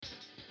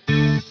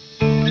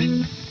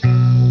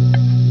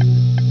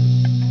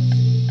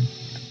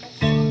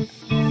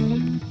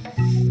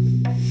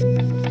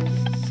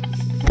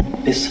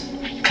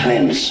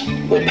times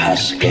will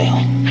pass,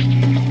 Gale.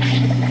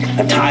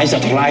 The tides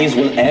that rise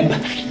will ebb,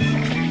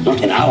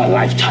 not in our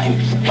lifetime,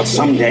 but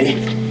someday.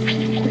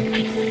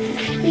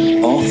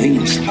 All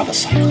things have a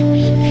cycle.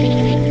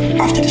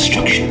 After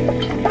destruction,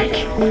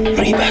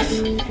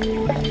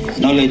 rebirth.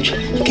 Knowledge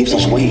gives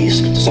us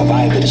ways to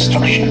survive the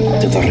destruction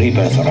till the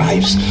rebirth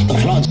arrives. The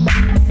floods.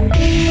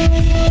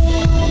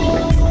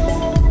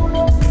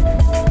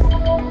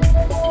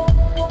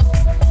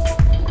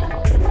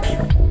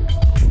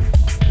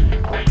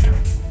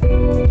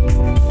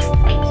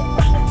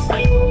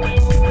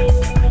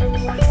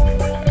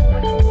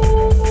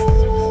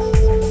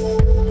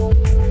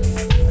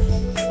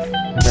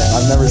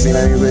 I've never seen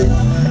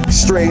anything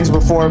strange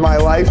before in my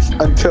life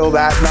until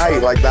that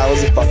night. Like, that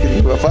was a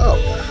fucking UFO.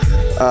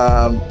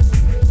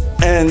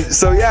 And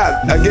so,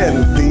 yeah,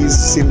 again, these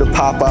seem to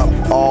pop up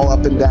all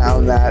up and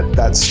down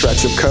that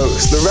stretch of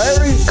coast. They're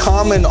very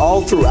common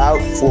all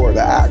throughout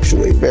Florida,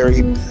 actually. Very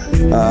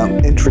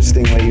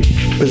interestingly,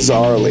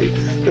 bizarrely.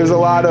 There's a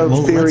lot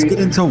of theory. Let's get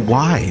into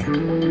why.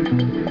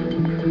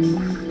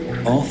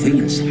 All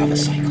things have a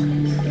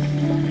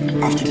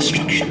cycle. After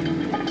destruction,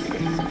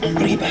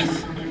 rebirth.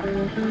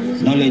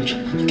 Knowledge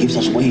gives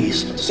us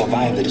ways to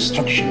survive the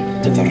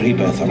destruction till the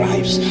rebirth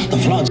arrives. The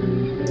floods.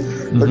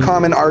 They're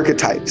common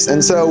archetypes.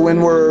 And so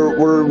when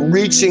we're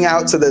reaching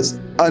out to this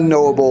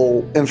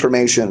unknowable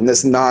information,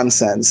 this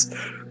nonsense,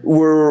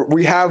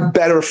 we have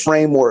better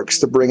frameworks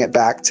to bring it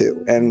back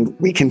to. And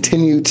we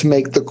continue to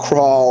make the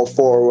crawl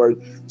forward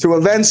to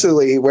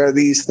eventually where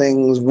these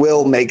things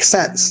will make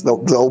sense.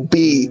 There'll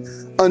be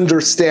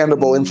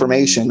understandable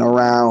information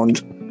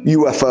around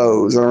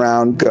UFOs,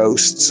 around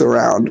ghosts,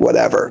 around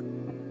whatever.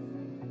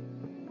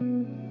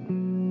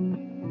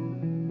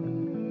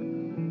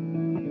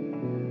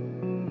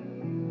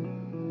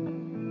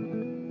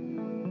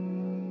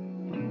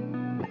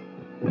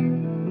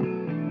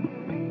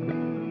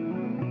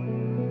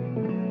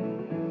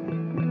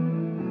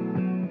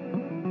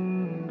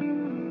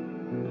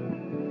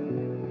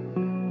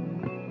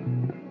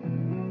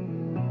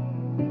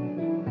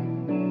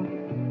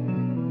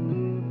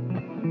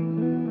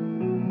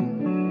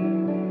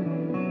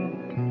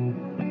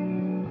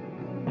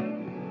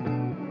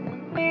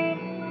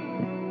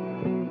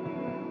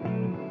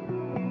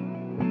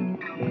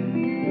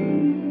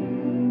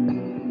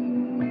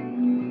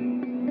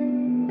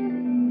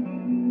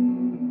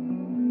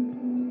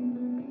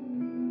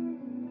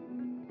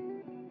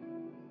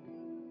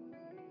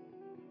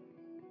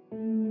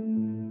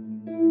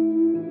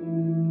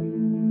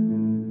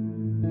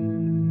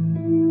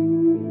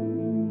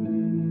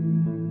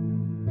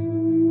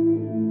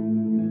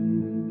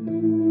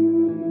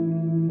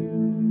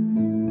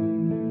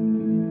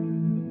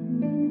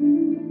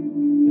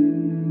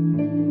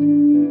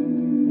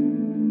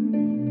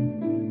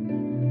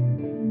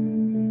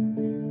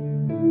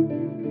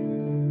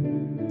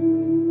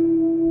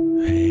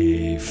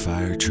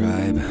 Fire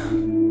Tribe,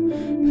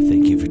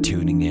 thank you for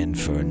tuning in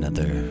for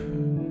another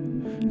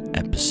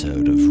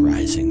episode of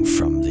Rising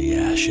from the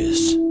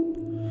Ashes.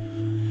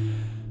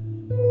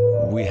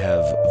 We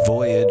have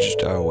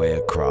voyaged our way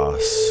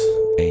across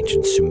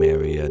ancient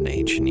Sumeria and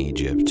ancient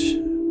Egypt,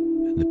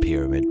 the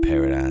pyramid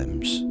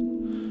paradigms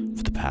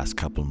for the past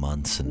couple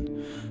months,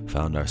 and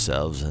found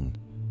ourselves in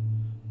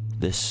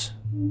this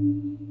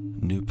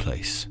new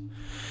place.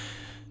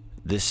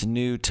 This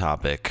new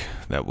topic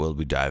that we'll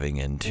be diving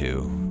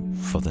into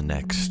for the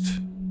next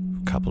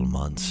couple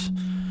months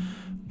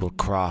will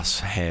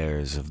cross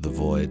hairs of the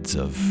voids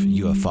of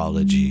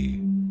ufology,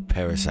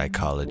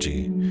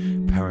 parapsychology,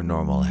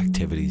 paranormal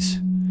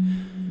activities,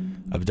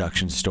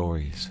 abduction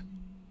stories,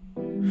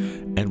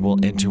 and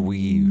will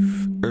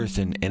interweave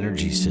earthen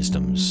energy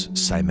systems,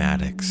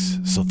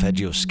 cymatics,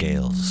 solfeggio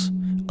scales,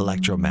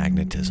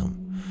 electromagnetism,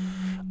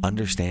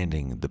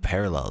 understanding the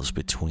parallels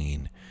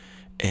between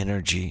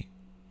energy,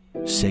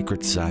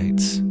 sacred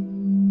sites,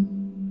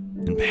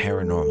 and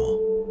paranormal,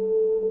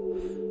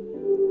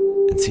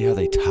 and see how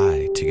they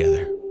tie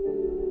together.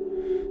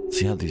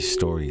 See how these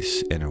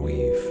stories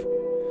interweave.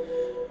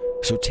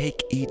 So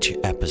take each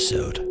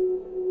episode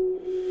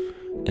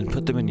and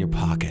put them in your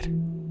pocket.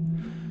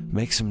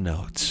 Make some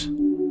notes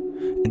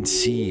and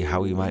see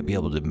how we might be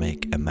able to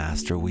make a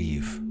master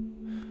weave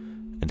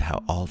and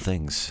how all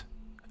things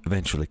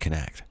eventually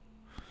connect.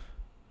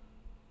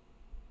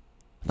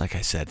 Like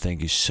I said,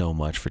 thank you so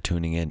much for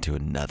tuning in to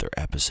another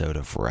episode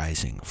of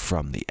Rising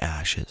from the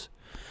Ashes.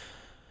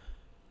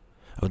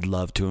 I would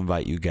love to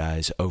invite you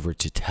guys over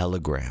to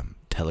Telegram.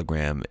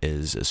 Telegram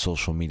is a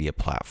social media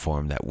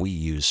platform that we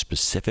use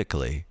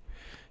specifically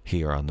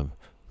here on the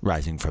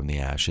Rising from the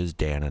Ashes.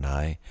 Dan and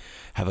I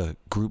have a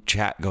group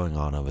chat going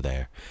on over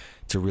there.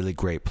 It's a really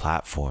great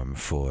platform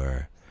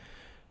for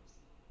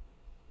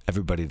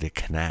everybody to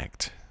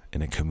connect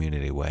in a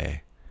community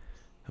way.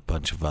 A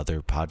bunch of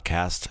other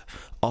podcasts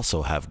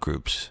also have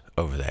groups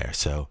over there,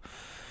 so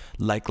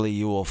likely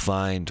you will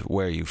find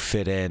where you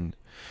fit in,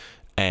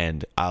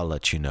 and I'll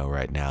let you know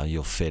right now,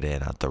 you'll fit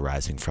in at the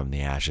Rising from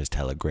the Ashes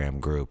Telegram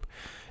group.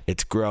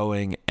 It's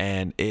growing,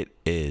 and it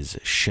is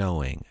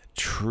showing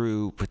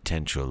true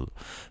potential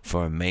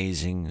for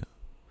amazing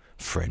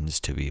friends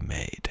to be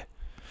made.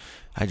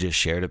 I just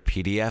shared a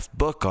PDF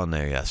book on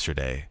there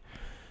yesterday.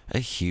 A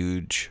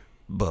huge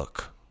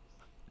book.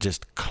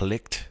 Just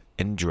clicked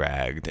and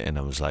dragged, and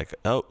I was like,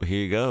 oh,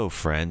 here you go,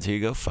 friends. Here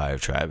you go, Fire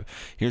Tribe.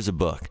 Here's a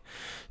book.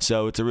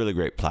 So it's a really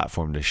great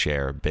platform to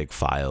share big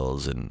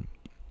files and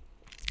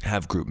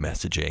have group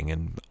messaging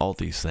and all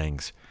these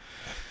things.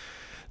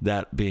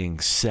 That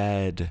being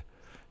said,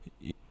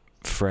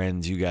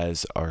 friends, you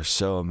guys are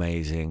so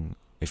amazing.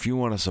 If you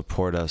want to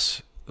support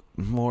us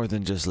more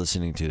than just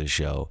listening to the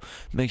show,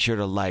 make sure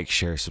to like,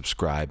 share,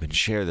 subscribe, and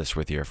share this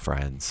with your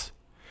friends.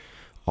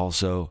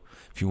 Also,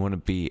 if you want to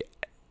be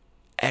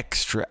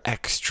extra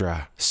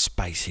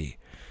spicy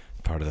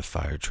part of the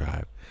Fire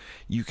Tribe,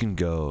 you can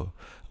go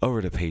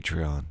over to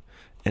Patreon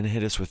and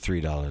hit us with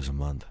 $3 a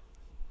month.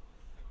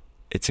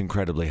 It's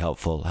incredibly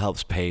helpful. It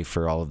helps pay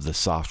for all of the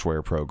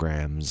software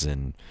programs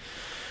and,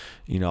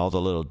 you know, all the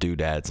little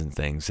doodads and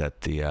things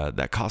that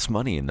that cost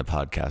money in the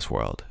podcast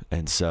world.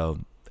 And so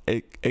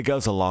it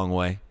goes a long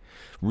way.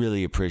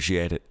 Really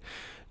appreciate it.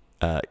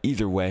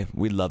 Either way,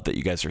 we love that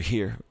you guys are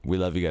here. We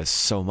love you guys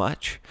so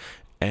much.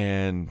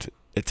 And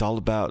it's all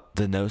about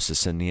the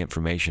gnosis and the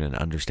information and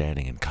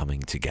understanding and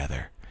coming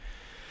together.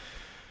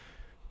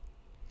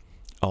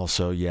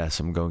 Also, yes,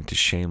 I'm going to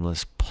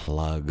shameless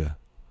plug.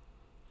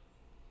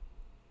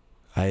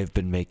 I have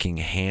been making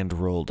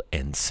hand-rolled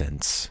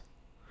incense,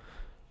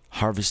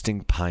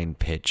 harvesting pine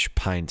pitch,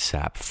 pine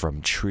sap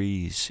from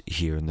trees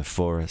here in the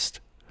forest,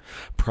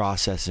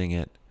 processing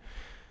it,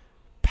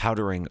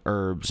 powdering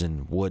herbs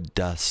and wood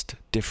dust,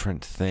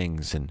 different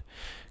things, and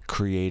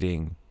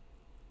creating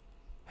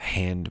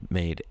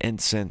handmade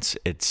incense.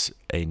 It's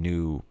a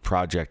new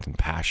project and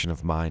passion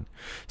of mine.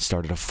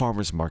 Started a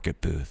farmer's market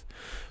booth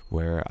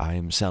where I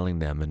am selling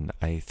them, and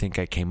I think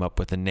I came up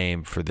with a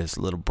name for this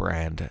little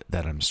brand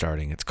that I'm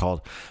starting. It's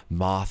called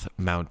Moth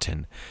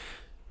Mountain.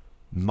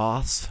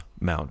 Moth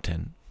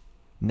Mountain,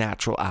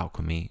 Natural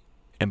Alchemy,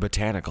 and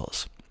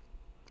Botanicals.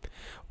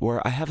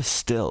 Where I have a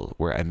still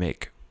where I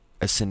make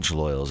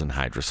essential oils and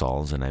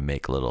hydrosols, and I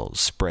make little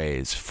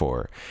sprays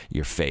for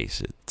your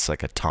face. It's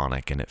like a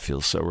tonic, and it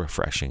feels so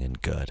refreshing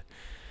and good.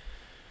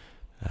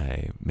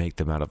 I make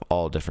them out of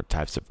all different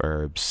types of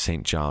herbs: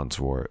 St. John's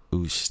wort,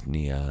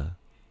 usnea,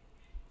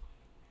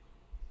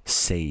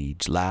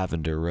 sage,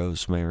 lavender,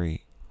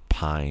 rosemary,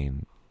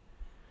 pine.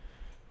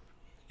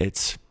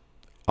 It's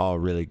all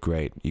really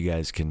great. You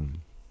guys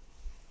can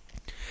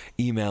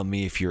email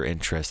me if you're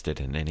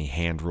interested in any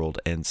hand-rolled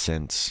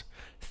incense,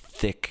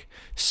 thick,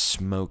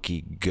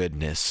 smoky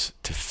goodness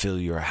to fill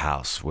your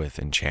house with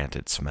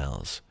enchanted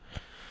smells.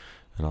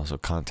 And also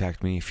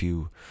contact me if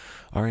you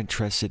are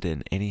interested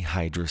in any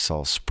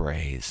hydrosol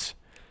sprays.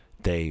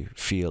 They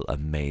feel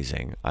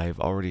amazing. I've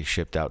already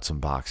shipped out some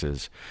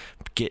boxes,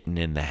 getting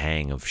in the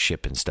hang of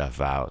shipping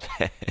stuff out.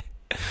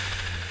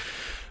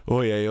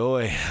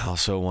 Oi.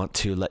 Also want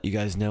to let you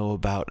guys know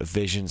about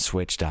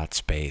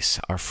visionswitch.space.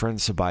 Our friend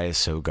Sabaya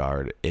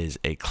Sogard is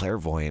a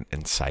clairvoyant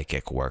and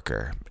psychic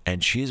worker,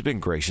 and she's been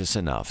gracious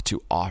enough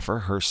to offer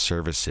her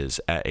services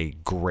at a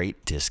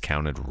great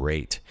discounted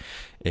rate.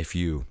 If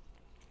you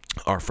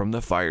are from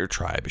the Fire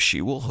Tribe,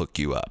 she will hook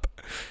you up.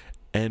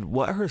 And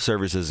what her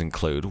services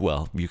include,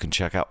 well, you can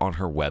check out on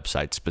her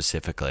website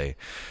specifically,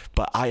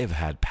 but I have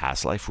had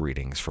past life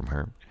readings from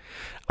her.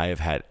 I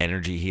have had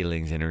energy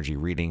healings, energy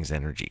readings,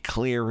 energy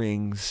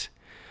clearings.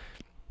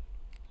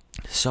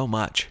 So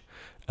much.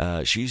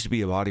 She used to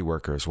be a body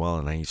worker as well,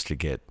 and I used to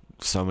get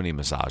so many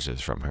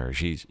massages from her.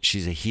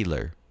 She's a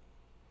healer.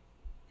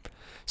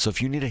 So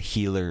if you need a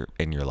healer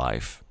in your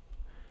life,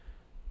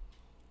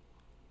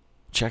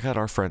 check out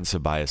our friend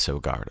Sabaya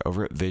Sogard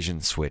over at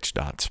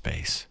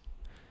visionswitch.space.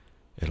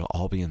 It'll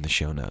all be in the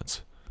show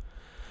notes.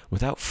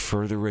 Without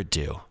further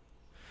ado,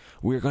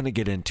 we're going to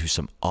get into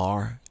some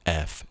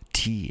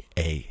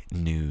RFTA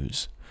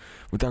news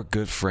with our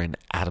good friend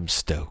Adam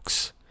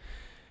Stokes.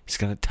 He's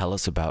going to tell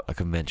us about a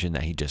convention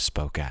that he just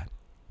spoke at.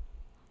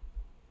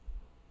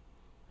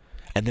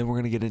 And then we're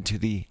going to get into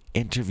the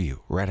interview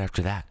right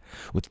after that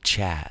with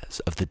Chaz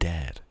of the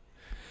Dead,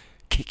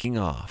 kicking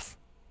off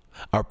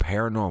our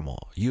paranormal,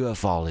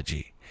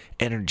 ufology,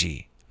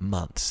 energy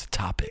months,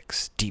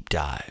 topics, deep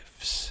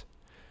dives.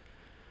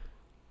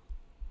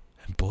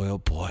 And boy, oh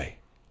boy,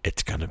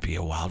 it's going to be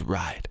a wild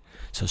ride.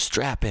 So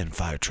strap in,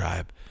 Fire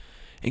Tribe,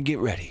 and get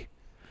ready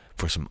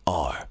for some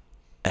RFTA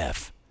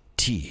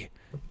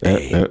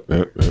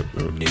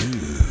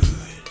news.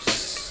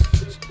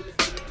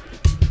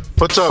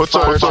 What's up,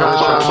 Fire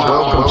Tribe?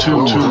 Welcome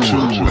to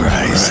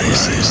Rising.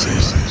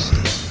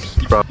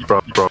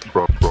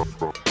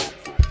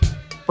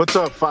 What's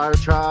up, Fire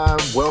Tribe?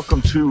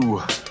 Welcome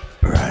to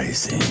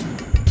Rising.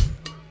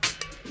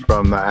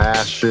 From the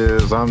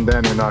Ashes. I'm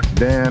Daniel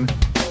Dan.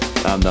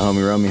 I'm the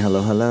homie Romy.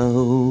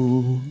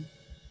 Hello.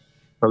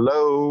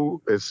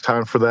 Hello. It's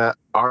time for that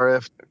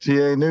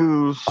RFTA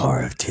news.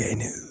 RFTA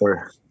news.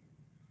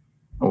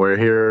 We're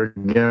here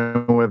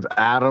again with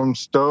Adam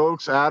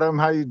Stokes. Adam,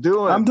 how you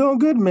doing? I'm doing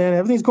good, man.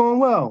 Everything's going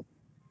well.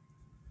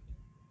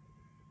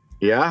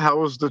 Yeah, how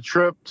was the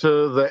trip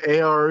to the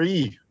ARE?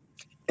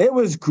 It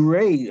was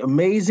great.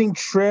 Amazing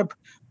trip.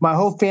 My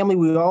whole family,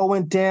 we all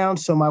went down.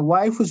 So my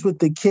wife was with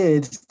the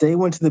kids. They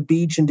went to the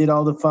beach and did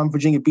all the fun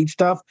Virginia Beach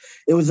stuff.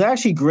 It was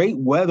actually great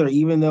weather,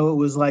 even though it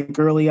was like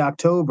early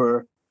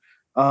October.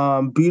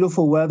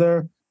 Beautiful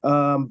weather,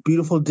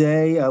 beautiful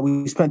day.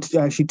 We spent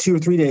actually 2 or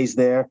 3 days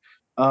there.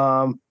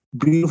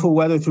 Beautiful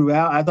weather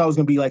throughout. I thought it was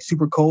going to be like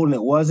super cold, and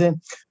it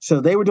wasn't.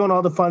 So they were doing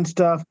all the fun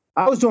stuff.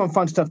 I was doing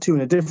fun stuff too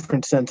in a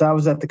different sense. I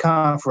was at the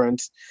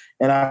conference,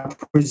 and I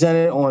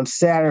presented on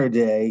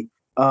Saturday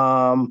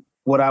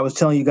what I was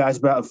telling you guys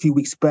about a few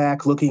weeks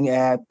back, looking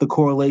at the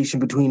correlation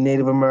between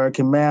Native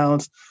American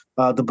mounds,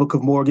 the Book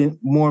of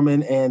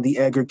Mormon, and the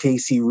Edgar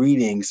Cayce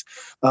readings.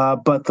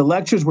 But the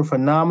lectures were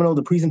phenomenal.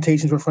 The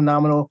presentations were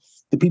phenomenal.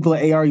 The people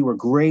at ARE were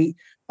great,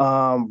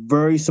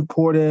 very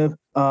supportive.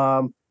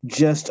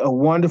 Just a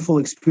wonderful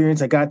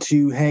experience. I got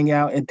to hang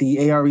out at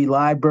the ARE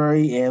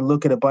library and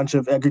look at a bunch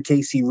of Edgar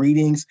Cayce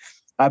readings.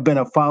 I've been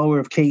a follower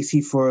of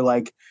Cayce for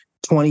like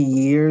 20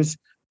 years,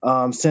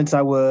 since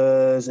I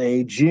was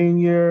a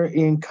junior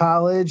in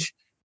college.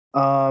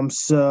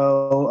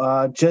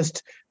 So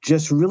just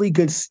really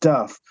good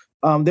stuff.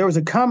 There was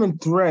a common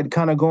thread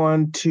kind of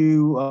going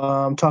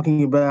to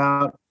talking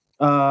about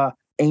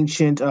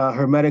ancient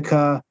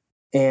Hermetica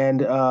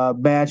and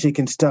magic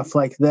and stuff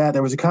like that.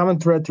 There was a common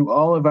thread through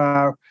all of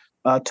our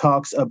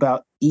talks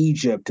about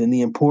Egypt and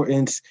the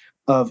importance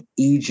of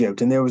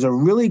Egypt. And there was a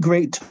really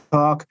great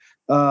talk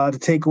to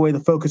take away the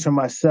focus from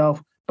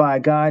myself by a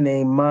guy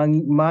named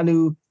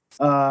Manu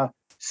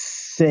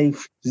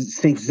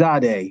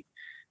Saifzadeh.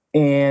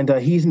 And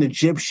he's an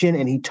Egyptian,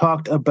 and he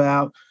talked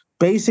about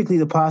basically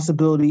the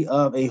possibility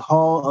of a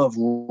hall of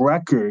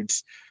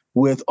records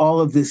with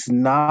all of this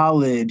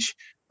knowledge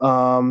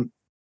in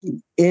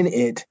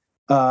it,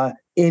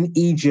 in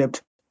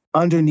Egypt,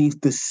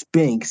 underneath the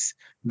Sphinx,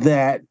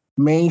 that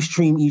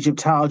mainstream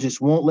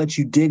Egyptologists won't let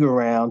you dig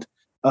around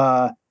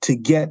to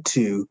get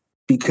to,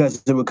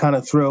 because it would kind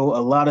of throw a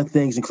lot of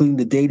things, including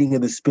the dating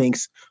of the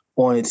Sphinx,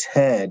 on its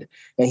head.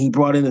 And he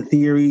brought in the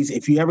theories.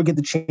 If you ever get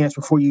the chance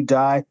before you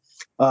die,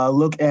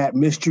 look at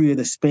Mystery of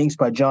the Sphinx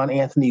by John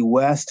Anthony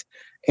West.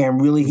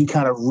 And really, he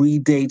kind of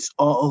redates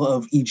all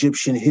of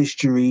Egyptian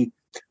history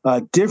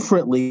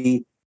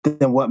differently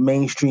than what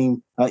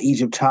mainstream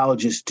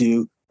Egyptologists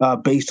do,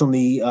 based on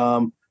the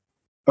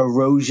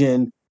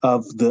erosion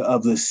of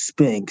the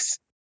Sphinx.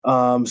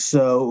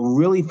 So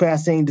really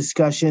fascinating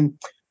discussion.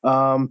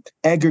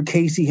 Edgar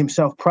Cayce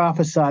himself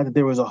prophesied that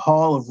there was a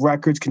hall of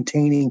records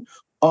containing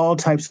all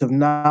types of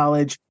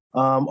knowledge,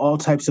 all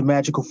types of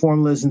magical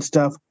formulas and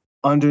stuff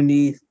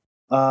underneath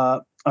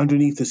the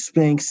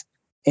Sphinx,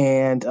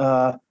 and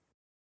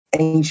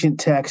ancient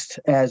text,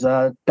 as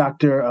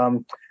Dr.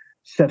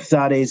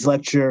 Saifzadeh's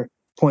lecture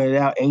pointed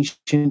out.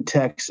 Ancient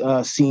texts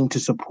seem to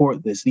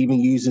support this. It even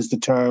uses the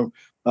term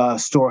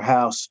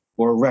storehouse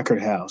or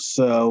record house.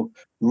 So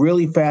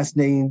really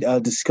fascinating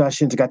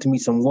discussions. I got to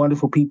meet some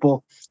wonderful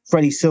people.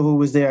 Freddie Silva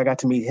was there. I got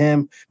to meet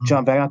him.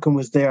 John Van Aken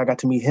was there. I got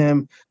to meet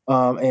him.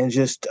 And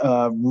just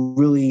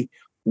really,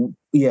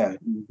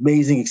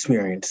 amazing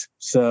experience.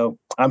 So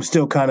I'm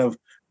still kind of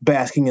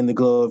basking in the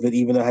glow of it,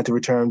 even though I had to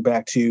return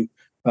back to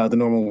the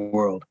normal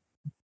world.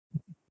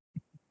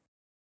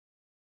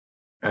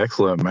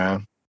 Excellent,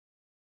 man.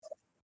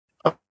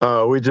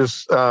 We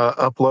just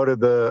uploaded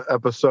the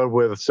episode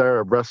with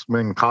Sarah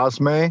Bressman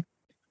Cosme,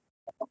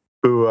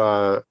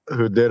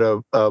 who did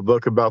a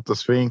book about the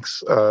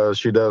Sphinx.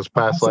 She does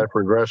past life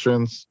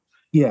regressions.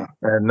 Yeah.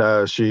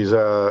 And she's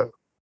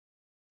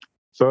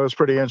so it's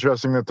pretty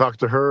interesting to talk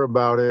to her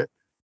about it.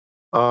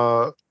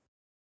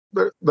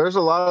 There's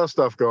a lot of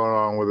stuff going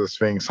on with the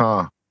Sphinx,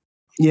 huh?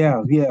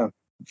 Yeah.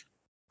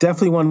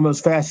 Definitely one of the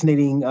most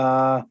fascinating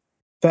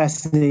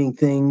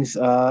things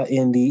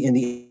in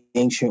the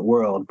ancient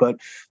world. But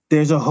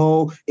there's a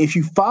whole, if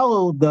you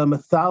follow the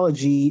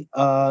mythology,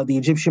 the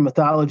Egyptian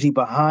mythology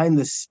behind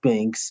the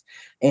Sphinx,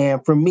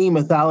 and for me,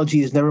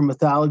 mythology is never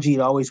mythology. It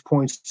always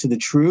points to the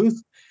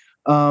truth.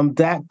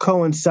 That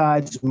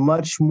coincides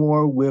much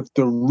more with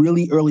the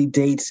really early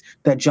dates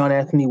that John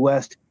Anthony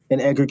West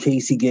and Edgar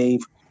Cayce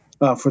gave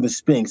for the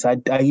Sphinx. I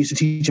used to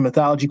teach a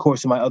mythology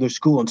course in my other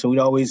school, and so we'd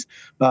always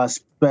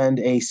spend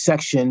a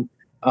section,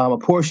 a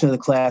portion of the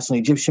class on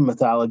Egyptian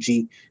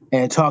mythology,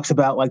 and it talks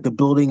about like the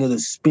building of the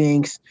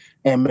Sphinx,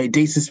 and it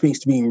dates the Sphinx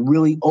to being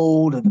really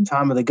old at the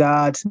time of the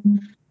gods,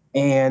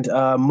 and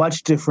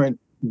much different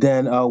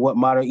than what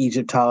modern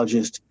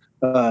Egyptologists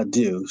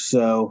do.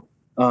 So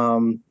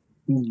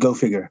go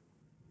figure.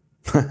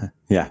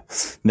 Yeah,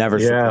 never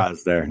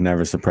surprised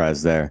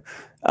there.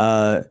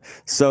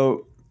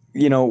 So,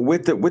 you know,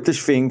 with the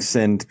Sphinx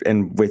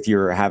and with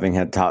your having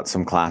had taught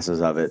some classes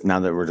of it, now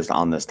that we're just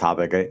on this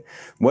topic,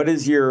 what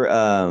is your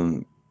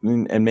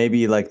and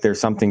maybe like there's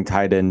something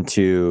tied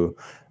into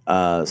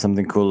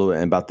something cool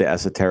about the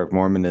esoteric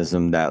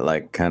Mormonism that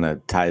like kind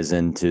of ties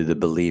into the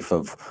belief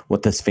of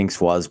what the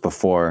Sphinx was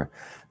before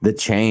the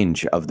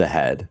change of the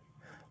head,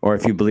 or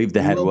if you believe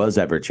the head was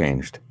ever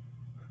changed.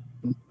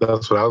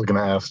 That's what I was going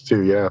to ask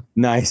too. Yeah.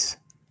 Nice.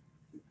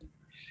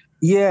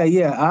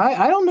 Yeah.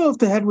 I don't know if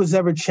the head was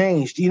ever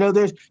changed.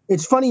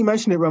 It's funny you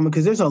mentioned it, Roman,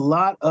 because there's a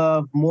lot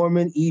of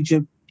Mormon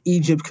Egypt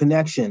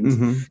connections.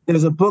 Mm-hmm.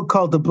 There's a book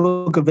called the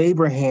Book of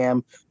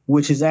Abraham,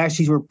 which is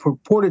actually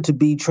purported to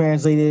be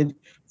translated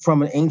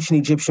from an ancient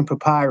Egyptian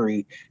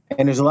papyri.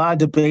 And there's a lot of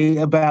debate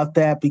about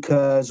that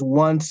because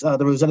once the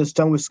Rosetta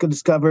Stone was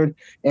discovered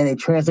and they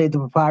translated the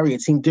papyri,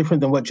 it seemed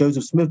different than what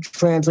Joseph Smith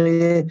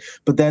translated.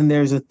 But then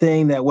there's a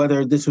thing that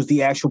whether this was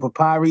the actual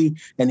papyri,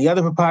 and the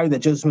other papyri that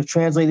Joseph Smith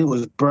translated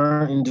was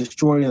burnt and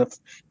destroyed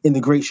in the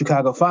Great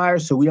Chicago Fire.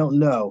 So we don't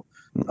know.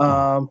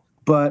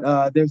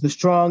 But there's a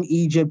strong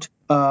Egypt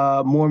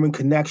Mormon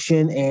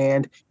connection.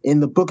 And in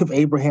the Book of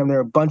Abraham, there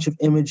are a bunch of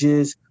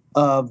images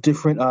of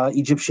different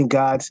Egyptian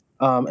gods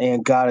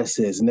and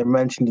goddesses, and they're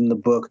mentioned in the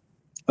book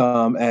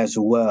as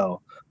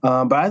well.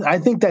 But I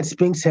think that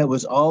Sphinx head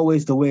was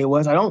always the way it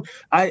was.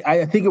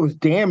 I think it was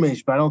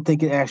damaged, but I don't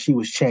think it actually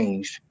was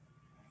changed.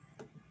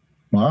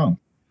 Wow,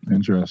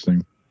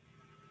 interesting.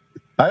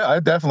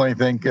 I definitely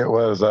think it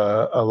was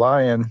a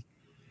lion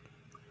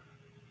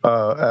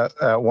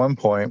at one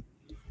point.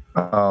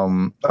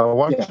 I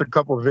watched a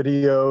couple of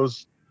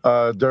videos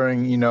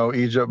during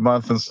Egypt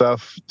month and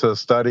stuff to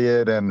study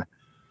it and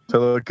to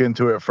look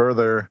into it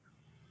further.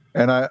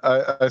 And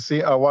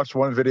I watched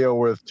one video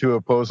with two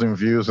opposing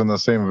views in the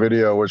same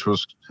video, which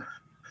was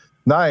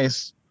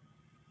nice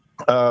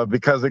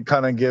because it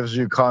kind of gives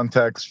you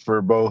context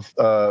for both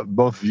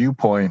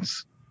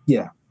viewpoints.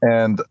 Yeah.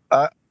 And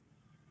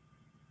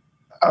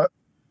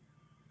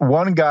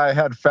one guy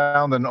had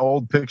found an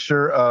old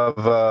picture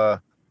of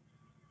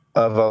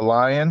a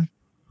lion.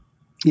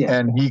 Yeah.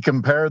 And he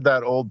compared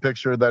that old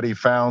picture that he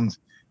found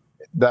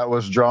that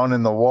was drawn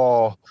in the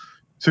wall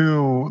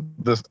to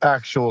the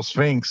actual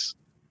Sphinx,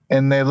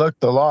 and they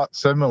looked a lot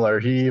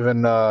similar. He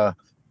even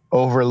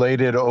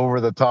overlaid it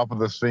over the top of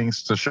the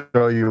Sphinx to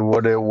show you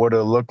what it would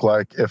have looked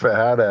like if it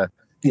had a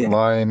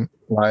lion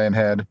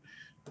head.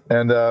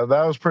 And that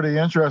was pretty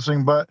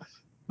interesting. But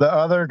the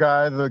other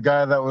guy, the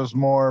guy that was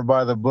more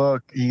by the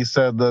book, he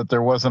said that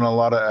there wasn't a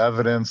lot of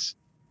evidence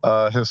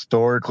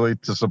historically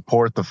to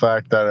support the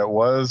fact that it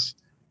was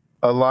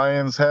a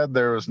lion's head.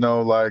 There was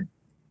no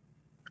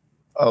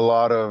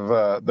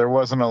there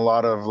wasn't a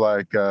lot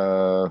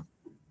of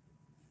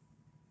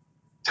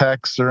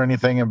text or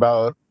anything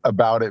about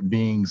it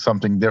being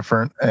something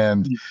different.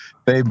 And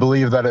they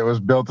believe that it was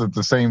built at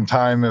the same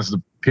time as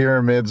the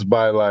pyramids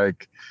by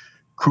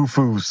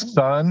Khufu's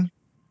son,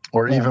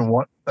 or even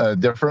one a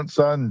different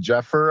son,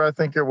 Jeffer, I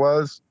think it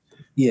was.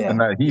 Yeah. And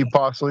that he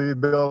possibly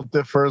built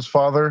it for his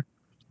father.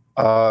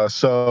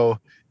 So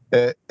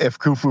if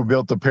Khufu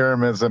built the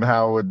pyramids, then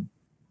how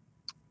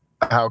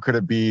could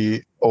it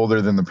be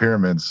older than the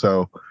pyramids?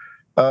 So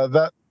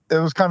that it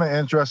was kind of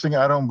interesting.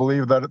 I don't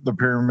believe that the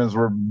pyramids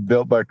were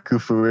built by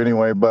Khufu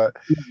anyway, but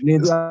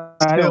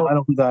I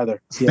don't believe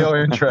either. Still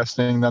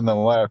interesting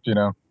nonetheless,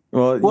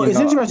 Well, it's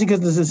interesting because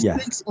there's a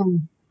Sphinx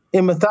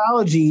in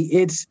mythology.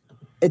 It's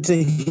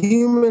a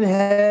human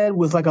head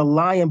with a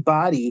lion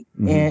body,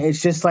 and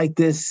it's just like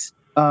this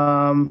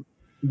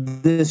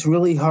this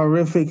really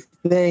horrific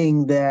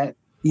thing that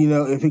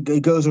if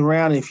it goes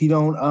around, if you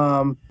don't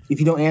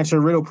answer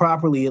a riddle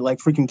properly, it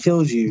freaking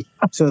kills you.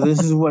 So this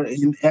is what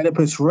in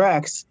Oedipus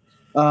Rex,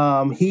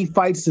 he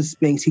fights the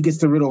Sphinx, he gets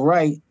the riddle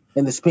right,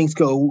 and the Sphinx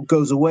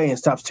goes away and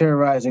stops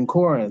terrorizing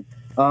Corinth.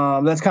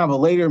 That's kind of a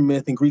later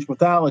myth in Greek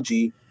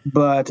mythology,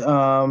 but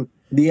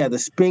the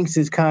Sphinx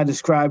is kind of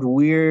described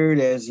weird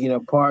as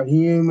part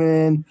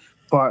human,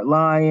 part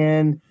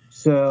lion.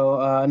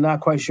 So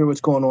not quite sure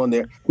what's going on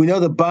there. We know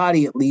the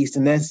body at least,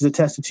 and that's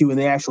attested to in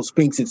the actual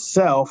Sphinx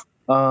itself,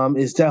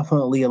 is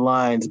definitely a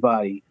lion's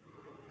body.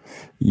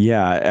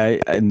 Yeah,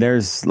 and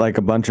there's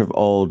a bunch of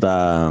old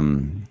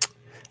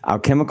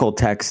alchemical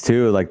texts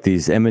too, like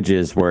these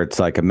images where it's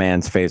a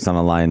man's face on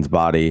a lion's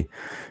body,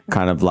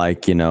 kind of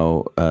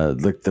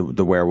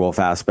the werewolf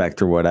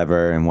aspect or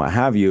whatever and what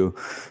have you.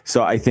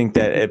 So I think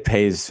that it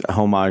pays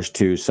homage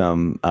to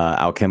some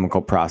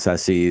alchemical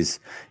processes.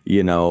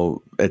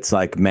 It's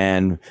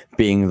man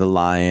being the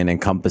lion,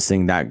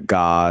 encompassing that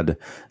god,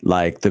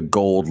 the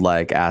gold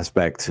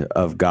aspect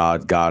of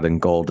God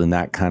and gold and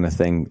that kind of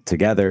thing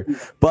together.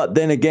 But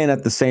then again,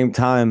 at the same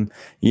time,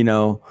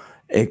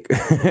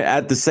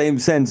 at the same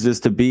sense,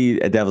 just to be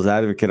a devil's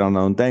advocate on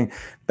their own thing,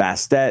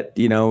 Bastet,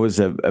 was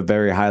a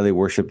very highly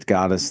worshipped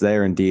goddess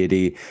there and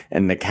deity,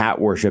 and the cat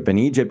worship in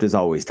Egypt is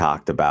always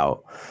talked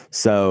about.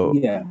 So,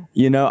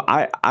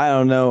 I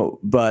don't know,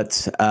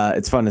 but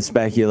it's fun to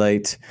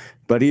speculate.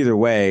 But either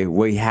way,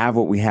 we have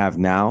what we have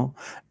now,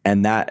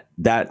 and that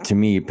to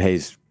me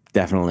pays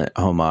definitely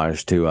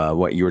homage to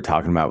what you were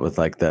talking about with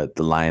the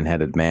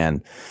lion-headed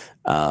man.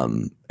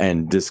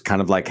 And just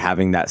kind of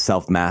having that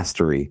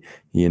self-mastery,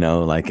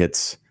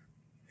 it's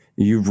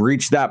you've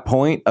reached that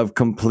point of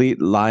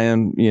complete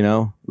lion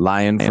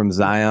from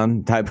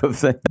Zion type of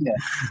thing. Yeah.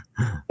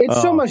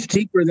 It's so much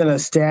deeper than a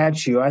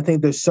statue. I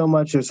think there's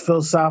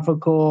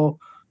philosophical,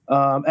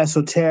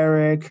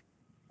 esoteric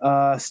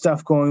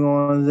stuff going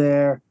on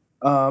there.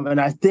 And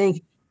I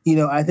think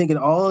in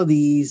all of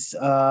these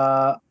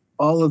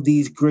all of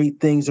these great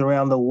things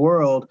around the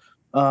world,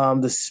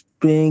 the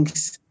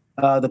Sphinx,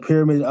 the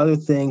pyramid, other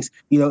things,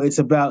 it's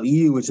about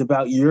you. It's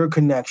about your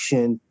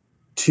connection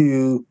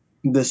to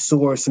the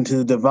source and to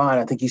the divine.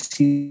 I think you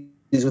see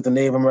this with the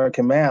Native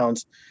American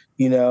mounds.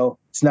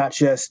 It's not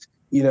just,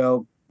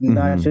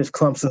 not just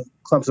clumps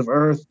of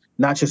earth,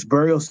 not just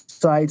burial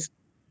sites,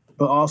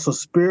 but also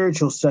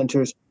spiritual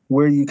centers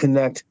where you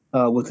connect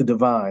with the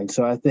divine.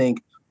 So I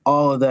think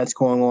all of that's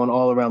going on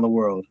all around the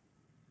world.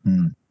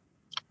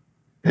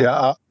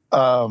 Yeah.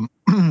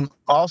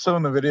 Also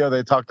in the video,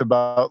 they talked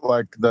about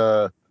like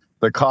the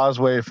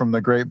causeway from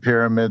the Great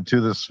Pyramid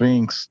to the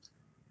Sphinx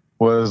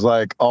was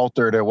like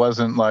altered. It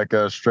wasn't like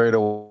a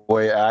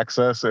straightaway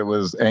access. It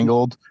was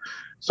angled.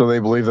 So they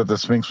believe that the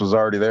Sphinx was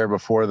already there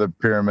before the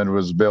pyramid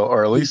was built,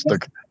 or at least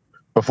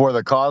before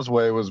the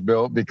causeway was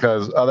built,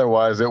 because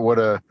otherwise they would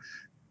have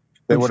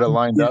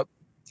lined up.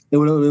 It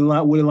would have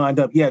lined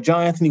up. Yeah,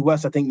 John Anthony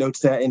West, I think,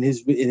 notes that in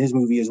his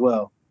movie as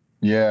well.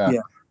 Yeah.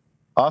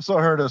 Also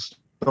heard a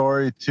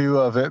story too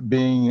of it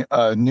being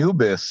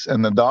Anubis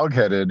and the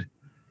dog-headed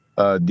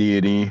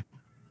deity,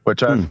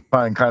 which I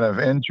find kind of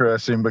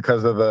interesting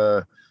because of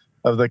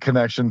the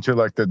connection to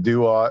like the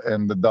Duat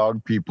and the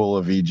dog people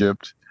of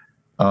Egypt.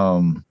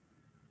 And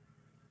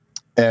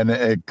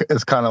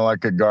it's kind of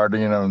like a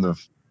guardian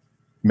of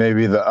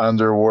maybe the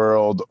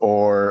underworld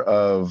or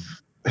of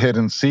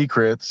hidden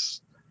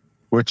secrets,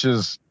 which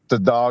is the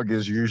dog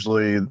is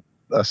usually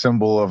a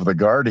symbol of the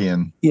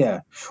guardian.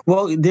 Yeah.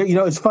 Well,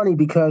 it's funny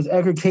because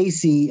Edgar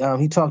Casey,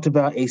 he talked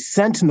about a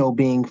sentinel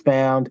being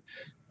found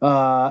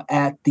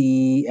at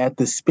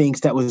the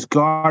Sphinx that was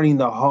guarding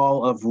the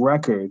Hall of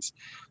Records.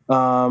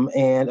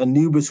 And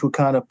Anubis would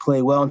kind of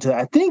play well into that.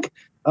 I think,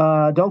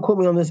 don't quote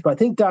me on this, but I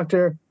think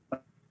Dr.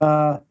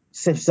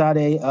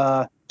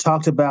 Sefzadeh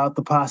talked about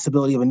the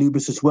possibility of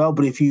Anubis as well.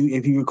 But if you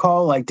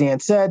recall, like Dan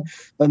said,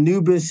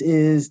 Anubis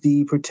is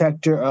the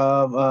protector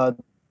of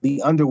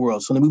the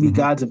underworld. So in the movie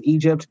Gods of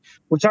Egypt,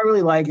 which I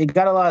really like, it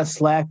got a lot of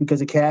slack because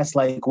it cast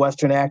like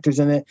Western actors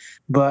in it,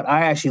 but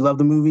I actually love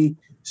the movie.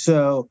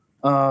 So,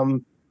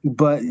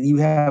 but you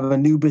have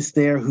Anubis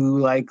there who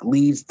like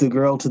leads the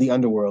girl to the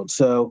underworld.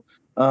 So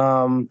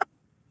that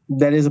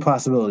is a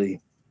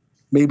possibility.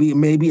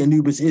 Maybe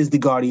Anubis is the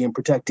guardian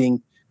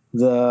protecting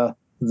the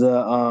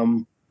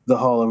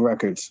Hall of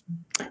Records.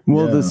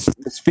 Well, the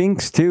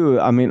Sphinx too.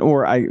 I mean,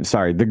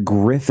 the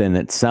Griffin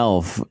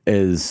itself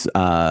is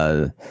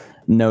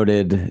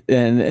noted,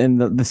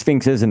 and the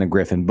Sphinx isn't a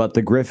griffin, but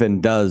the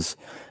Griffin does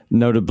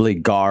notably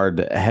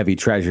guard heavy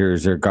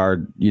treasures or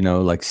guard,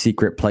 like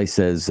secret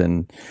places.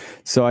 And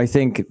so I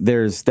think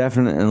there's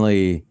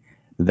definitely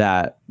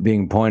that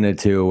being pointed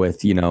to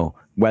with,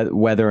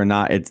 whether or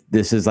not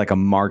this is like a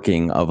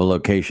marking of a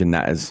location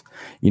that is,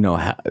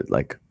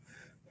 like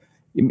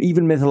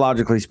even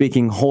mythologically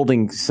speaking,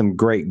 holding some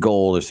great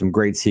gold or some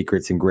great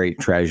secrets and great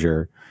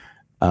treasure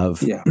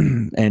of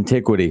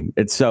antiquity.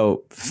 It's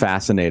so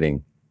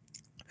fascinating.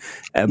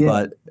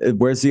 But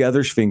where's the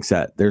other Sphinx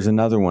at? There's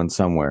another one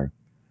somewhere.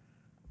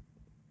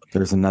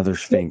 There's another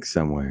Sphinx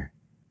somewhere.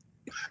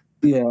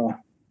 Yeah.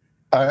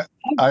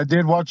 I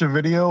did watch a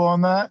video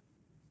on that,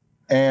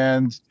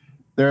 and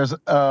there's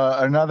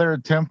another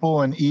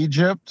temple in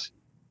Egypt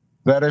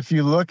that if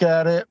you look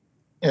at it,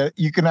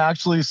 you can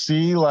actually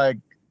see like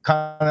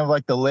kind of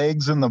like the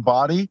legs and the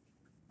body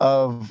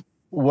of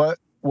what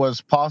was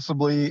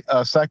possibly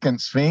a second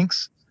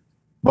Sphinx,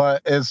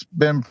 but it's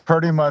been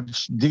pretty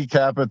much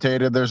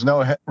decapitated. There's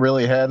no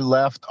really head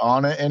left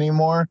on it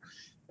anymore.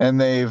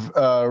 And they've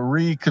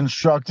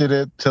reconstructed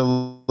it to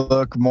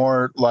look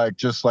more like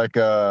just like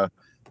a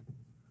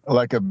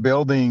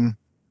building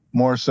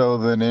more so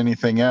than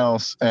anything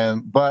else.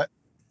 But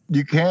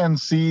you can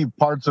see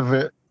parts of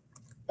it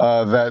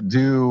that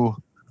do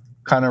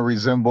kind of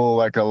resemble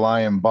like a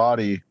lion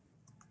body.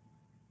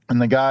 And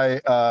the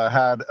guy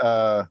had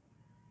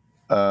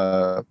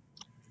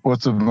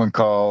what's it been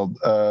called?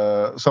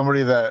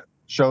 Somebody that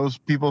shows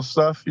people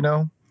stuff,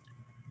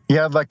 He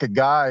had like a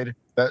guide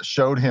that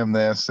showed him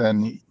this,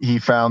 and he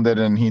found it,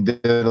 and he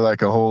did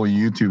like a whole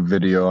YouTube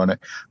video on it.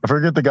 I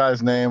forget the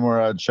guy's name,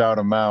 or I'd shout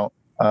him out.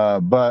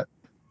 But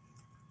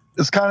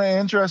it's kind of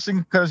interesting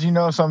because,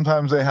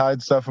 sometimes they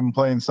hide stuff in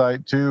plain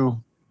sight too.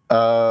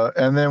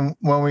 And then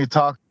when we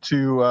talked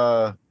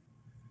to,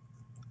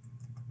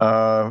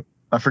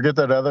 I forget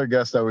that other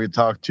guest that we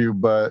talked to,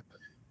 but,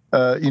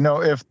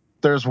 if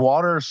there's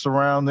water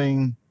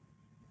surrounding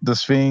the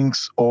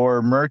Sphinx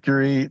or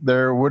Mercury,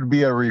 there would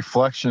be a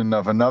reflection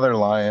of another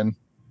lion.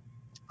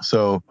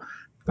 So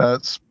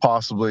that's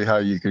possibly how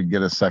you could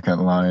get a second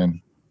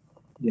lion.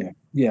 Yeah.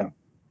 Yeah.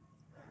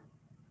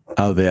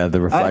 Oh, yeah.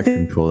 The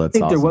reflection pool. That's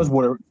awesome. I think there was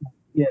water.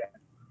 Yeah.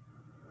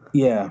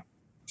 Yeah.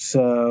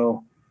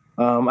 So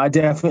I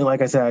definitely,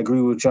 like I said, I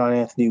agree with John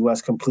Anthony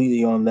West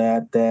completely on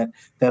that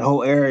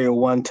whole area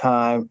one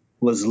time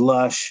was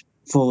lush,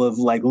 full of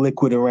like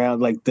liquid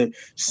around, like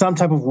some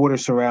type of water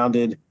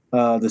surrounded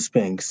the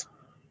Sphinx,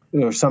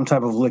 or some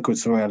type of liquid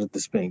surrounded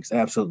the Sphinx.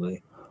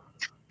 Absolutely.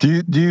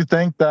 Do you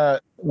think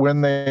that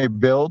when they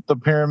built the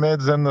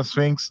pyramids and the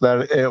Sphinx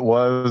that it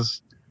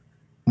was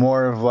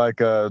more of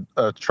like a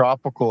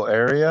tropical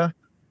area.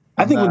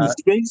 I think when the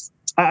Sphinx,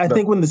 I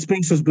think when the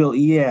Sphinx was built,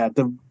 yeah,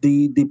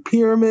 the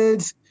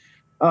pyramids,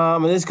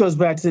 and this goes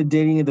back to the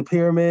dating of the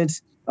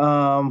pyramids.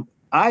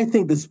 I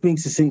think the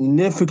Sphinx is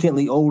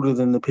significantly older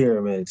than the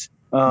pyramids.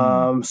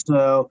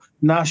 So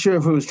not sure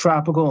if it was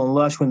tropical and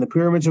lush when the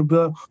pyramids were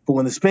built, but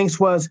when the Sphinx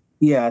was,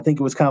 yeah, I think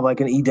it was kind of like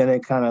an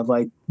Edenic kind of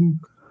like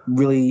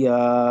really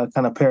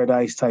kind of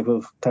paradise type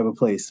of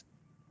place.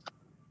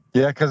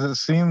 Yeah, because it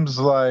seems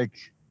like,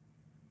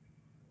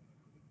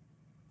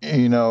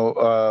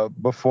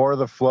 before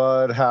the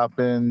flood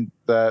happened,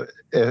 that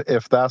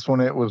if that's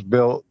when it was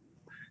built,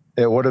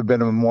 it would have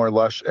been a more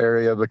lush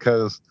area,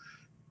 because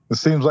it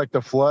seems like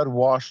the flood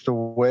washed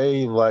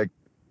away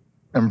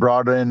and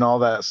brought in all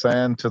that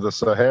sand to the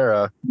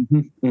Sahara.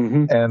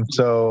 And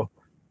so,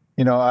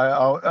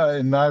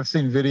 I've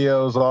seen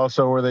videos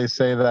also where they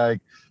say that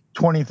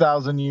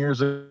 20,000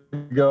 years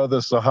ago,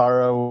 the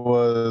Sahara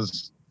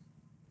was,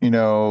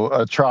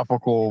 a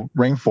tropical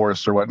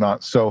rainforest or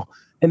whatnot. So,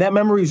 and that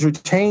memory is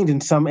retained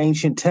in some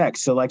ancient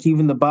texts. So like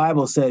even the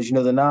Bible says,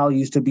 the Nile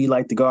used to be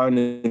like the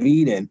Garden of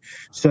Eden.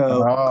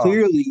 So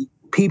clearly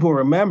people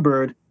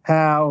remembered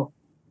how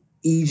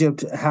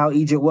Egypt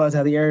was,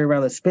 how the area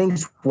around the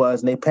Sphinx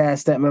was, and they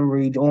passed that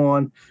memory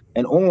on,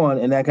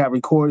 and that got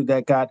recorded,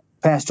 that got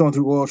passed on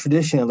through oral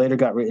tradition and later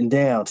got written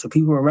down. So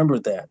people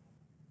remembered that.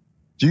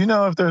 Do you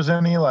know if there's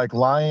any like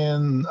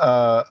lion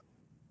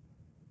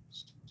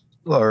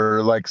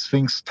or like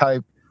Sphinx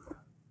type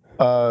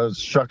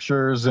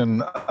structures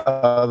in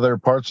other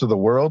parts of the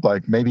world,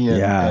 like maybe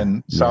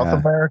in South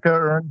America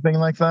or anything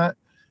like that?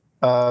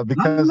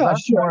 Because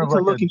that's more of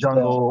like a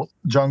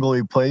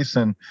jungly place,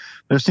 and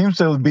there seems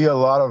to be a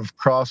lot of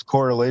cross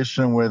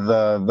correlation with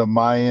the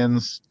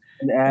Mayans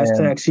and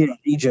Aztecs,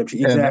 Egypt,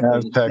 exactly. And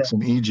Aztecs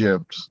and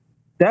Egypt.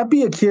 That'd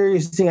be a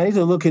curious thing. I need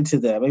to look into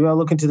that. Maybe I'll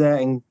look into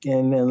that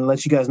and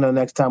let you guys know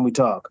next time we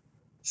talk.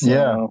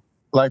 So,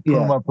 like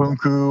Puma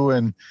Punku,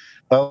 and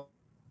a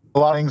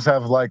lot of things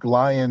have like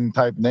lion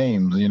type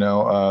names.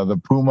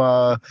 The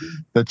puma,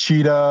 the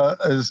cheetah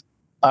is.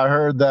 I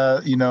heard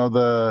that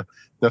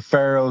the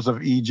pharaohs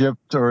of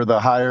Egypt or the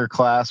higher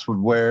class would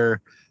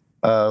wear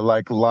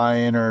like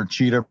lion or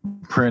cheetah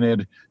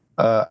printed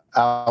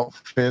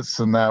outfits,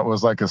 and that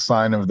was like a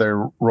sign of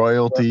their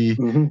royalty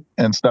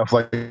and stuff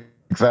like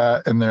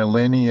that in their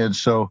lineage.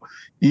 So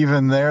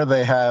even there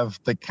they have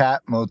the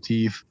cat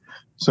motif.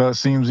 So it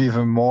seems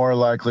even more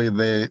likely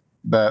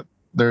that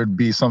there'd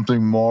be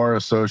something more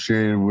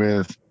associated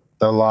with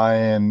the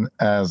lion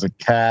as a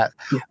cat,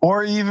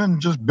 or even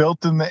just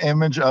built in the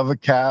image of a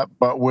cat,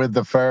 but with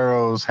the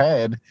pharaoh's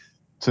head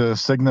to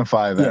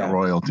signify that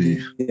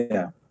royalty.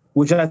 Yeah,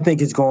 which I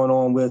think is going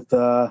on with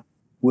the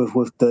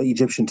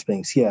Egyptian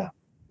Sphinx. Yeah.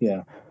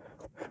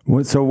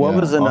 So what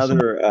was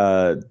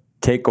another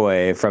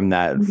takeaway from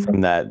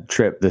that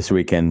trip this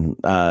weekend?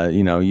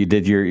 You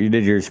did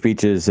your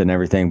speeches and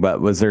everything,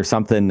 but was there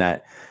something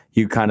that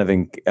you kind of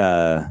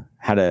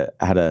had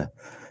a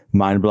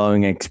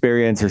mind-blowing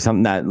experience, or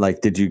something that, like,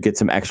 did you get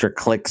some extra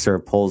clicks or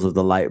pulls of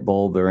the light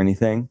bulb or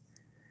anything?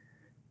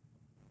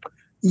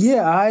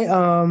 Yeah,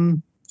 I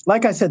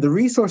like I said, the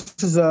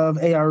resources of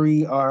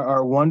ARE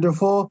are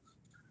wonderful.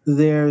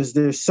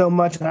 There's so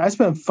much. I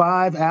spent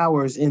 5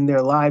 hours in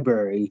their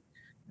library,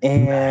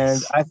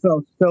 and I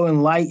felt so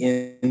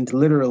enlightened,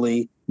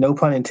 literally, no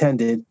pun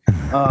intended,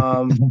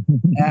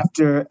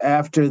 after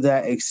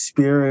that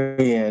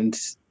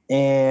experience,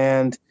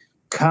 and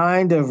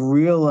kind of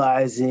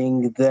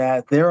realizing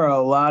that there are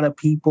a lot of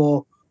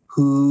people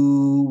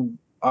who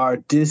are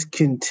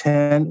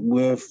discontent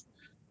with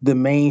the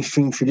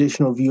mainstream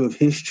traditional view of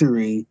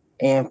history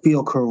and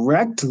feel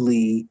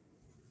correctly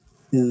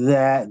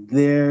that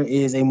there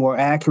is a more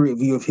accurate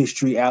view of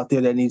history out there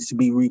that needs to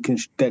be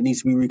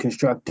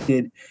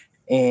reconstructed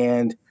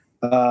and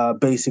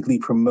basically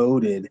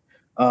promoted.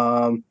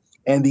 And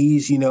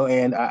these,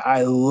 and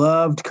I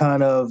loved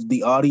kind of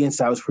the audience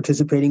I was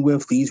participating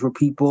with. These were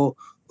people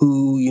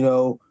who,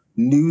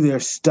 knew their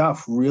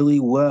stuff really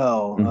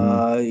well.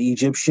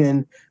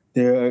 Egyptian,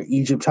 their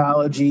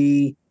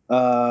Egyptology,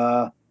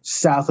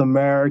 South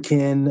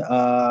American,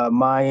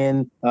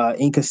 Mayan,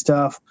 Inca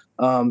stuff.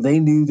 They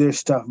knew their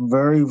stuff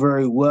very,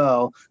 very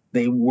well.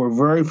 They were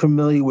very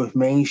familiar with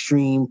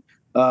mainstream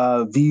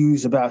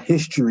views about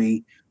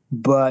history,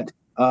 but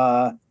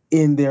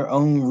in their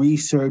own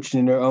research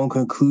and their own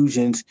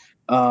conclusions,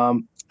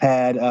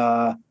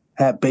 had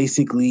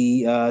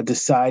basically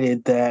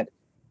decided that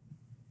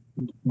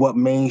what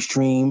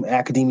mainstream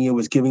academia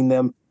was giving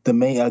them,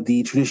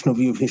 the traditional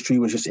view of history,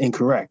 was just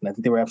incorrect. And I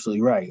think they were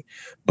absolutely right.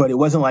 But it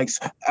wasn't like,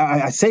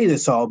 I say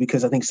this all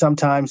because I think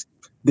sometimes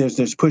there's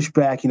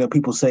pushback.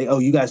 People say, "Oh,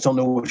 you guys don't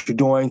know what you're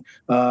doing.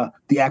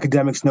 The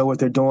academics know what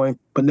they're doing."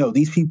 But no,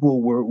 these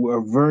people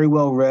were very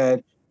well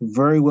read,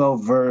 very well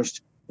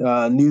versed,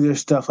 knew their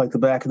stuff like the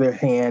back of their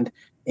hand,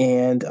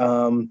 and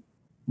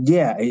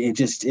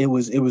it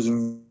was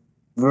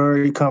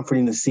very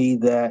comforting to see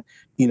that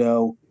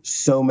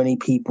so many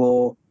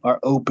people are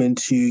open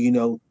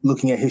to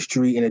looking at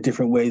history in a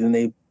different way than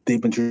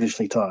they've been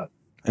traditionally taught.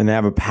 And they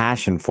have a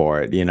passion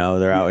for it. You know,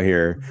 they're out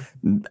here,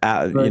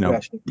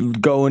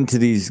 going to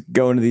these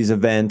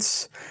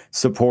events,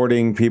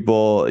 supporting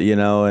people, you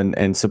know,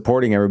 and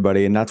supporting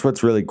everybody. And that's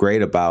what's really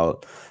great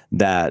about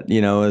that,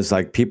 you know, is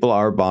like people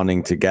are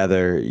bonding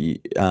together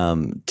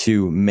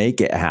to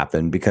make it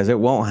happen, because it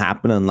won't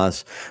happen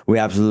unless we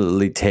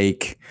absolutely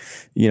take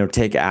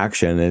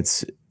action.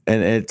 It's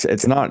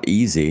not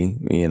easy,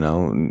 you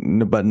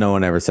know, but no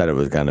one ever said it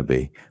was going to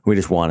be. We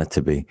just want it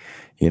to be,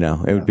 you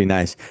know. It would be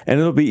nice, and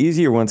it'll be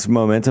easier once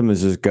momentum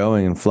is just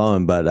going and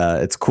flowing. But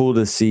it's cool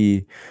to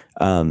see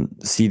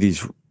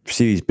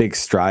these big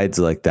strides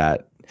like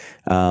that.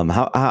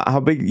 How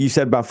big? You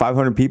said about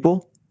 500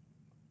 people.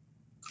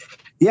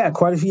 Yeah,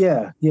 quite a few.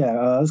 Yeah.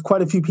 It was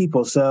quite a few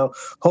people. So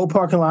whole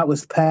parking lot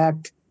was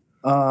packed.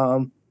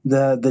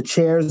 The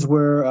chairs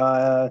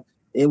were.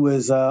 It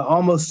was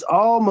almost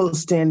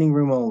standing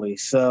room only.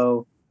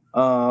 So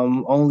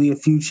only a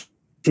few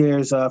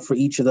chairs for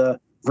each of the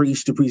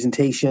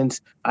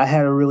presentations. I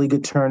had a really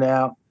good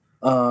turnout.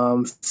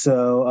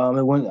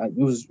 It went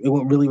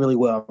really, really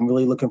well. I'm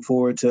really looking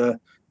forward to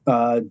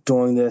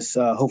doing this.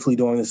 Hopefully,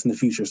 doing this in the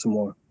future some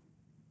more.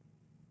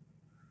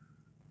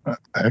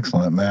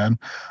 Excellent, man.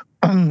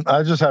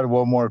 I just had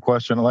one more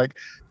question. Like,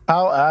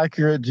 how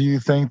accurate do you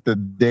think the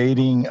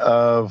dating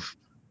of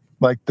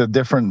like the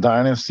different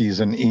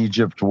dynasties in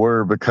Egypt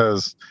were?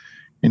 Because,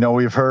 you know,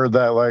 we've heard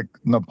that like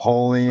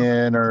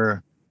Napoleon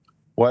or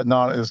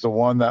whatnot is the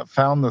one that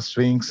found the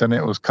Sphinx and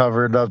it was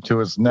covered up to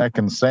its neck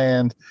in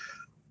sand.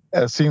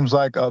 It seems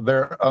like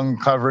they're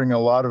uncovering a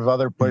lot of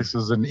other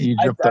places in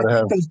Egypt that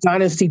have those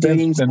dynasty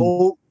datings,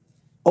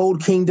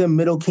 Old Kingdom,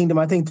 Middle Kingdom.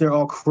 I think they're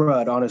all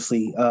crud,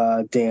 honestly,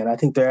 Dan. I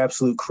think they're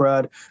absolute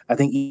crud. I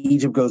think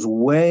Egypt goes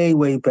way,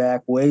 way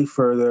back, way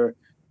further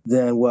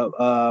than what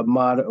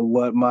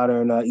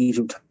modern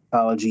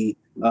Egyptology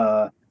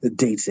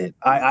dates it.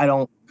 I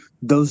don't.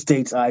 Those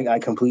dates, I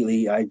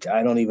completely. I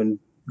don't even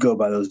go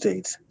by those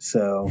dates.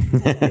 So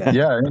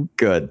yeah,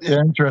 good,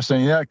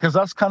 interesting. Yeah, because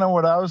that's kind of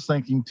what I was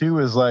thinking too.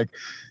 Is like,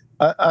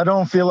 I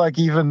don't feel like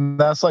even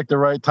that's like the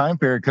right time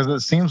period, because it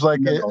seems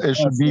like it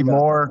should be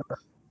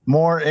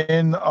more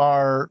in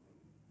our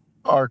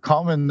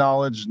common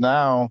knowledge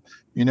now.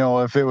 You know,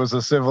 if it was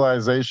a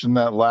civilization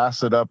that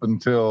lasted up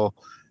until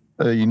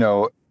you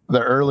know,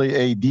 the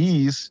early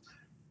ADs,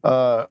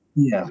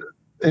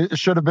 it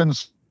should have been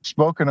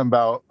spoken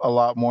about a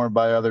lot more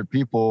by other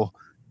people.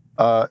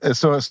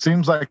 So it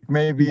seems like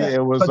maybe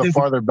it was a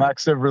farther back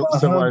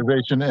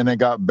civilization and it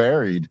got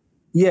buried.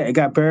 Yeah, it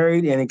got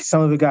buried, and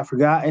some of it got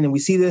forgotten. And we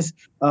see this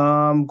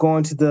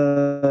going to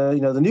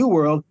the New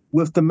World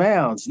with the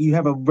mounds. You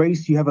have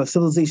a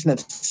civilization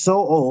that's so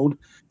old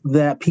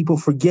that people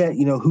forget,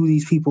 you know, who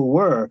these people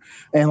were.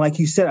 And like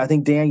you said, I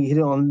think, Dan, you hit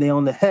it on the nail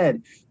on the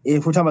head.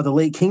 If we're talking about the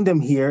late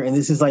kingdom here, and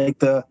this is like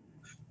the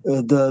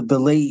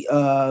late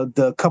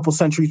the couple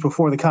centuries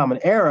before the Common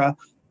Era,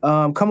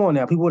 come on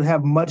now, people would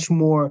have much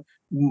more,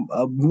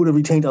 would have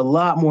retained a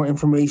lot more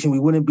information. We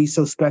wouldn't be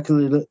so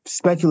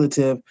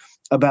speculative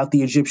about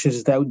the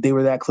Egyptians, that they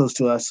were that close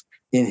to us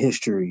in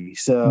history.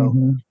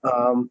 So,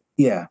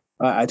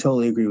 I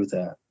totally agree with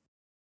that.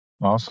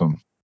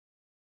 Awesome.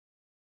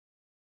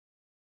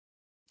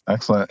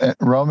 Excellent.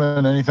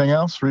 Roman, anything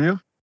else for you?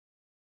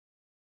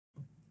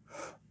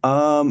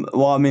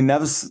 Well, I mean, that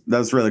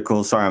was really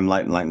cool. Sorry, I'm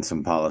lighting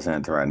some Palo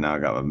Santo right now. I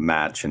got a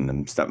match and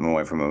I'm stepping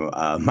away from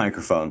a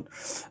microphone.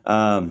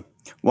 Well,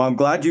 I'm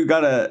glad you got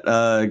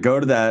to go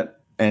to that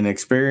and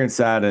experience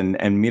that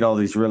and meet all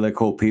these really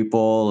cool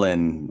people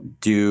and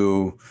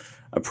do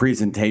a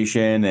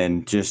presentation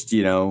and just,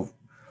 you know,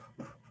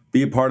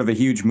 be a part of a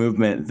huge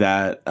movement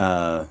that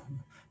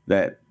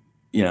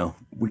you know,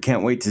 we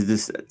can't wait to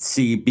just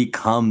see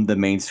become the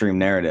mainstream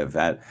narrative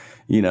at,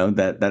 you know,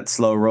 that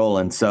slow roll.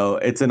 And so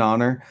it's an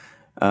honor.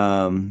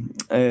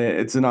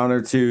 It's an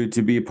honor to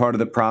be a part of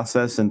the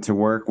process and to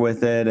work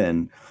with it.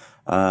 And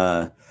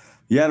I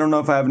don't know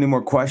if I have any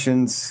more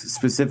questions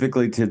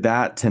specifically to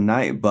that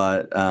tonight,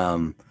 but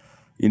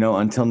you know,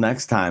 until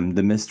next time,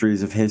 the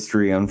mysteries of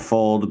history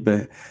unfold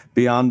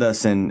beyond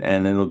us, and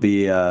it'll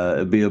be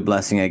a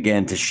blessing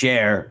again to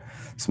share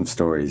some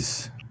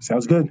stories.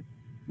 Sounds good.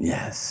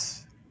 Yes.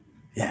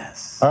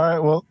 All right.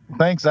 Well,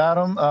 thanks,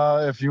 Adam.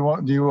 If you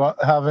want, do you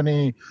have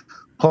any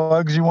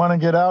plugs you want to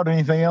get out?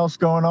 Anything else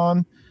going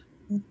on?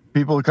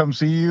 People to come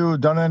see you.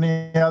 Done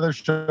any other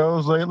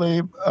shows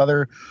lately?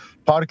 Other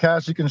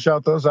podcasts? You can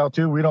shout those out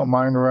too. We don't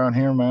mind around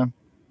here, man.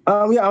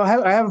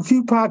 I have a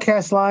few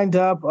podcasts lined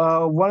up.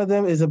 One of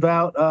them is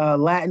about the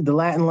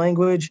Latin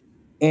language,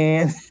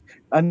 and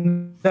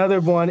another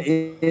one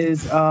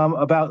is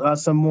about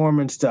some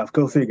Mormon stuff.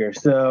 Go figure.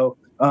 So,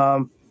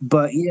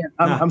 but yeah,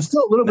 I'm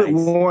still a little bit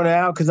worn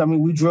out because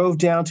we drove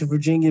down to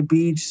Virginia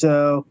Beach,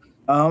 so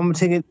I'm gonna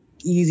take it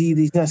easy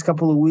these next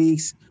couple of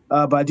weeks.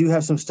 But I do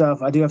have some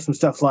stuff.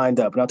 Lined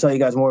up, and I'll tell you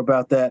guys more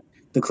about that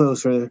the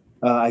closer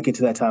I get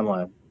to that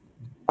timeline.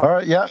 All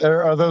right. Yeah.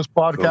 Are those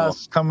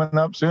podcasts coming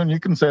up soon? You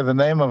can say the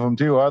name of them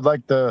too. I'd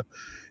like to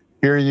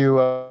hear you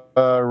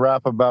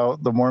rap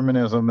about the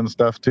Mormonism and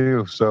stuff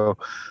too. So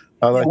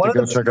I like to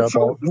go check out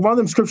that. One of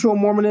them scriptural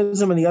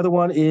Mormonism, and the other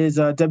one is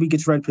Debbie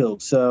Gets Red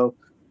Pilled. So,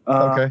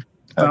 okay.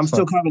 I'm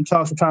still kind of in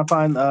talks. I'm trying to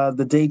find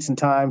the dates and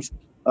times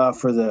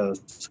for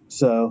those.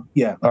 So,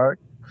 yeah. All right.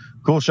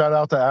 Cool. Shout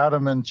out to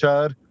Adam and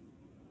Chud.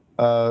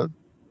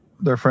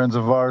 They're friends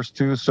of ours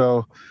too.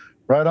 So,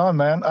 right on,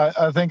 man.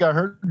 I think I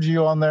heard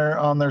you on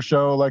their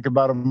show like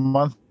about a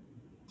month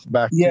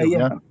back.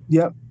 Yeah.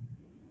 Yep.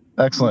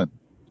 Excellent.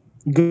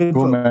 Good.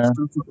 Cool, folks. man.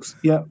 Good folks.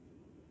 Yep.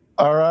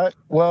 All right.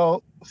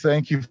 Well,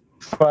 thank you,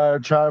 Fire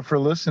Tribe, for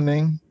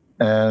listening.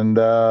 And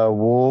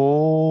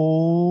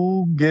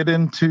we'll get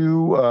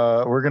into,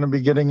 we're going to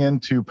be getting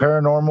into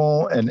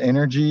paranormal and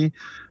energy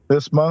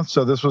this month.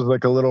 So this was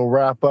like a little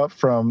wrap up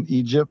from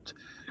Egypt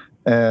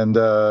and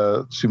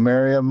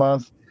Sumeria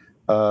month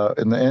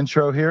in the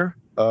intro here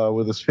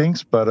with the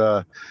Sphinx.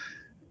 But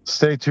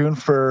stay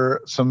tuned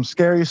for some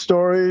scary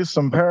stories,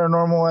 some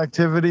paranormal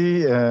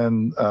activity,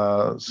 and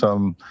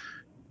some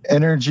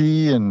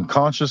energy and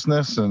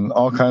consciousness and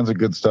all kinds of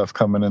good stuff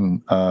coming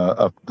in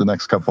up the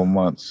next couple of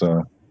months.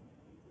 So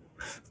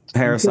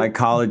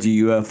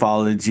parapsychology,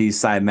 ufology,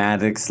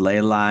 cymatics,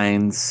 ley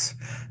lines,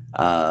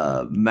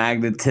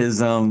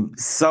 magnetism,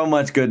 so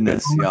much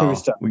goodness, y'all.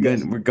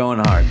 We're going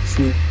hard.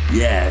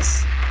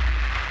 Yes.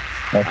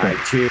 Okay. All right,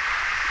 cheers.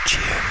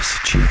 Cheers,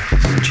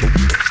 cheers, cheers,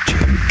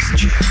 cheers,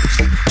 cheers,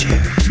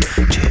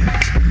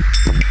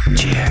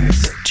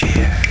 cheers,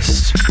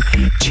 cheers,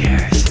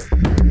 cheers.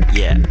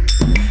 Yeah.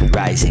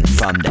 Rising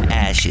from the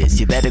ashes,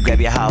 you better grab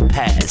your hall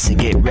pass and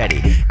get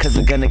ready, cause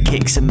we're gonna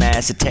kick some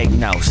ass and take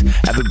notes.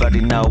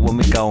 Everybody know when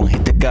we gon'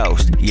 hit the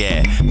ghost.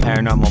 Yeah,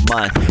 paranormal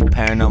month,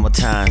 paranormal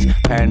times,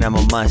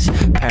 paranormal months,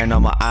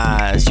 paranormal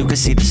eyes. You can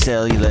see the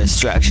cellular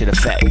structure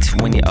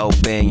effect when you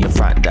open your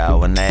front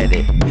door and let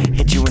it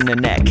hit you in the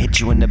neck, hit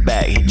you in the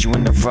back, hit you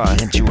in the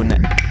front, hit you in the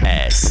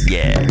ass.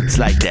 Yeah, it's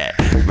like that.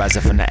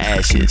 Rising from the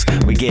ashes,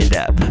 we get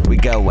up, we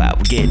go out,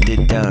 we get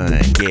it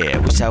done. Yeah,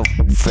 we're so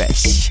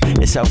fresh,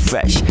 it's so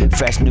fresh.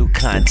 Fresh new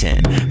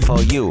content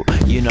for you.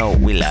 You know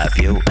we love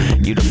you.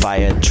 You the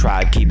Fire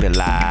Tribe, keep it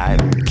live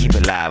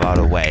all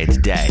the way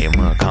today. And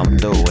we're gonna come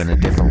through in a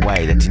different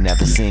way that you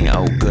never seen.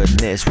 Oh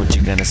goodness, what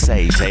you gonna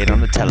say? Say it on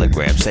the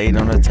Telegram. Say it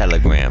on the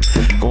Telegram.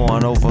 Go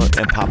on over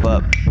and pop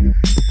up.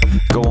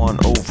 Go on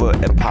over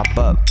and pop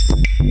up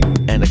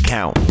an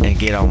account and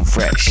get on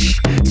fresh,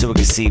 so we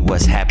can see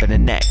what's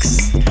happening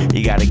next.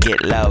 You gotta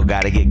get low,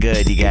 gotta get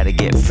good. You gotta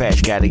get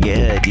fresh, gotta get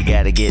hood. You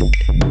gotta get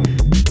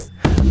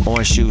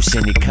orange juice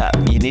in your cup.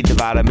 You need the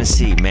vitamin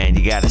C, man.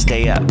 You gotta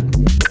stay up.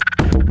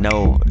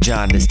 No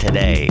jaundice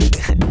today.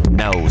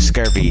 No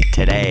scurvy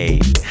today.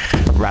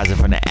 Rising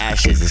from the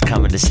ashes is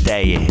coming to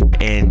stay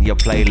in your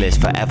playlist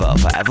forever,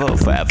 forever,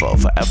 forever,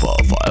 forever,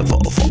 forever,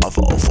 forever,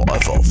 forever,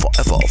 forever,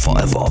 forever,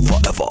 forever, forever,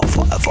 forever,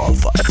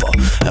 ever,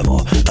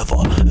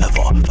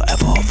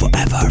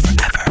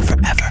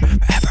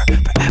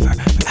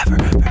 ever, ever, forever,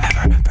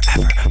 forever,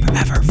 forever,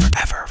 forever, forever, forever, forever, forever,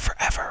 forever, forever,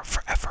 forever,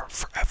 forever,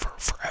 forever,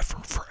 forever,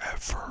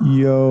 forever.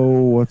 Yo,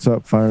 what's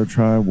up, Fire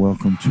Tribe?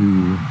 Welcome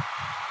to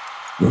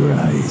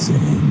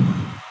Rising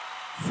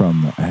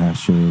from the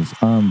Ashes.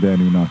 I'm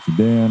Danny Nocta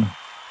Dan.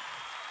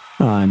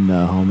 I'm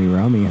the homie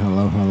Romy.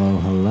 Hello, hello,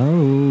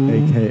 hello.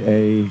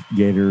 AKA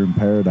Gator in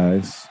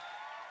Paradise.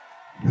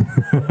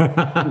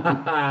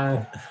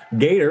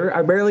 Gator,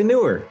 I barely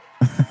knew her.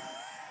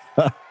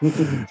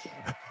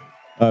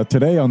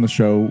 Today on the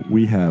show,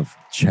 we have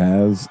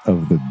Chaz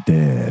of the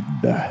Dead.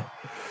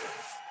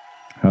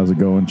 How's it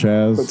going,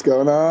 Chaz? What's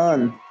going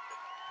on?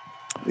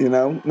 You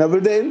know, another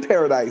day in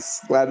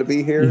paradise. Glad to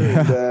be here.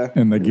 Yeah,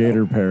 in the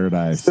Gator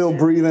Paradise. Still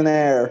breathing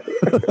air.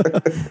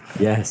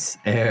 Yes,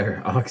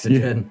 air,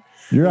 oxygen.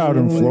 You're out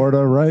in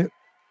Florida, right?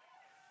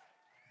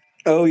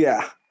 Oh,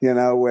 yeah. You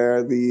know,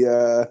 where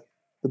the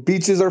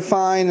beaches are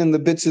fine and the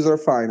bitches are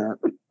finer.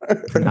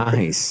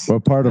 Nice.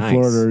 What part of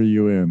Florida are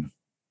you in?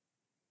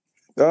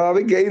 I'm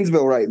in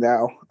Gainesville right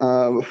now.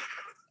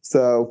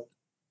 So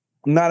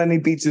not any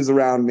beaches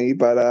around me,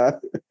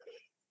 but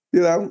you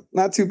know,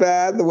 not too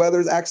bad. The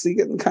weather's actually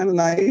getting kind of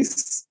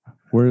nice.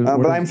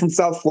 But I'm from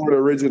South Florida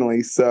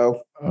originally,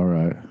 so all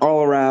right,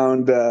 all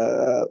around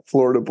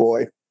Florida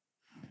boy.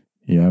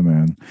 Yeah,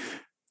 man.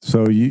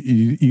 So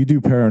you do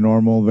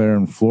paranormal there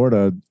in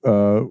Florida.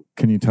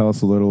 Can you tell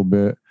us a little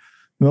bit?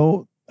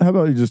 No, how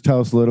about you just tell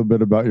us a little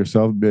bit about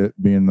yourself,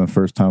 being the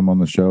first time on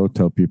the show?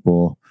 Tell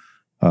people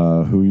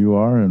who you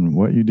are and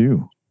what you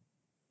do.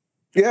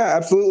 Yeah,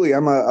 absolutely.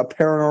 I'm a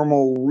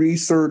paranormal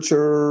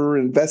researcher,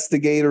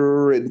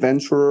 investigator,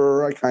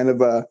 adventurer. I kind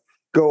of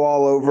go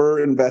all over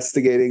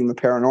investigating the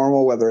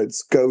paranormal, whether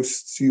it's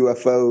ghosts,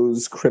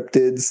 UFOs,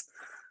 cryptids.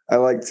 I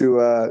like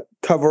to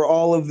cover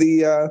all of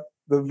the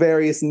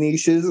various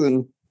niches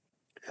and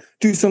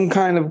do some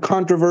kind of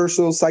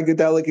controversial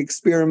psychedelic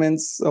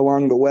experiments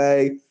along the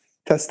way,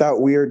 test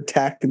out weird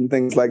tech and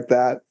things like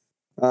that.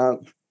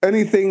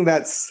 Anything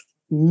that's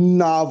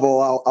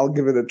novel, I'll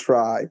give it a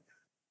try.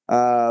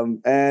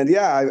 And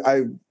yeah,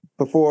 I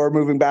before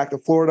moving back to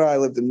Florida, I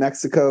lived in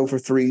Mexico for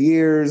 3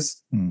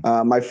 years.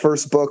 My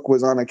first book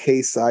was on a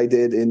case I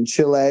did in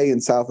Chile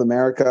in South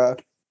America.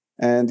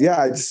 And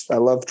yeah, I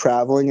love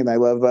traveling, and I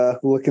love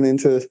looking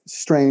into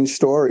strange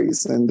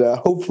stories and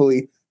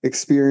hopefully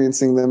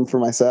experiencing them for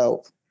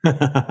myself.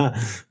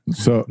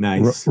 So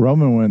Nice.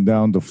 Roman went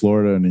down to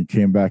Florida and he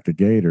came back to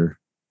Gator.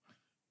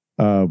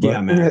 But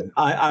Yeah, man.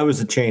 I'm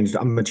a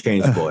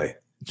changed boy.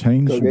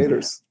 Change. Go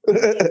Gators.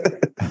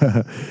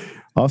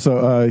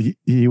 Also,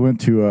 he went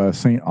to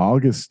St.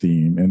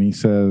 Augustine, and he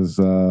says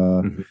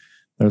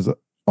there's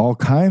all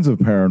kinds of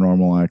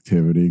paranormal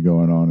activity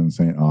going on in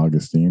St.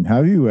 Augustine.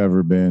 Have you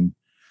ever been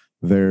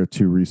there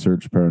to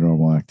research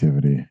paranormal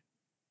activity?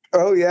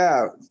 Oh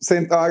yeah,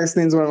 St.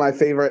 Augustine's one of my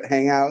favorite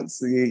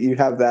hangouts. You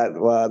have that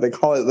they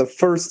call it the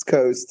First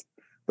Coast,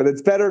 but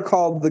it's better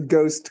called the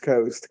Ghost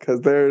Coast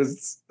because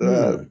there's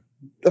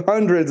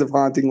hundreds of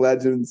haunting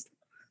legends,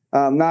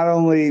 not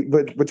only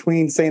but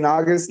between St.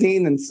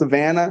 Augustine and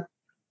Savannah,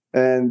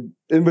 and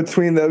in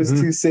between those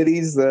two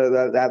cities,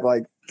 that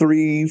like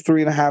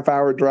 3.5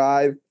 hour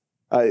drive.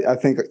 I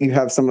think you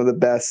have some of the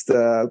best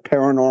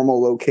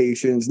paranormal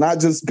locations, not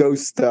just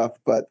ghost stuff,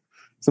 but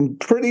some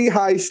pretty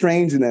high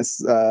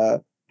strangeness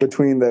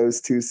between those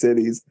two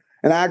cities.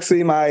 And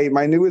actually,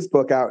 my newest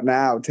book out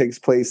now takes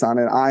place on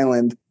an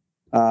island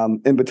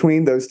in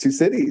between those two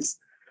cities.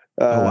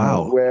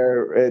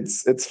 Where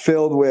it's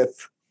filled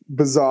with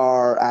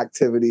bizarre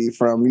activity,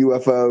 from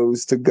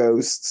UFOs to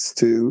ghosts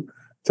to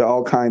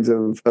all kinds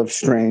of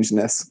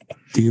strangeness.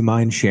 Do you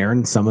mind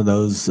sharing some of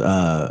those,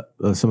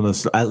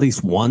 at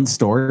least one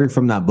story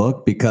from that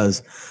book?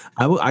 Because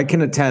I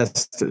can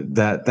attest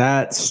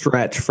that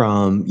stretch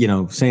from,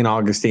 St.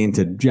 Augustine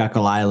to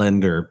Jekyll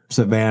Island or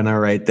Savannah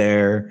right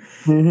there,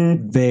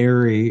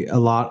 a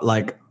lot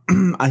like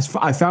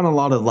I found a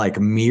lot of like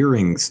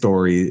mirroring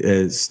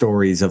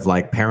stories of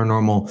like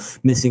paranormal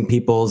missing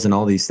peoples and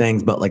all these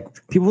things, but like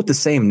people with the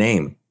same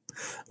name,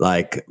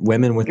 like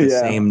women with the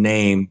same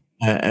name.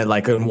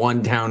 Like in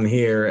one town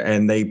here,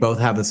 and they both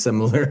have a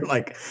similar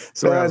like.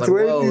 So I was like,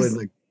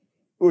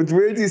 whoa! It's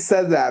weird you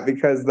said that,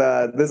 because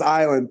this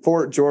island,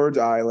 Fort George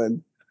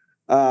Island,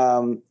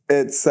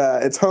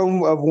 it's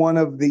home of one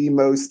of the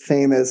most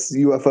famous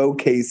UFO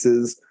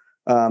cases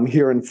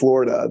here in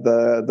Florida,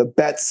 the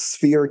Betts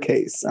Sphere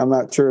case. I'm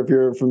not sure if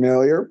you're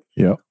familiar.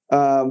 Yeah.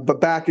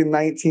 But back in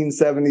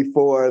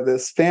 1974,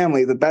 this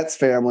family, the Betts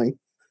family,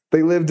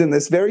 they lived in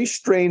this very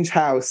strange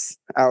house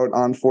out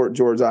on Fort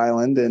George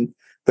Island, and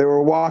they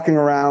were walking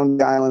around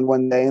the island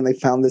one day and they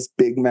found this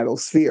big metal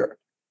sphere.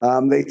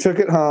 They took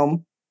it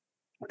home,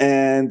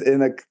 and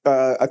in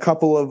a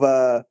couple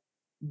of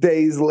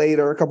days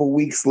later, a couple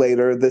weeks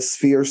later, this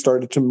sphere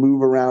started to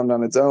move around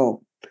on its own.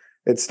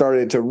 It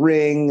started to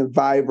ring and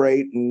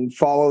vibrate and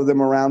follow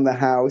them around the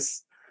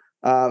house.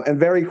 And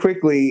very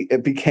quickly,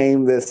 it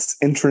became this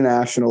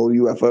international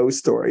UFO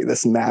story,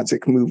 this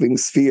magic moving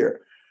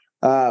sphere.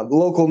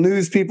 Local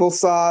news people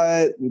saw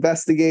it,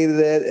 investigated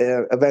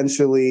it.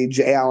 Eventually,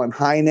 J. Allen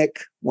Hynek,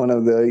 one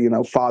of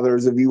the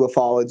fathers of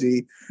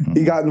ufology,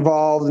 he got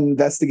involved and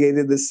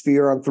investigated this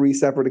sphere on 3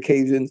 separate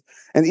occasions,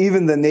 and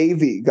even the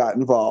Navy got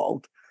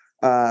involved.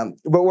 But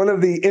one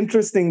of the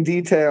interesting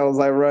details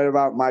I wrote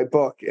about in my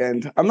book,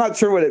 and I'm not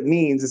sure what it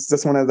means, it's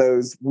just one of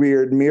those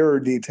weird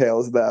mirror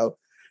details, though,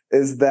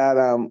 is that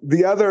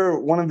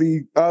one of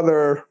the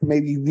other,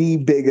 maybe the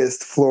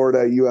biggest Florida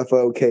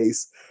UFO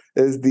case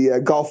is the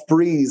Gulf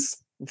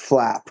Breeze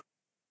flap,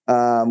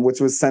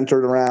 which was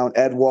centered around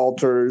Ed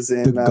Walters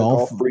in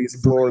Gulf Breeze,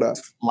 Florida.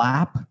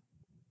 Flap?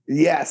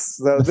 Yes.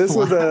 So this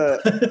was a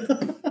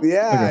flap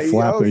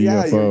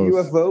your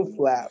UFO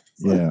flaps.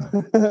 Yeah.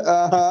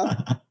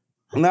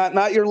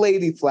 Not your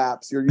lady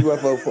flaps, your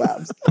UFO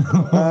flaps.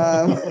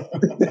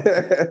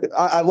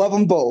 I love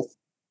them both.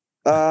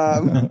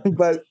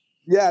 But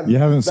yeah, you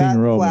haven't seen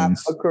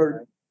Romans.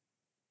 Occurred.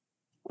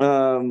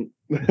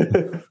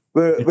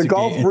 The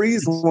Gulf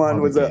Breeze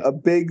one was a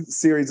big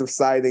series of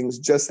sightings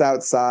just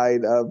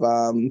outside of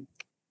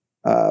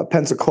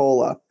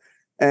Pensacola.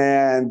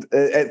 And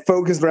it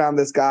focused around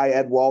this guy,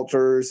 Ed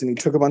Walters, and he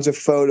took a bunch of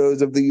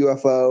photos of the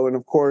UFO. And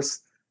of course,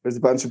 there's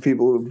a bunch of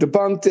people who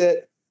debunked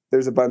it.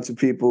 There's a bunch of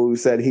people who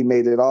said he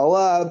made it all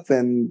up.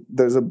 And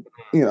there's a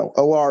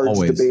large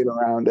debate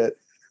around it.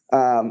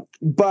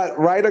 But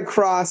right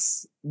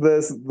across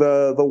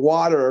the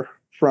water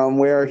from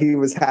where he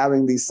was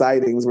having these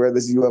sightings, where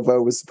this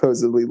UFO was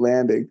supposedly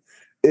landing,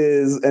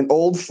 is an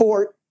old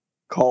fort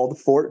called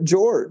Fort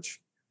George.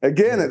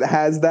 Again, it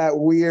has that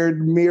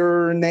weird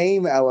mirror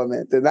name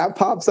element, and that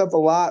pops up a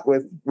lot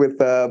with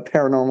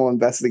paranormal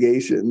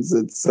investigations.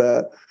 It's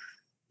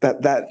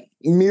that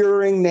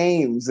mirroring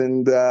names,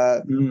 and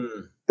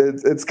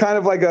it's kind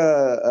of like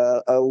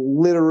a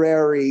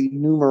literary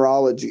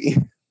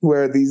numerology,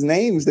 where these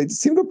names, they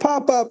just seem to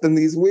pop up, and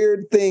these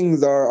weird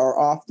things are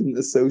often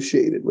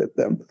associated with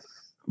them.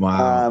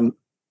 Wow.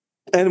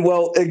 And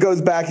well, it goes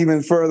back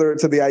even further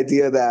to the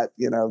idea that,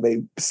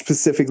 they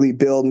specifically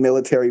build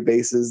military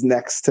bases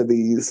next to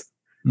these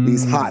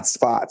hot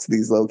spots,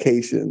 these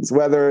locations,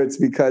 whether it's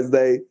because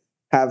they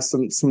have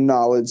some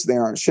knowledge they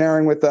aren't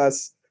sharing with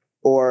us,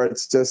 or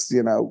it's just,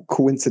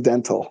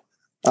 coincidental.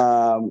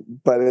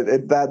 But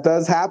that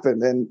does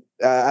happen. And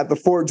at the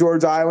Fort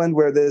George Island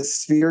where this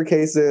sphere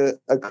case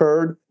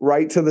occurred,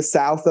 right to the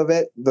south of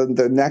it,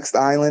 the next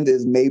island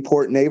is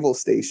Mayport Naval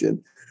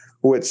Station,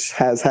 which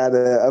has had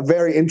a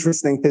very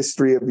interesting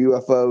history of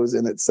UFOs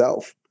in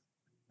itself.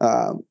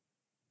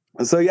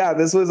 So yeah,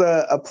 this was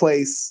a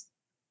place,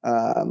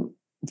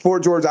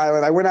 Fort George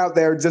Island. I went out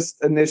there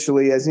just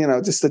initially as,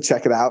 just to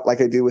check it out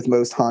like I do with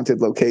most haunted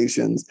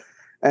locations.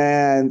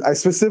 And I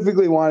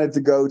specifically wanted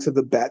to go to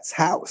the Betts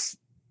house.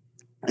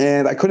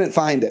 And I couldn't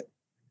find it.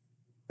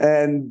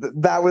 And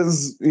that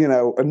was,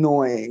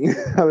 annoying.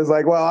 I was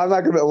like, well, I'm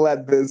not going to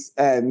let this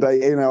end.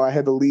 I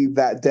had to leave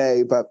that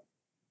day. But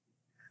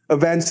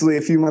eventually,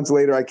 a few months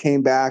later, I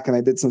came back and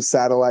I did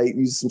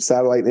used some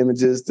satellite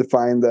images to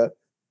find the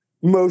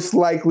most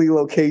likely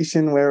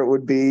location where it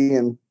would be,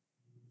 and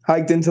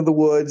hiked into the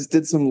woods,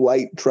 did some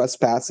light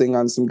trespassing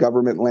on some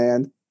government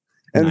land,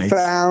 and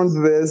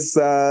found this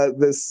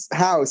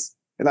house.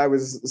 And I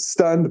was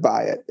stunned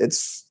by it.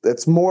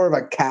 It's more of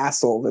a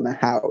castle than a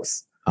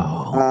house.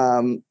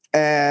 Oh.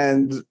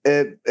 And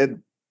it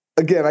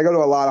again, I go to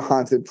a lot of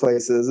haunted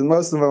places, and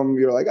most of them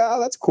you're like, oh,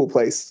 that's a cool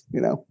place,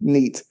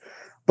 neat.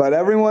 But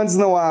every once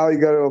in a while you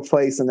go to a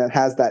place and it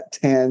has that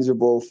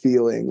tangible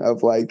feeling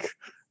of like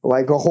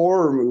a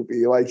horror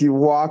movie, like you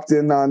walked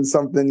in on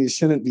something you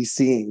shouldn't be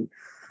seeing.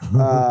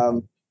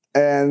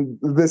 And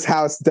this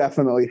house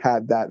definitely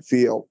had that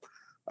feel.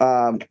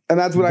 And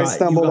that's when I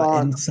stumbled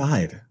on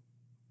inside.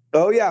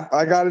 Oh, yeah.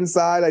 I got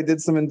inside. I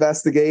did some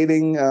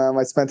investigating.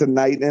 I spent a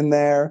night in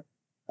there,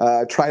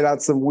 tried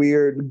out some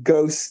weird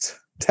ghost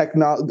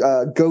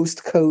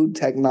code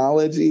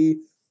technology,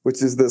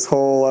 which is this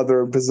whole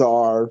other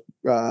bizarre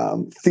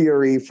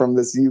theory from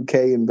this UK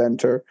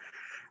inventor.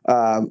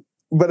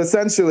 But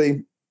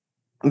essentially,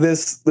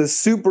 this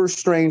super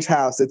strange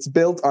house, it's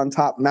built on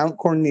top Mount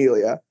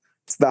Cornelia.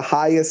 It's the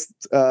highest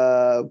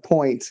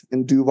point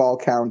in Duval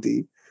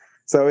County.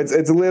 So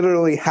it's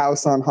literally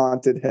House on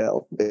Haunted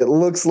Hill. It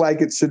looks like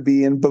it should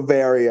be in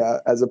Bavaria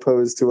as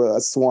opposed to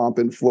a swamp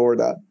in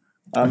Florida.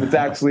 It's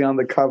actually on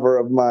the cover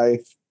of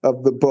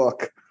the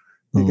book.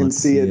 You can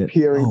see it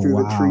peering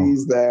through the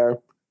trees there.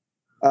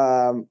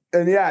 And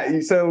yeah,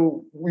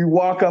 so we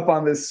walk up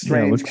on this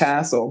strange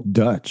castle.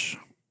 Dutch.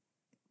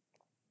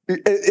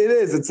 It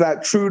is. It's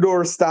that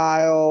Tudor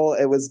style.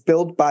 It was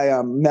built by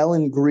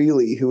Mellon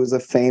Greeley, who was a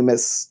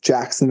famous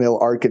Jacksonville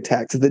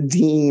architect, the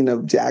dean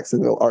of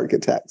Jacksonville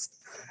architects.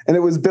 And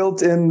it was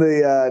built in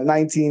the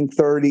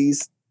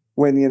 1930s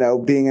when,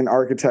 being an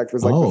architect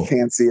was like the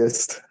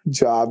fanciest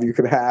job you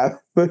could have.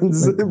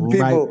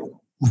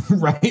 People,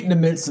 right in the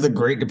midst of the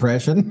Great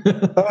Depression.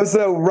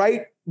 So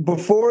right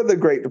before the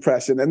Great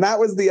Depression. And that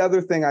was the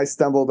other thing I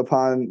stumbled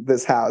upon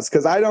this house,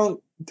 because I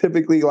don't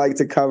typically like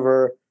to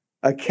cover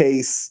a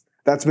case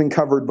that's been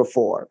covered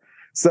before.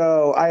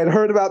 So I had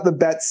heard about the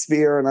Betts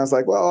sphere and I was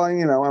like, well, I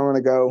want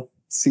to go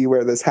see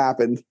where this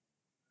happened.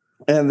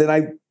 And then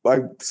I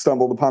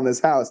stumbled upon this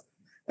house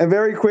and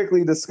very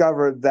quickly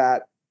discovered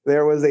that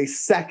there was a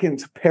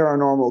second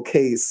paranormal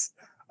case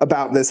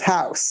about this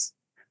house.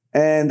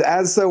 And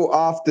as so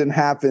often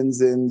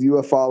happens in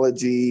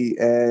ufology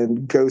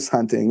and ghost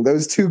hunting,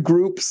 those two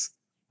groups,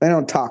 they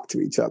don't talk to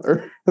each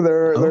other.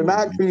 They're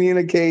not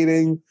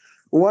communicating.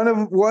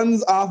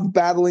 One's off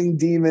battling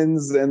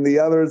demons and the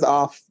other's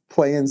off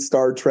playing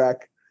Star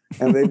Trek,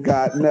 and they've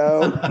got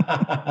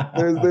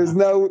there's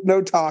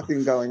no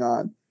talking going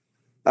on.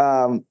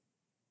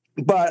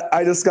 But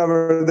I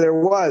discovered there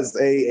was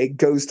a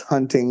ghost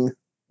hunting,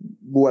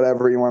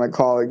 whatever you want to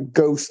call it,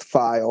 ghost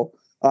file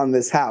on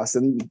this house.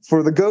 And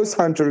for the ghost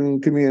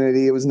hunting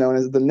community, it was known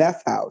as the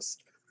Neff House.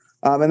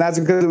 And that's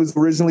because it was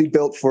originally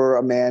built for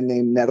a man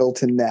named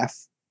Nettleton Neff.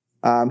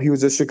 He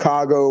was a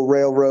Chicago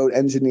railroad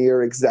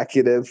engineer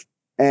executive,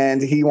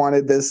 and he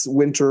wanted this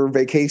winter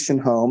vacation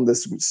home,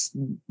 this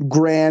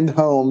grand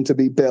home to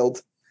be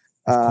built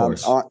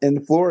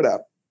in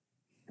Florida.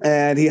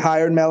 And he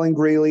hired Mellon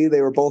Greeley. They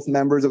were both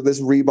members of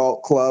this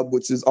Ribault Club,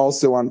 which is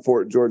also on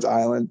Fort George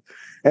Island.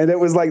 And it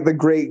was like the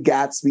Great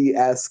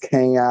Gatsby-esque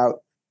hangout,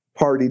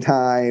 party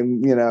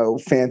time,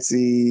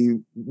 fancy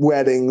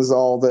weddings,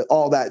 all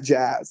that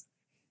jazz.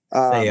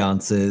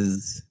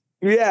 Seances.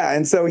 Yeah,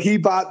 and so he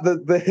bought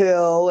the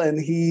hill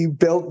and he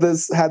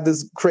had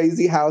this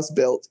crazy house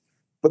built,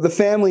 but the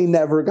family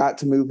never got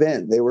to move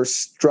in. They were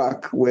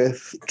struck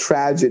with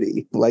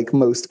tragedy, like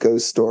most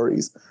ghost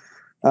stories.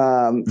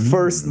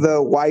 First,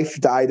 the wife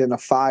died in a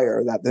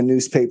fire that the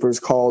newspapers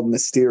called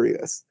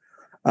mysterious.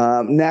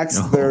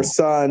 Next, their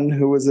son,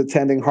 who was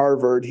attending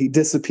Harvard, he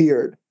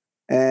disappeared.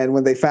 And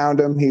when they found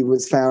him, he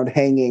was found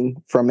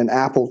hanging from an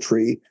apple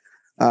tree,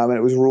 and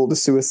it was ruled a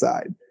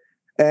suicide.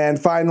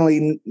 And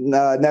finally,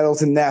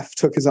 Nettleton Neff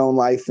took his own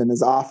life in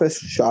his office,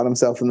 shot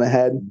himself in the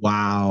head.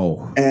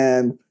 Wow.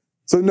 And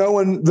so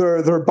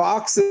their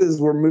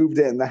boxes were moved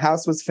in. The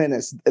house was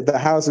finished. The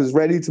house was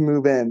ready to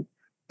move in.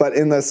 But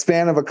in the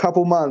span of a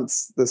couple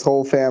months, this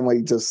whole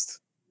family just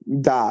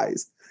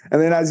dies.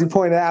 And then, as you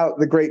pointed out,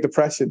 the Great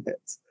Depression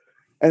hits.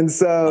 And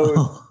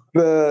so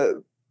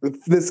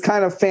this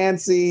kind of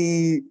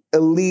fancy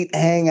elite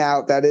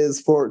hangout that is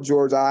Fort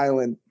George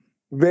Island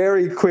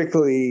very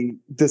quickly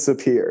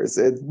disappears.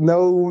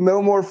 No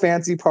more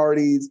fancy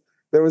parties.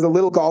 There was a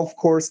little golf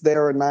course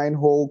there, a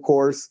 9-hole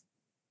course,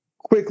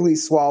 quickly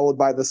swallowed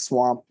by the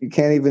swamp. You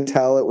can't even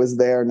tell it was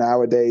there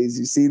nowadays.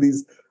 You see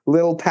these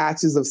little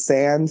patches of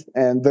sand,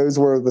 and those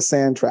were the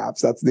sand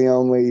traps. That's the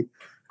only,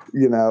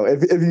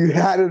 if you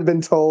hadn't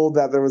been told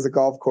that there was a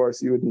golf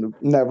course, you would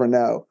never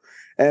know.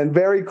 And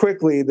very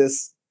quickly,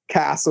 this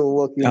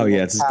castle-looking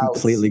it's house,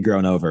 completely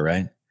grown over,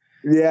 right?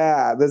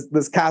 Yeah,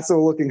 this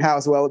castle-looking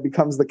house, well, it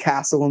becomes the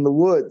castle in the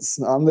woods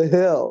on the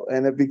hill,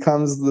 and it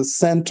becomes the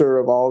center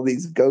of all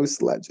these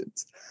ghost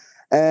legends.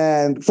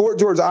 And Fort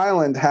George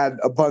Island had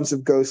a bunch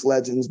of ghost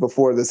legends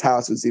before this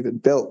house was even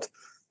built.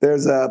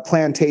 There's a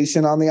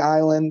plantation on the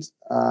island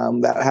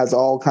that has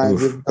all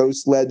kinds of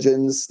ghost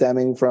legends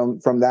stemming from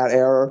that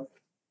era.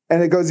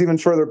 And it goes even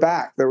further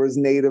back. There was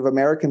Native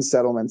American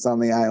settlements on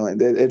the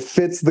island. It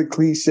fits the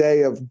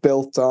cliche of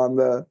built on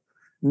the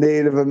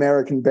Native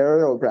American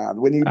burial ground.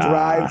 When you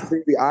drive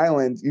through the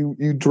island,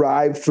 you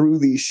drive through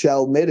these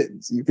shell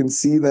middens. You can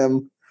see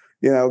them,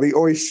 the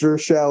oyster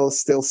shells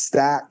still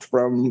stacked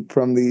from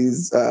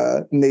these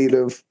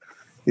native,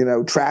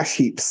 trash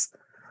heaps.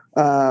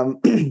 So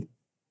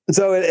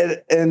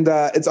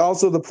it's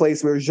also the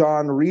place where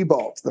Jean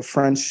Ribault, the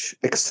French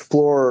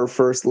explorer,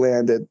 first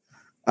landed.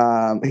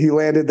 He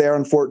landed there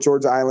on Fort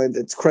George Island.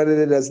 It's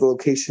credited as the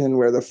location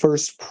where the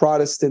first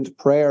Protestant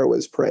prayer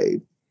was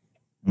prayed.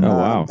 Oh,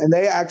 wow. And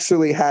they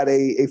actually had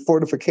a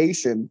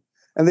fortification,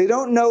 and they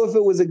don't know if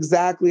it was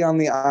exactly on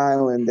the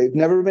island. They've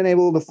never been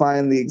able to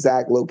find the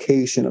exact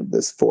location of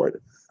this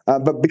fort.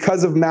 But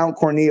because of Mount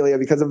Cornelia,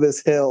 because of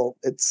this hill,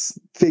 it's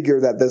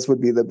figured that this would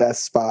be the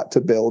best spot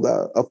to build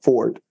a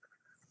fort.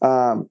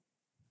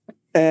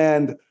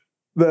 And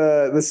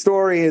the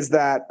story is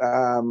that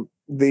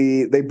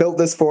they built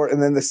this fort,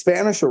 and then the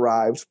Spanish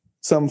arrived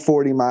some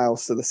 40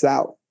 miles to the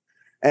south.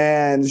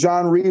 And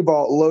Jean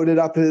Ribault loaded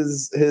up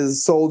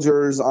his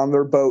soldiers on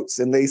their boats,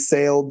 and they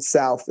sailed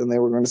south, and they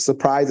were going to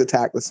surprise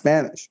attack the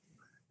Spanish.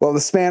 Well,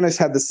 the Spanish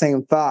had the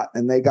same thought,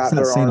 and they got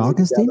their army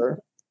together.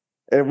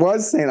 It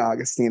was St.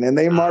 Augustine, and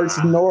they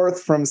marched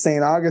north from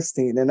St.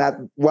 Augustine. And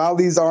while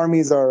these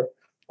armies are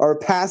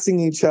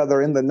passing each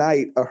other in the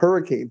night, a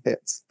hurricane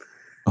hits.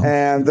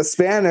 And the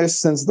Spanish,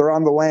 since they're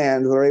on the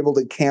land, they're able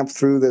to camp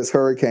through this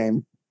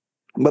hurricane.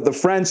 But the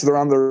French, they're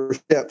on their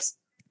ships.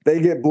 They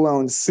get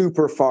blown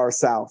super far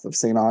south of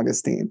St.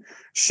 Augustine.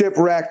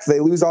 Shipwrecked, they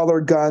lose all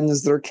their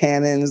guns, their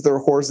cannons, their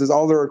horses,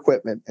 all their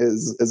equipment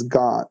is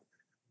gone.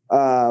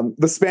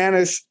 The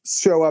Spanish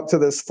show up to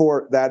this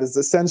fort that is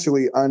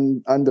essentially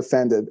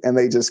undefended, and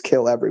they just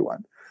kill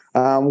everyone.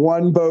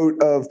 One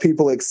boat of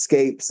people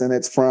escapes, and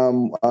it's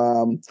from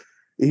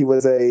he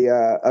was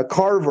a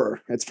carver.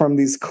 It's from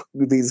these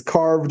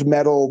carved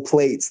metal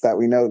plates that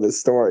we know this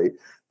story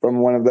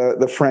from one of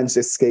the French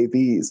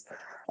escapees.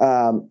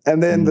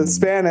 And then the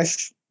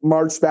Spanish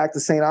marched back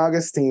to St.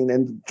 Augustine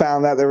and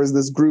found that there was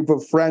this group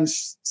of French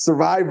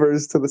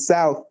survivors to the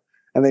south,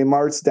 and they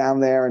marched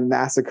down there and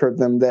massacred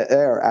them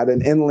there at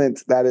an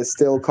inlet that is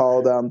still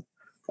called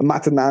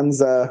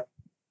Matananza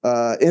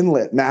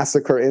Inlet,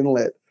 Massacre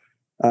Inlet,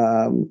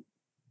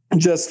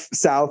 just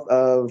south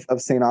of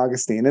St.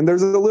 Augustine. And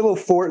there's a little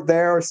fort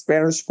there, a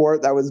Spanish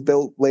fort that was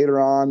built later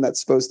on that's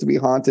supposed to be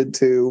haunted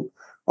too.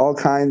 All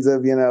kinds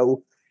of,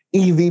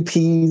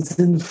 EVPs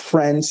in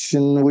French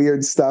and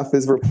weird stuff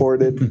is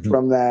reported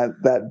from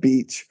that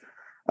beach.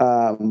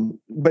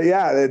 But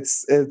yeah,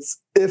 it's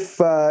if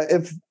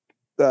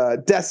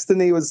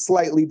destiny was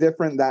slightly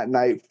different that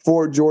night,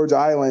 Fort George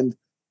Island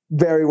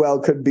very well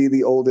could be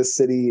the oldest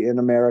city in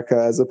America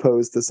as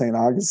opposed to St.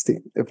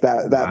 Augustine, if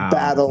that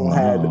battle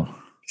had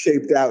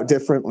shaped out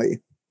differently.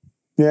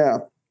 Yeah.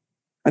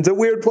 It's a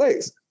weird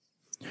place.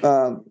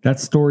 That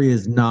story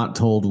is not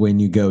told when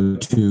you go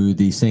to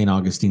the St.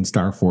 Augustine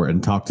Star Fort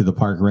and talk to the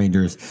park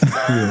rangers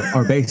who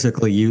are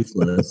basically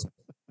useless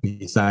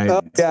besides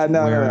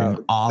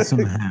wearing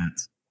awesome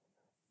hats.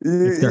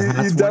 If their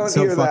hats weren't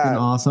so fucking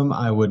awesome,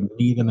 I would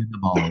knee them in the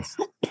balls.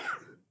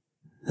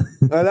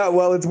 I know.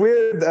 Well, it's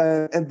weird.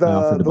 And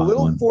the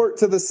little fort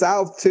to the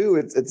south too,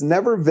 it's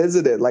never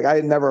visited. Like, I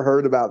had never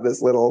heard about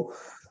this little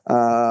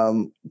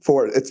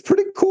fort. It's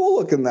pretty cool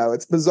looking though.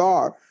 It's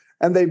bizarre.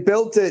 And they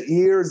built it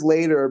years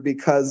later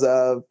because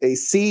of a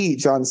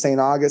siege on St.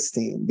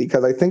 Augustine,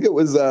 because I think it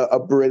was a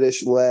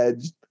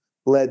British-led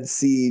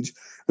siege.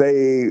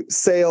 They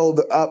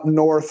sailed up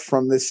north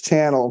from this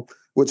channel,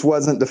 which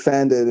wasn't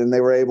defended, and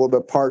they were able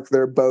to park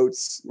their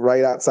boats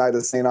right outside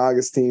of St.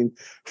 Augustine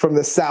from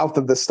the south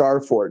of the Star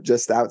Fort,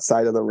 just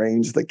outside of the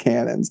range of the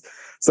cannons.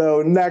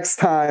 So next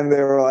time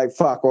they were like,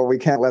 fuck, well, we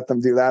can't let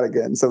them do that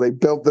again. So they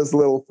built this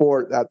little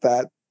fort at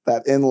that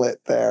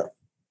inlet there.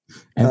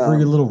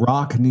 Every little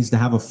rock needs to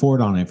have a fort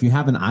on it. If you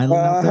have an island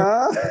out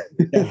there,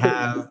 you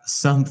have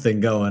something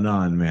going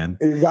on, man.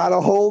 You got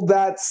to hold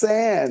that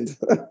sand.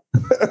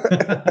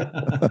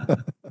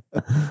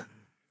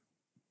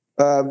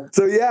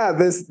 So yeah,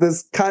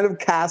 this kind of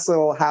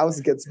castle house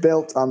gets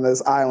built on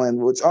this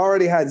island, which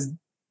already has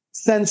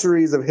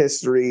centuries of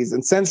histories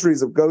and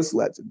centuries of ghost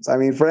legends. I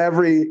mean, for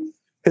every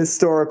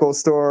historical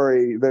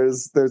story,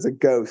 there's a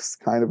ghost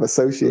kind of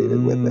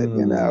associated with it,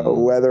 you know,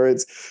 whether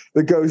it's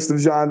the ghost of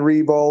Jean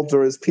Ribault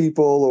or his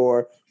people,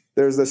 or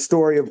there's a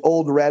story of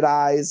Old Red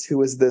Eyes, who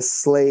was this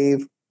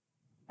slave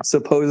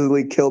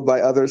supposedly killed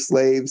by other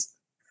slaves.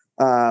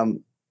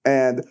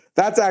 And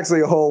that's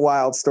actually a whole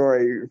wild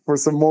story for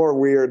some more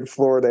weird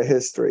Florida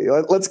history.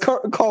 Let's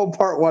call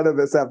part one of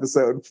this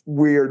episode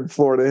Weird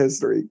Florida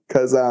History,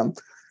 because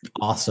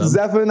awesome.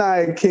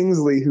 Zephaniah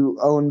Kingsley, who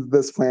owned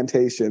this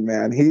plantation,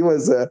 man, he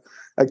was a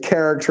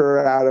character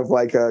out of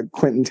like a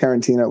Quentin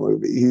Tarantino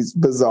movie. He's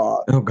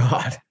bizarre. Oh,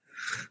 God.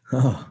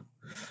 Oh.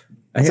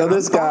 So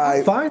this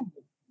guy... Fine.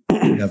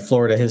 A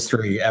Florida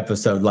history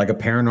episode, like a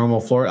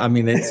paranormal Florida. I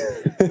mean, it's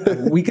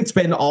we could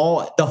spend the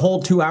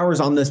whole 2 hours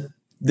on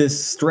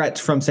this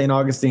stretch from St.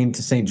 Augustine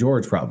to St.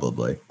 George,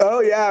 probably. Oh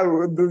yeah,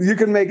 you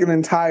can make an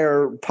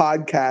entire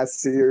podcast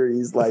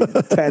series, like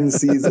 10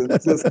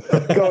 seasons, just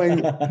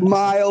going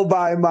mile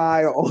by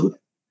mile,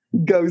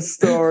 ghost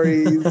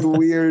stories,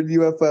 weird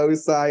UFO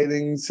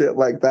sightings, shit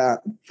like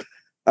that.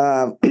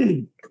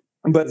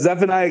 But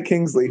Zephaniah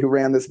Kingsley, who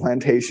ran this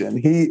plantation,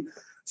 he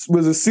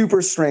was a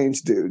super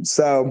strange dude.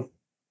 So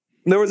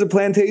there was a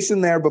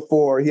plantation there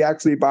before. He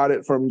actually bought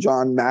it from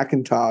John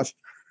McIntosh,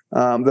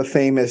 the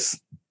famous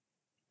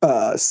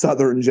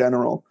Southern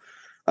general.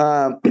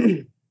 But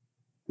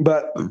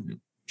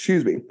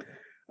excuse me.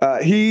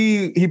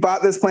 He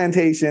bought this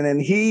plantation,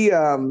 and he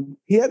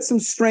had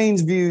some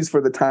strange views for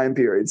the time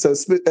period. So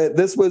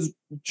this was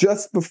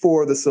just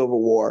before the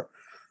Civil War.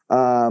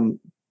 And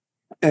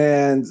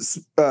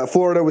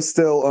Florida was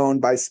still owned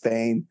by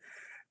Spain.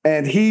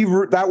 And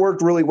that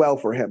worked really well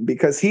for him,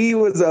 because he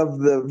was of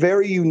the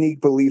very unique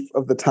belief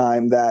of the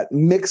time that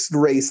mixed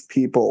race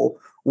people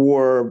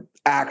were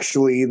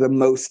actually the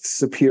most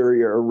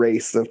superior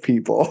race of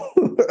people.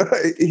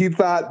 He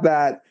thought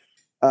that,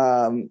 he's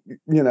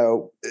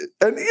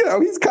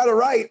kind of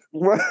right,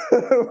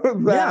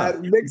 that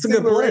mixing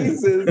the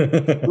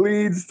races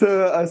leads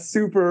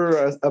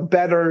to a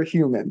better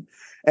human.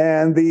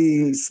 And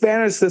the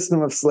Spanish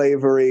system of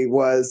slavery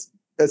was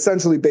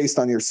essentially based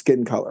on your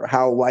skin color,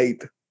 how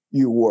light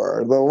you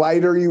were. The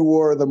lighter you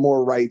were, the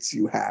more rights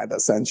you had,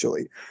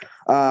 essentially.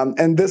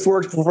 And this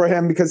worked for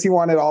him because he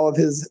wanted all of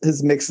his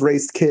mixed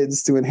race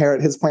kids to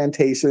inherit his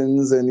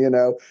plantations. And,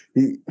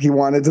 he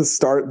wanted to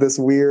start this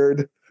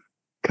weird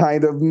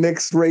kind of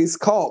mixed race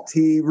cult.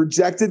 He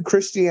rejected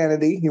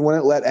Christianity. He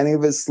wouldn't let any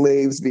of his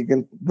slaves be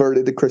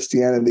converted to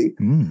Christianity.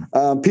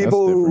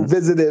 People who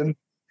visited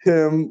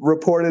him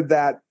reported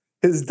that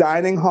his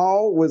dining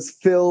hall was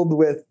filled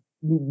with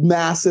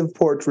massive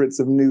portraits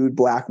of nude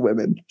Black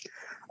women.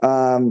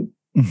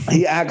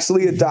 He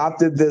actually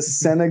adopted this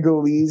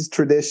Senegalese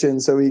tradition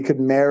so he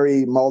could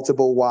marry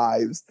multiple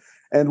wives.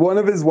 And one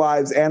of his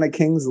wives, Anna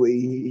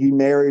Kingsley, he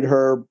married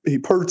her, he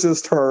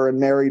purchased her and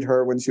married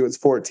her when she was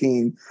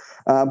 14.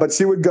 But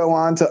she would go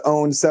on to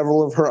own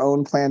several of her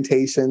own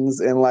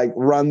plantations and like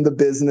run the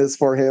business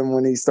for him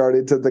when he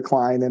started to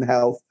decline in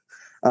health.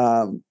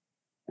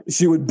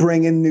 She would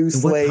bring in new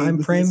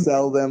slaves and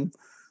sell them.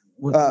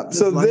 I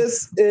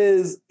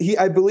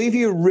believe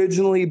he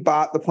originally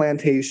bought the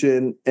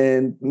plantation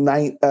in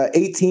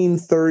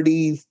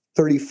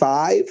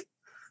 1835.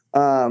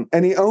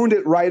 And he owned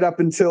it right up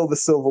until the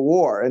Civil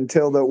War,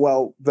 until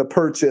the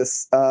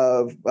purchase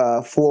of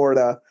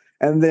Florida.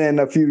 And then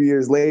a few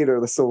years later,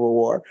 the Civil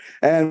War.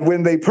 And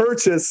when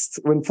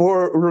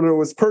Florida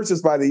was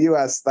purchased by the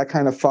U.S., that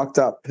kind of fucked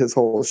up his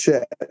whole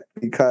shit,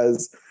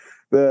 because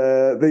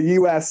the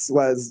U.S.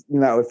 was,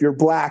 if you're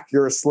Black,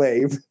 you're a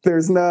slave.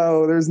 There's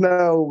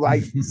no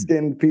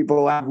light-skinned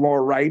people have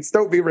more rights.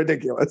 Don't be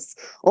ridiculous.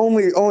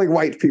 Only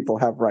white people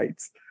have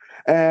rights.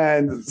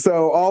 And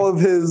so all of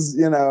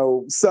his,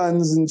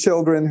 sons and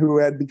children who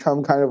had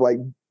become kind of like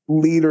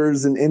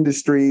leaders in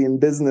industry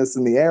and business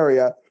in the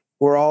area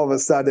were all of a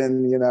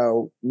sudden,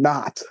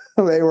 not.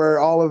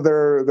 All of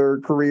their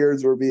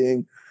careers were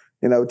being,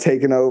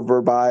 taken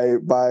over by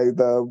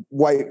the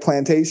white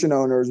plantation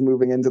owners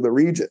moving into the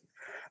region.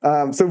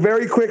 So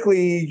very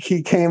quickly,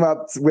 he came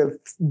up with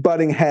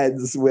butting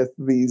heads with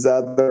these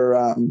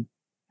other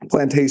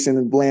plantation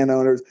and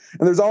landowners.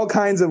 And there's all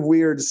kinds of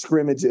weird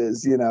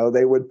scrimmages.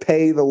 They would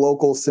pay the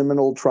local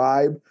Seminole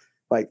tribe,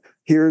 like,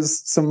 here's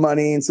some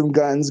money and some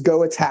guns,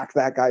 go attack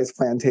that guy's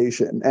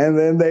plantation. And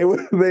then they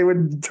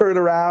would turn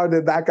around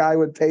and that guy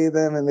would pay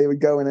them and they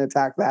would go and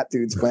attack that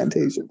dude's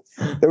plantation.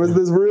 There was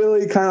this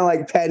really kind of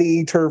like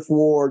petty turf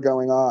war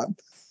going on.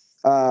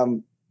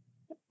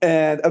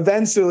 And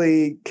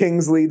eventually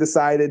Kingsley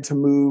decided to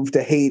move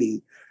to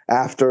Haiti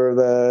after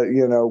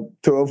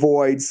to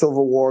avoid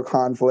Civil War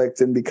conflict,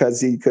 and because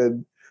he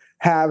could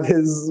have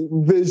his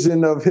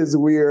vision of his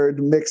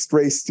weird mixed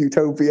race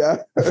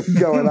utopia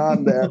going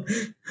on there.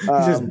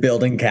 Just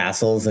building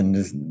castles and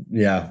just,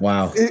 yeah,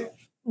 wow.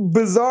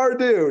 Bizarre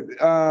dude.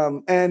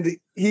 And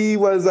he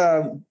was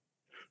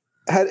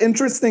had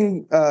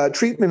interesting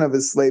treatment of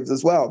his slaves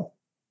as well.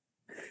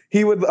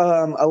 He would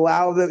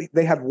allow that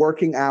they had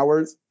working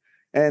hours.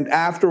 And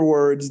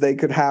afterwards, they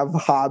could have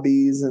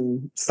hobbies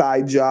and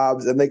side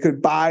jobs, and they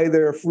could buy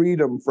their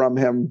freedom from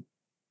him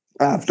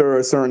after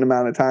a certain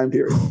amount of time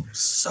period.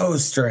 So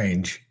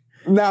strange.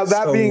 Now,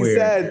 that So being weird.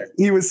 said,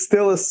 he was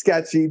still a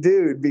sketchy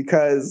dude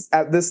because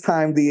at this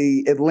time,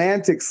 the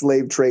Atlantic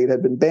slave trade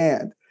had been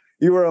banned.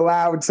 You were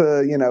allowed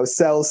to,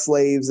 sell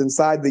slaves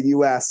inside the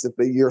U.S. If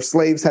your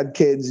slaves had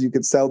kids, you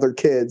could sell their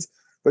kids.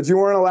 But you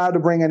weren't allowed to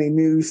bring any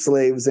new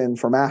slaves in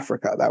from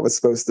Africa. That was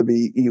supposed to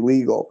be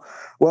illegal.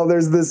 Well,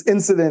 there's this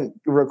incident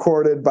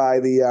recorded by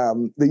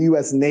the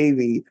U.S.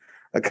 Navy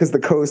because the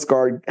Coast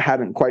Guard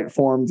hadn't quite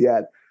formed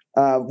yet,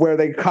 where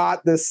they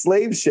caught this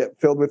slave ship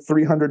filled with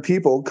 300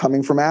 people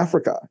coming from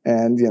Africa,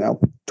 and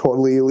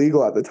totally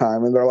illegal at the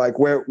time. And they're like,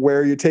 "Where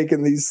are you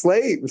taking these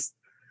slaves?"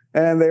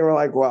 And they were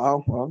like,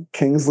 "Well,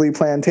 Kingsley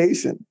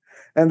Plantation."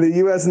 And the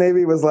U.S.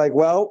 Navy was like,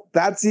 "Well,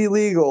 that's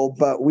illegal,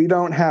 but we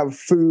don't have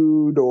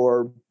food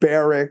or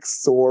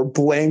barracks or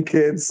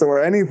blankets or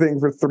anything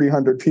for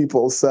 300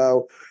 people.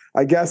 So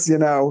I guess,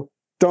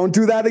 don't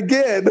do that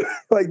again.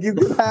 Like, you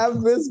can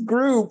have this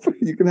group,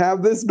 you can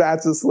have this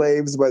batch of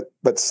slaves,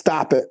 but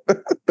stop it.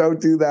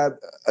 Don't do that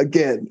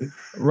again."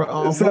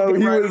 So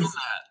he was,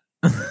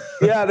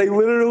 yeah, they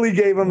literally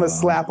gave him a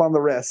slap on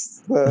the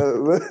wrist.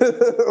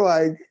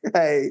 Like,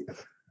 hey,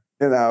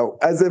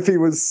 as if he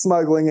was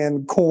smuggling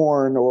in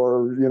corn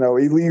or,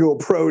 illegal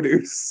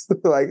produce.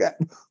 Like,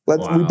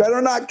 we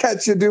better not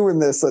catch you doing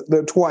this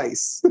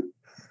twice.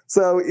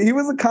 So he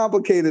was a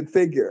complicated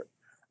figure.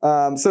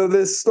 So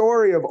this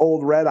story of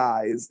Old Red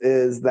Eyes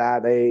is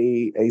that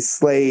a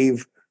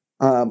slave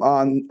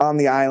on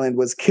the island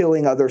was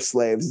killing other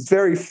slaves. It's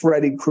very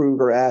Freddy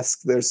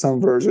Krueger-esque. There's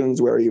some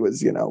versions where he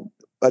was,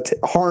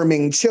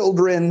 harming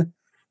children,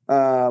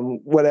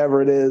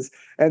 whatever it is.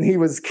 And he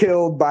was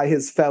killed by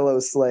his fellow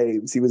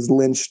slaves. He was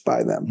lynched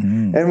by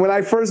them. And when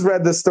I first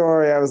read the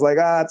story, I was like,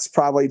 it's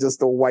probably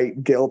just a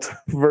white guilt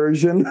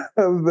version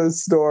of the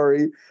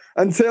story.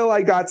 Until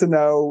I got to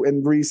know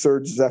and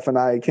research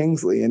Zephaniah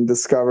Kingsley and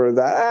discover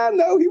that,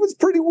 no, he was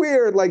pretty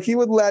weird. Like, he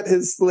would let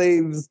his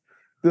slaves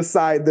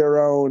decide their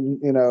own,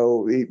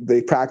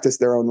 they practiced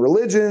their own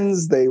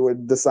religions. They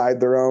would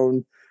decide their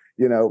own,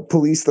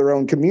 police their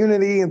own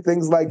community and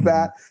things like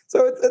that.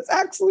 So it's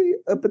actually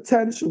a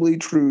potentially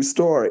true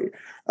story.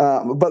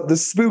 But the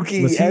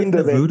spooky end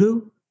of it.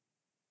 Voodoo?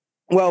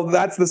 Well,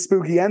 that's the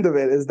spooky end of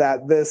it, is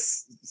that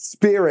this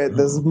spirit,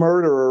 this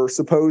murderer,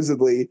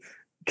 supposedly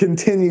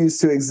continues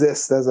to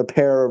exist as a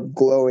pair of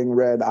glowing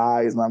red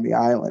eyes on the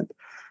island.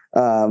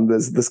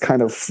 There's this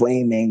kind of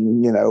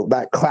flaming,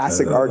 that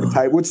classic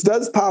archetype, which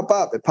does pop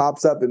up. It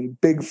pops up in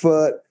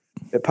Bigfoot.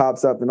 It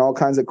pops up in all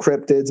kinds of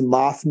cryptids.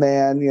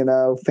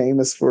 Mothman,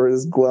 famous for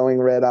his glowing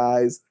red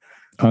eyes.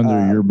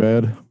 Under your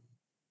bed?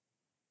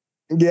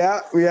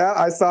 Yeah.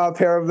 I saw a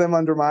pair of them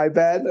under my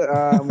bed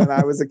when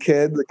I was a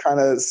kid. That kind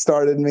of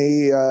started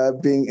me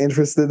being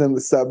interested in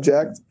the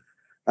subject.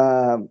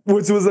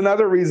 Which was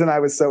another reason I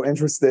was so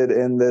interested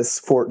in this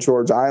Fort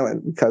George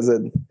Island, because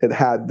it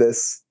had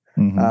this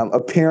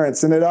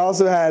appearance. And it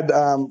also had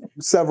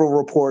several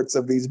reports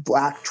of these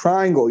black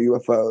triangle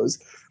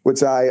UFOs,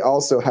 which I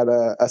also had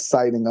a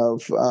sighting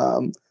of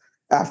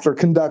after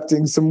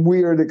conducting some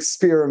weird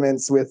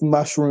experiments with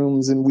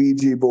mushrooms and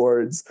Ouija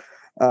boards.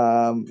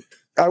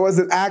 I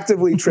wasn't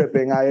actively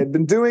tripping. I had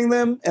been doing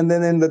them. And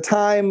then in the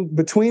time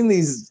between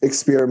these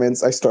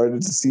experiments, I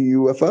started to see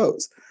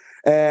UFOs.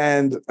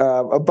 And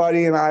a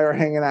buddy and I are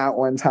hanging out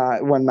one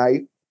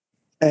night,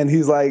 and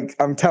he's like,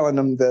 I'm telling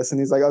him this, and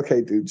he's like,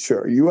 "Okay, dude,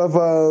 sure.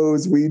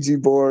 UFOs, Ouija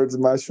boards,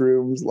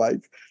 mushrooms,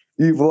 like,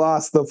 you've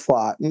lost the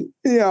plot." And,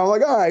 I'm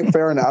like, all right,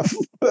 fair enough.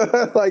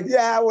 Like,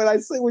 yeah, when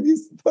you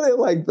put it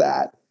like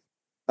that.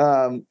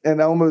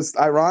 And almost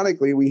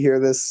ironically, we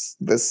hear this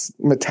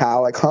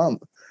metallic hum,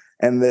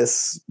 and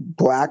this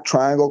black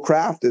triangle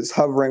craft is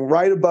hovering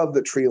right above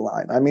the tree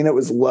line. I mean, it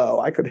was low.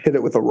 I could hit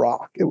it with a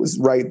rock. It was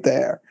right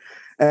there.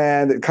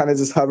 And it kind of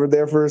just hovered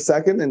there for a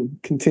second and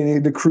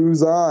continued to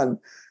cruise on.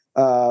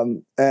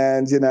 And,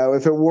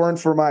 if it weren't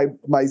for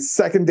my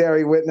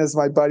secondary witness,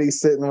 my buddy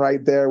sitting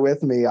right there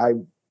with me, I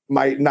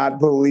might not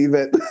believe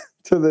it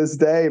to this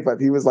day. But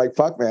he was like,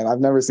 "Fuck, man,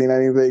 I've never seen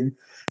anything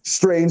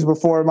strange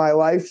before in my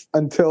life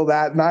until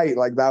that night.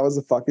 Like, that was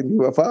a fucking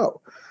UFO."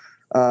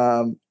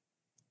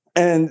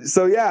 And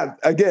so, yeah,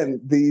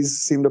 again, these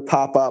seem to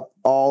pop up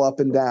all up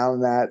and down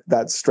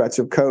that stretch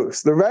of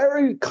coast. They're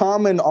very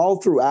common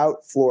all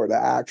throughout Florida,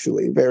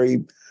 actually,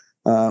 very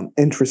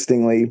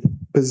interestingly,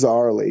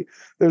 bizarrely.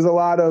 There's a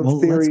lot of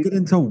theory. Let's get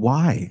into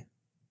why.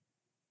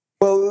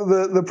 Well,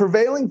 the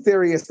prevailing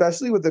theory,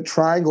 especially with the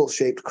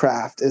triangle-shaped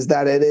craft, is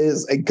that it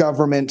is a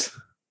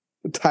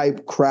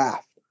government-type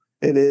craft.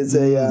 It is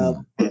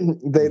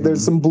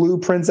there's some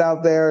blueprints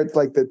out there. It's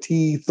like the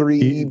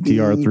T3B.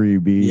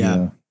 TR3B,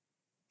 yeah.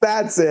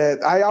 That's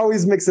it. I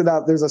always mix it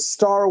up. There's a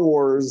Star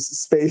Wars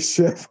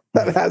spaceship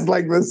that has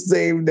like the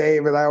same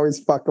name, and I always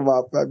fuck them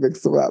up. I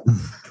mix them up.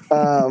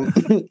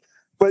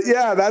 But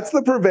yeah, that's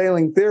the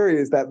prevailing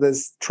theory, is that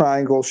this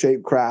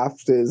triangle-shaped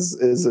craft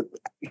is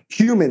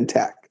human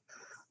tech,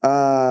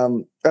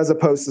 as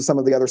opposed to some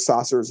of the other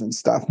saucers and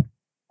stuff.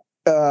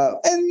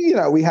 And you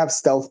know, we have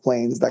stealth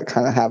planes that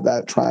kind of have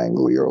that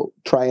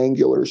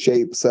triangular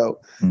shape, so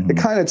it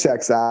kind of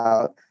checks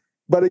out.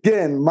 But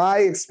again, my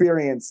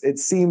experience, it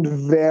seemed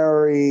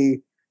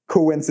very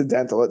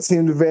coincidental. It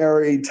seemed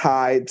very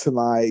tied to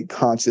my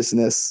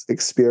consciousness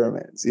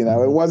experiments. You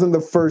know, it wasn't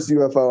the first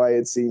UFO I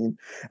had seen,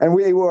 and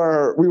we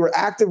were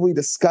actively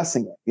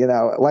discussing it. You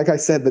know, like I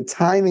said, the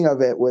timing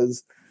of it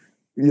was,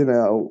 you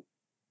know,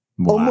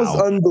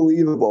 almost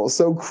unbelievable.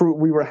 So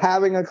we were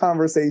having a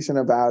conversation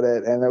about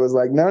it, and it was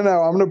like, no,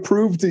 I'm going to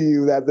prove to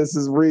you that this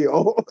is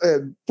real,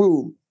 and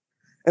boom.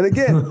 And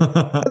again,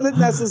 it doesn't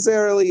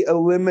necessarily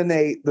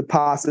eliminate the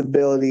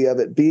possibility of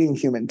it being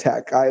human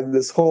tech. I have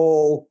this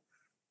whole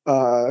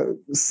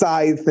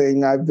side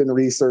thing I've been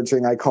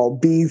researching I call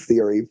B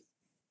theory,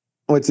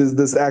 which is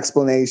this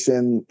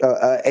explanation,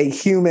 a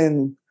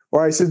human,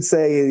 or I should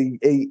say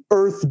a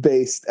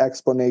Earth-based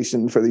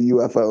explanation for the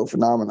UFO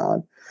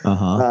phenomenon.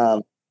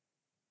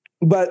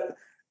 But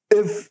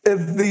if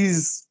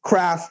these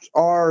craft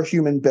are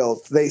human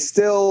built, they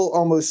still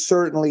almost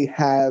certainly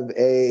have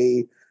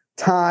a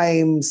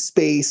time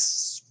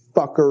space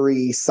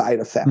fuckery side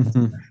effect.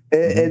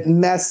 It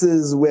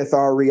messes with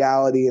our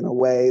reality in a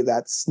way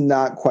that's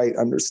not quite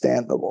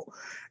understandable.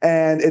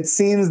 And it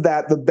seems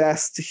that the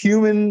best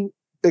human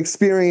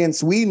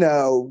experience we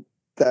know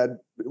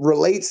that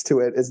relates to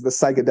it is the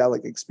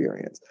psychedelic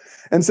experience.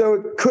 And so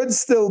it could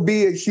still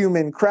be a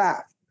human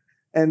craft.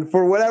 And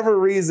for whatever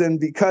reason,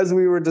 because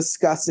we were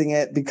discussing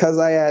it, because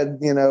I had,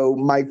 you know,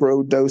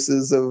 micro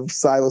doses of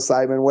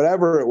psilocybin,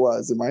 whatever it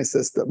was in my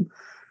system,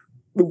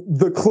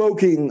 the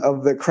cloaking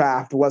of the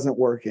craft wasn't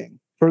working.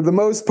 For the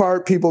most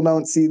part, people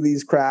don't see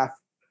these craft,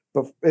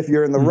 but if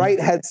you're in the right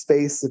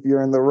headspace, if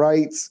you're in the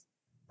right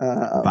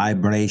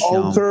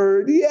vibration,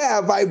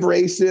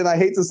 vibration. I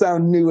hate to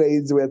sound new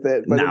age with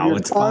it, but if your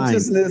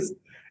consciousness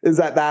is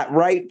at that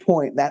right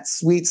point, that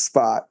sweet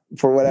spot,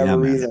 for whatever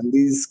reason,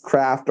 these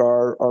craft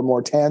are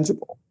more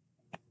tangible.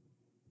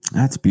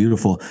 That's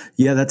beautiful.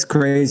 Yeah, that's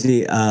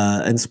crazy.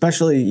 And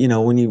especially, you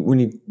know, when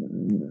you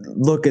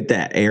look at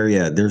that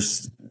area,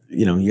 there's,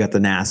 you know, you got the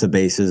NASA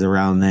bases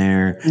around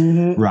there,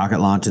 rocket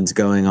launchings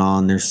going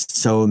on. There's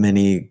so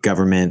many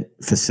government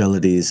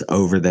facilities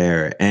over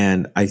there.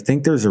 And I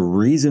think there's a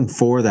reason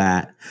for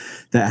that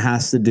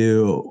has to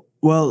do,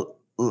 well,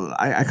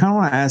 I kind of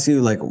want to ask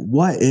you, like,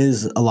 what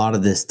is a lot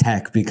of this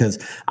tech? Because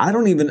I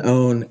don't even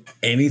own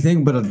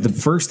anything, but the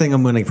first thing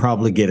I'm going to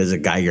probably get is a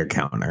Geiger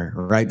counter,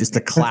 right? Just a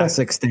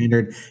classic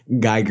standard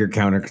Geiger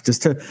counter,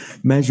 just to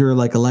measure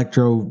like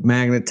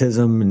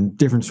electromagnetism and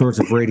different sorts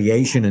of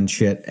radiation and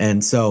shit.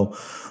 And so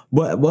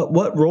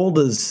what role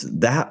does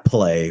that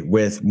play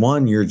with,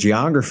 one, your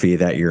geography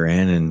that you're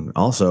in, and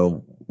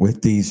also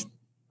with these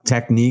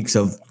techniques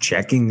of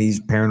checking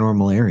these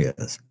paranormal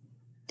areas?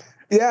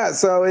 Yeah,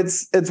 so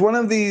it's one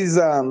of these.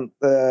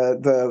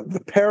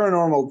 The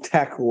paranormal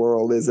tech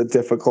world is a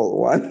difficult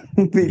one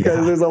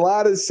because there's a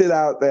lot of shit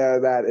out there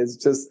that is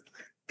just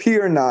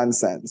pure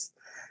nonsense,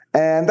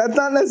 and that's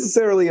not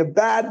necessarily a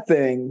bad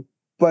thing,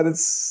 but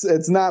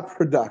it's not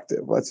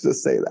productive. Let's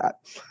just say that.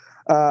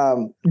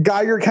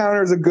 Geiger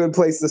counter is a good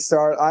place to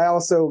start. I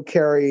also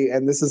carry,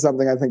 and this is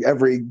something I think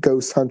every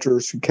ghost hunter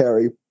should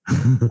carry,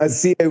 a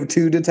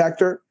CO2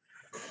 detector.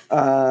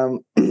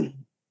 And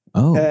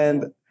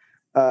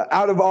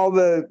out of all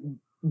the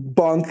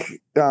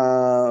bunk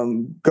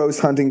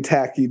ghost hunting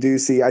tech you do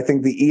see, I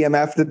think the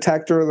EMF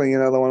detector, you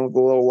know, the one with the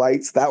little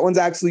lights, that one's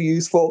actually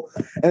useful.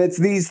 And it's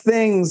these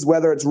things,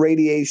 whether it's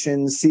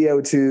radiation,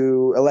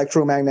 CO2,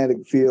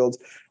 electromagnetic fields,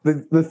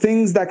 the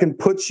things that can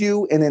put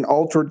you in an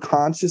altered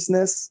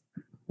consciousness,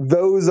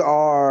 those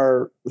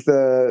are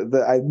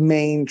the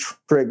main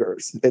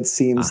triggers, it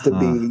seems to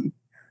be,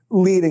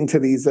 leading to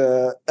these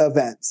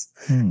events.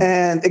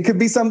 And it could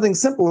be something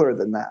simpler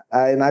than that.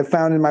 And I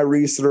found in my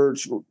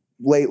research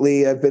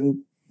lately, I've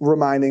been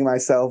reminding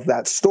myself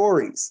that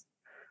stories,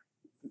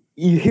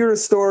 you hear a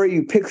story,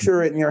 you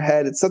picture it in your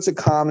head. It's such a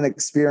common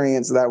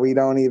experience that we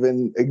don't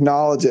even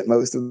acknowledge it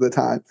most of the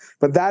time.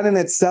 But that in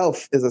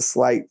itself is a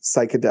slight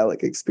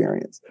psychedelic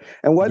experience.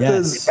 And what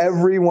does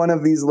every one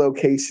of these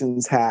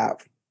locations have?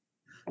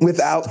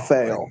 Without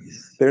fail,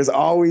 there's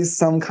always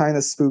some kind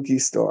of spooky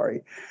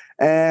story.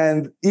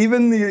 And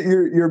even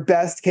your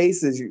best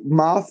cases,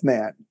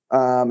 Mothman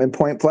in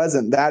Point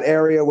Pleasant, that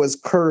area was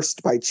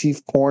cursed by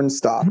Chief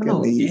Cornstalk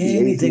in the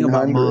anything 1800s.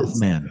 About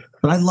Mothman,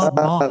 but I love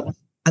moths.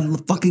 I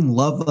fucking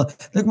love.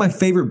 Like my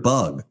favorite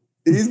bug.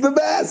 He's the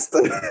best.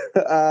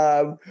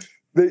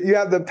 You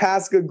have the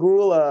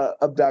Pascagoula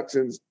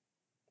abductions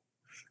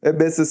in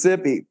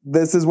Mississippi.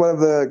 This is one of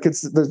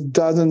there's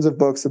dozens of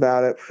books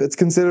about it. It's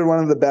considered one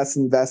of the best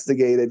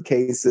investigated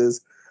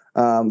cases.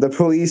 The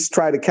police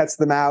try to catch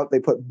them out. They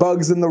put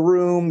bugs in the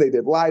room. They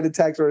did lie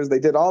detectors. They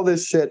did all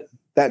this shit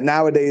that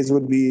nowadays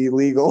would be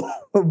illegal.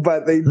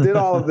 But they did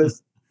all of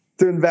this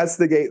to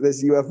investigate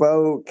this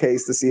UFO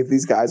case to see if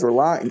these guys were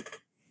lying.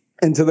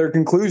 And to their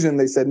conclusion,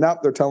 they said, nope,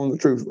 they're telling the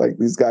truth. Like,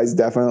 these guys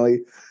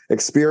definitely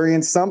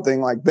experienced something,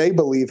 like they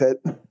believe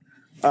it.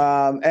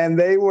 And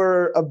they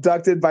were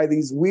abducted by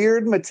these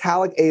weird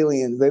metallic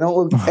aliens. They don't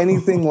look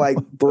anything like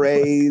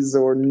Brays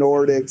or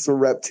Nordics or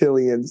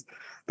reptilians.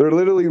 They're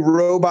literally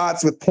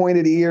robots with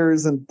pointed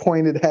ears and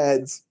pointed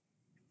heads.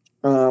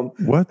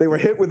 What? They were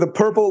hit with a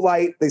purple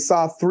light. They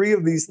saw 3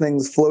 of these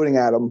things floating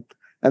at them,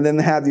 and then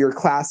they had your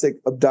classic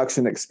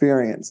abduction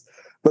experience.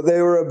 But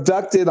they were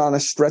abducted on a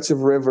stretch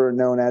of river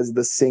known as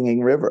the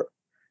Singing River.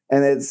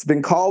 And it's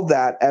been called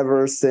that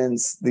ever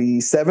since the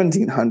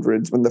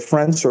 1700s when the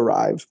French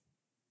arrived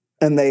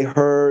and they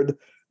heard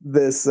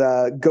this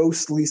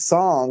ghostly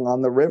song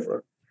on the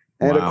river.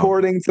 And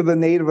according to the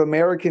Native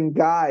American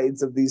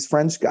guides of these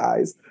French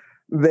guys,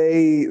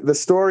 the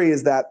story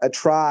is that a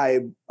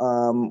tribe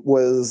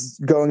was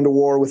going to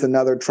war with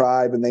another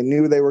tribe and they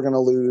knew they were going to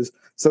lose.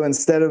 So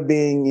instead of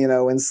being,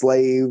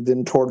 enslaved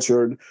and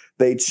tortured,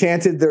 they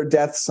chanted their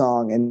death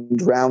song and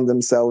drowned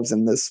themselves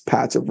in this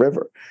patch of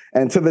river.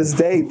 And to this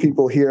day,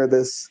 people hear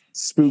this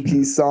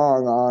spooky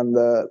song on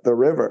the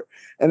river.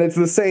 And it's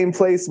the same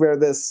place where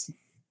this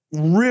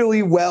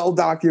really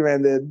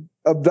well-documented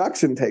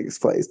abduction takes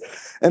place.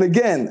 And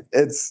again,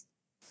 it's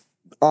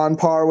on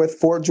par with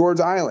Fort George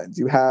Island.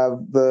 You have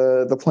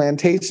the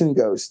plantation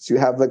ghosts. You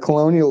have the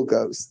colonial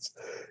ghosts.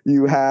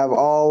 You have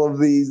all of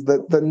these,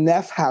 the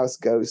Neff House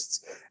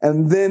ghosts.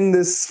 And then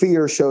this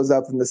sphere shows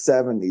up in the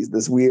 70s,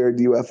 this weird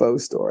UFO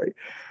story.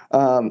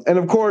 And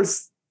of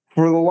course,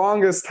 for the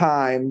longest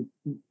time,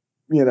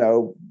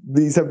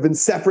 these have been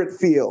separate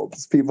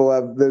fields.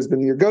 There's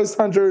been your ghost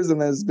hunters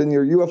and there's been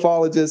your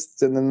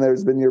ufologists and then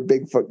there's been your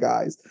Bigfoot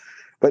guys.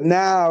 But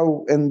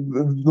now in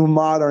the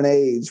modern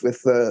age,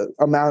 with the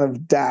amount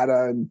of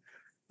data and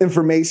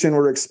information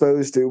we're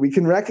exposed to, we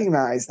can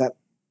recognize that,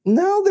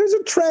 no, there's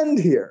a trend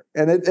here.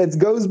 And it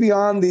goes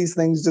beyond these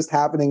things just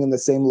happening in the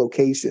same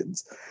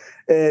locations.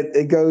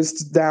 It goes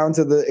down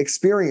to the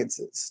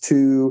experiences,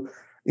 to,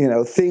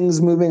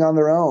 things moving on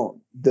their own,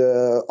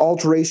 the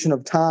alteration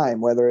of time,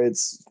 whether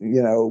it's,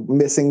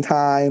 missing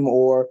time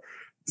or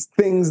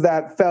things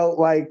that felt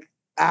like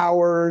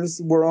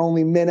hours were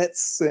only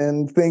minutes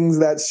and things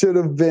that should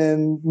have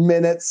been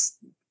minutes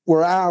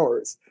were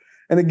hours.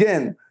 And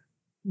again,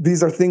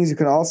 these are things you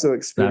can also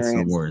experience.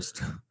 That's the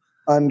worst.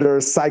 Under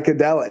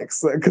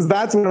psychedelics, because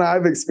that's when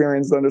I've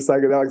experienced under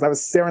psychedelics. I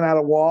was staring at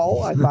a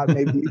wall. I thought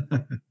maybe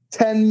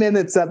 10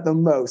 minutes at the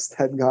most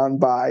had gone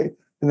by,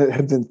 and it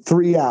had been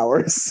 3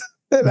 hours.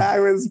 And I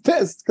was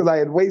pissed because I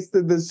had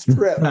wasted this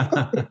trip.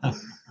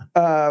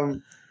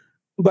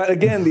 But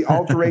again, the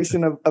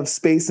alteration of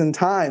space and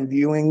time,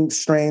 viewing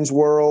strange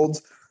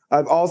worlds.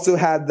 I've also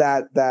had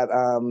that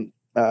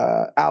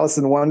Alice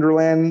in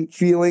Wonderland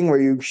feeling where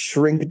you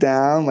shrink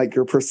down, like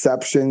your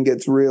perception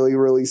gets really,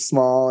 really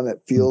small and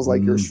it feels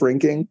like you're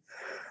shrinking.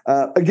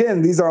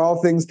 Again, these are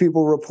all things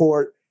people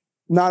report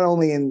not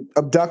only in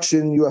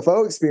abduction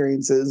UFO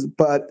experiences,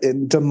 but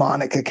in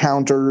demonic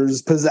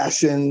encounters,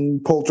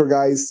 possession,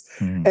 poltergeist,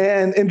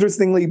 and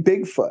interestingly,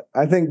 Bigfoot.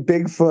 I think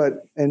Bigfoot,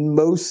 in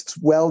most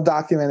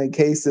well-documented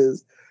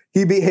cases,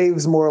 he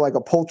behaves more like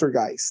a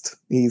poltergeist.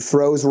 He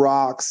throws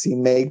rocks, he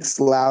makes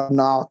loud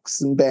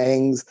knocks and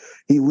bangs,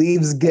 he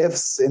leaves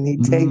gifts and he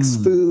takes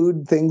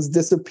food, things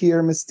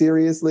disappear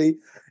mysteriously.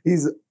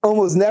 He's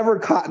almost never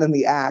caught in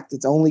the act.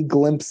 It's only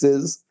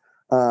glimpses.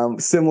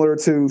 Similar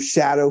to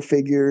shadow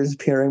figures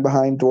peering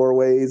behind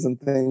doorways and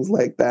things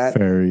like that.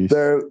 Fairies.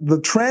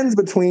 The trends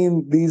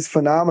between these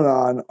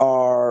phenomenon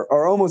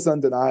are almost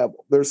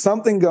undeniable. There's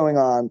something going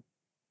on.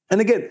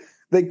 And again,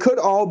 they could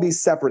all be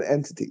separate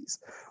entities,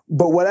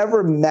 but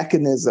whatever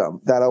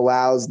mechanism that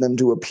allows them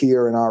to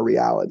appear in our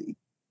reality,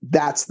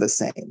 that's the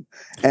same.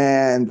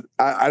 And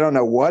I don't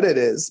know what it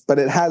is, but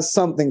it has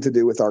something to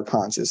do with our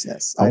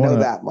consciousness. I know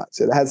that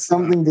much. It has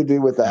something to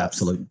do with that.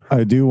 Absolutely.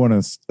 I do want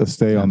to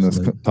stay on this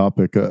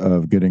topic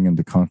of getting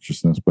into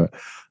consciousness, but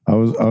I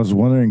was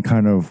wondering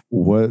kind of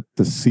what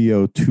the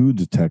CO2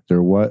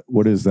 detector,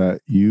 what is that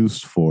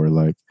used for?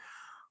 Like,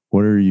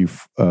 what are you,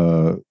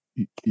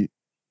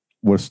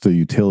 what's the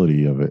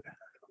utility of it?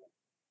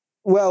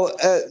 Well,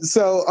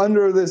 so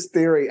under this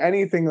theory,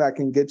 anything that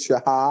can get you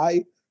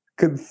high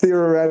could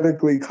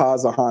theoretically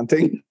cause a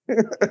haunting.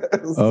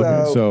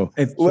 So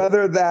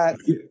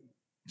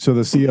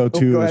the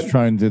CO2 is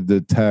trying to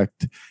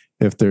detect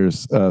if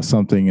there's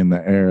something in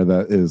the air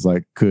that is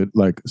like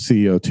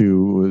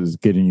CO2 is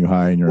getting you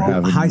high and you're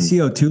having high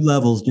CO2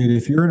 levels, dude.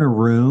 If you're in a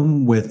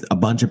room with a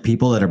bunch of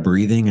people that are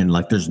breathing and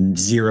like there's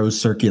zero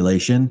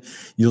circulation,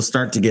 you'll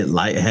start to get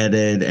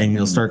lightheaded and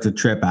you'll start to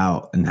trip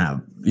out and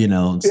have,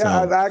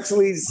 I've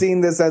actually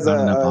seen this as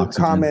a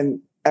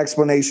common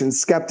explanation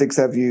skeptics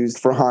have used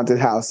for haunted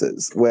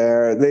houses,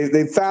 where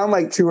they found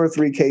like 2 or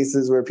 3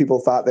 cases where people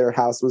thought their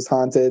house was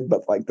haunted,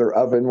 but like their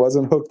oven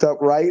wasn't hooked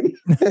up right.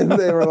 And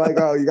they were like,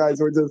 oh, you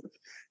guys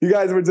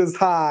were just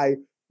high.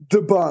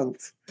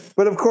 Debunked.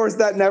 But of course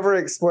that never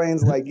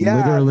explains like,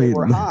 yeah, they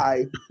were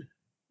high,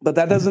 but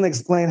that doesn't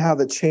explain how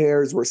the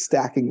chairs were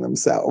stacking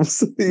themselves.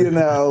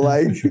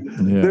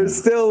 There's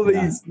still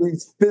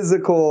these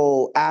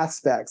physical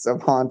aspects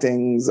of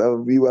hauntings,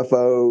 of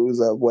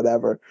UFOs, of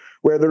whatever,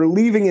 where they're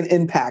leaving an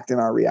impact in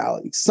our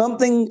reality.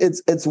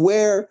 It's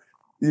where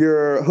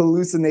your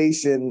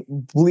hallucination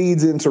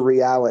bleeds into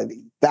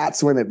reality.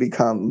 That's when it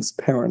becomes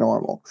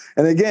paranormal.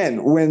 And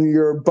again, when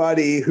your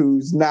buddy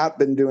who's not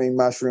been doing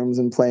mushrooms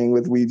and playing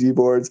with Ouija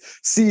boards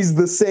sees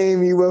the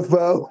same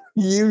UFO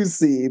you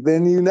see,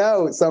 then you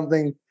know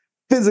something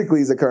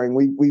physically is occurring.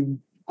 We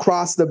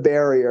crossed the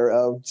barrier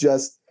of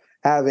just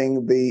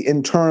having the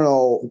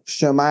internal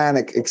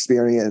shamanic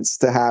experience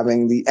to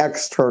having the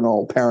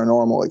external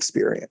paranormal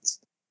experience.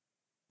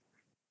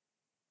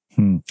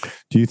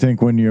 Do you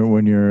think when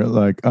you're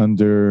like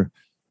under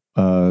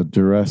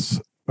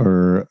duress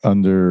or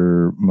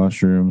under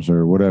mushrooms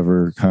or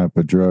whatever kind of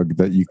a drug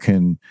that you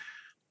can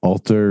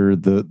alter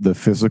the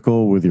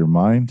physical with your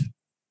mind?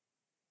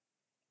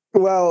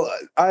 Well,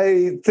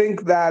 I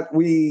think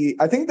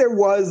there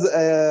was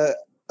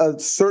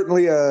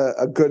certainly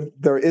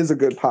there is a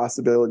good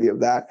possibility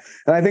of that.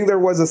 And I think there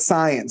was a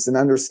science and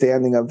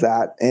understanding of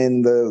that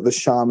in the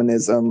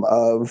shamanism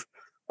of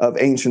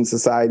ancient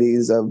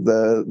societies, of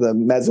the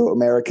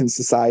Mesoamerican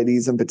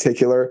societies in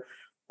particular,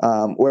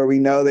 where we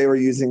know they were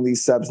using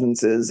these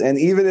substances. And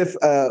even if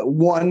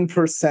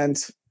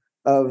 1%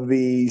 of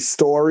the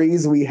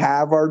stories we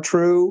have are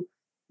true,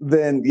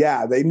 then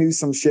yeah, they knew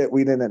some shit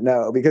we didn't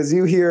know. Because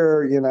you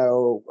hear,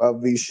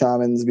 of these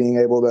shamans being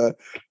able to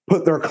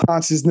put their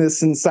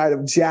consciousness inside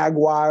of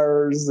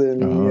jaguars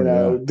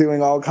and,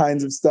 doing all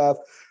kinds of stuff.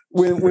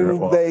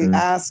 When they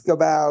ask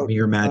about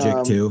your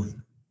magic too.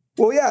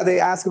 Well, yeah, they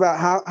ask about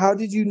how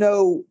did you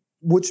know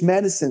which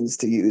medicines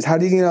to use? How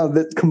did you know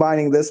that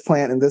combining this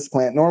plant and this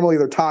plant, normally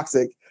they're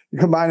toxic, you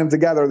combine them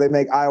together, they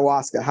make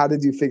ayahuasca. How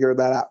did you figure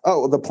that out?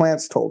 Oh, well, the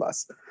plants told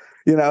us.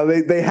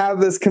 They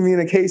have this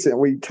communication.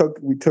 We took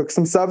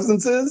some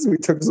substances, we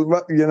took some,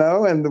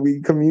 and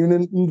we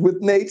communed with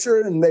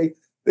nature, and they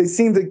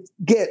seem to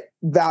get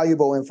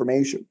valuable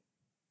information.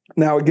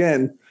 Now,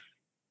 again,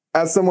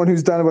 as someone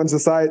who's done a bunch of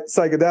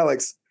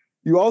psychedelics,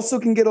 you also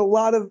can get a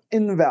lot of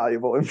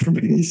invaluable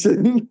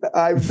information.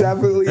 I've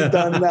definitely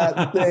done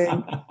that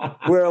thing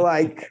where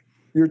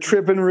you're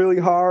tripping really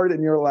hard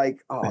and you're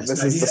like, oh,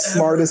 this is the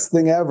smartest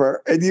thing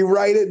ever. And you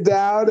write it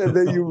down and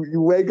then you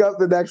wake up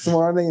the next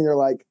morning and you're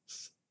like,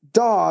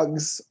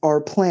 dogs are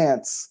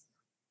plants.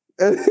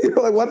 And you're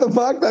like, what the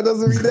fuck? That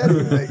doesn't mean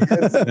anything.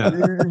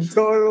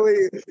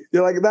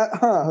 You're like that,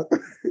 huh?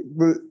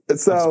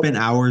 So I spent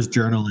hours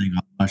journaling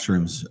on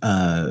mushrooms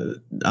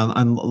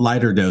on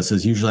lighter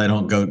doses. Usually I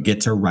don't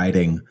get to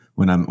writing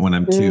when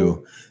I'm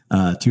too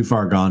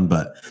far gone,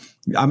 but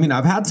I mean,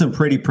 I've had some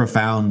pretty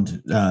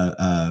profound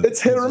it's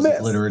hit or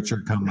miss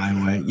literature come my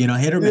way.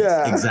 Hit or miss.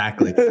 Yeah.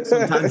 Exactly.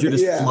 Sometimes you're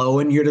just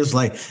flowing. You're just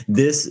like,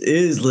 this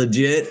is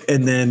legit.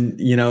 And then,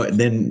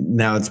 then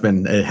now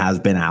it has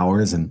been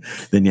hours. And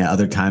then,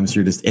 other times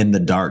you're just in the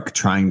dark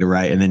trying to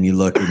write. And then you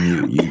look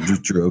and you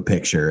just drew a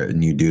picture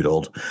and you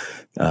doodled.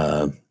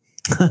 So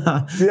can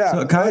I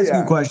ask you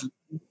a question?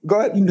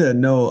 Go ahead. I need to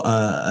know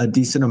a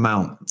decent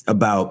amount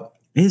about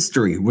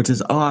history, which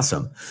is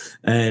awesome,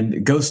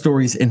 and ghost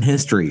stories in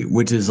history,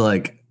 which is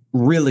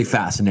really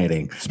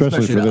fascinating,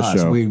 especially for this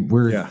show.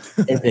 We're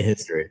into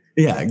history,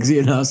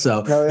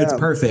 so it's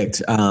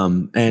perfect.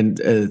 And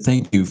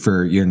thank you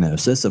for your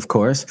gnosis, of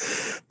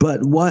course. But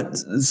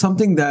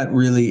something that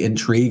really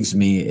intrigues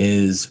me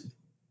is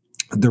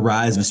the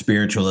rise of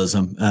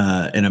spiritualism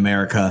in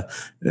America,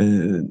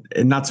 and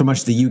not so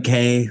much the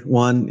UK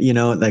one.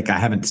 I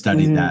haven't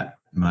studied that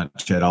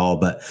much at all,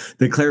 but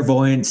the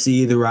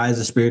clairvoyancy, the rise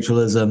of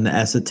spiritualism, the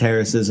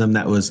esotericism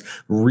that was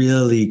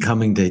really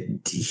coming to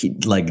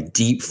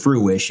deep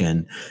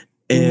fruition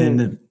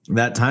in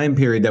that time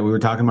period that we were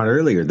talking about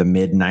earlier, the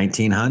mid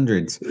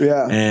 1900s,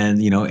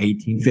 and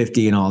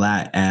 1850 and all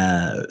that,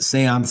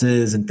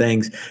 seances and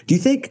things. Do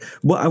you think?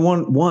 Well, I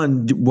want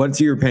one.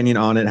 What's your opinion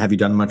on it? Have you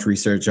done much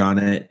research on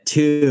it?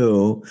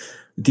 Two,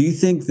 do you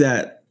think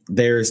that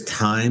there's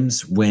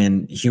times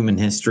when human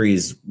history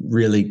is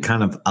really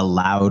kind of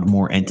allowed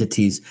more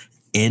entities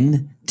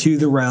into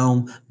the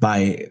realm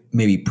by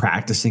maybe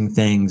practicing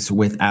things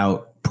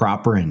without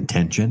proper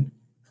intention?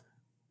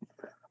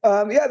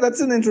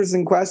 That's an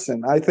interesting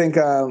question. I think,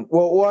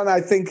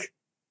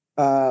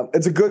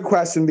 it's a good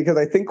question because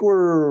I think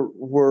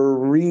we're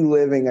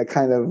reliving a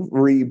kind of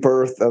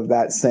rebirth of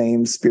that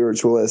same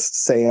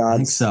spiritualist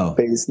seance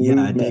based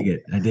movement.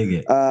 I dig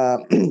it.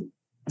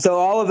 So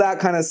all of that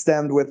kind of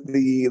stemmed with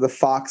the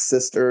Fox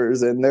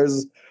sisters, and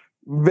there's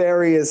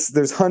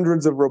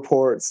hundreds of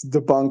reports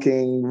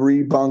debunking,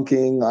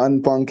 rebunking,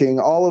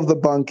 unbunking. All of the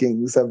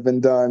bunkings have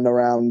been done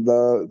around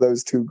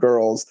those two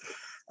girls.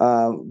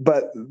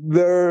 But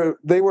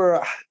they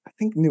were, I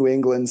think, New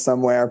England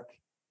somewhere.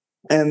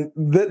 And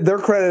they're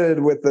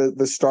credited with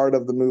the start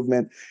of the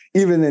movement,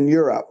 even in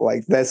Europe.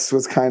 This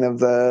was kind of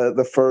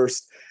the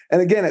first. And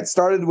again, it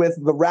started with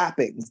the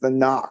rappings, the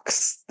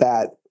knocks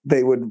that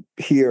they would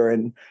hear,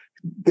 and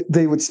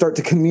they would start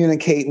to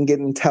communicate and get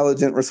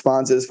intelligent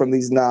responses from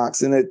these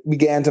knocks, and it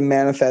began to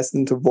manifest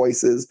into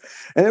voices.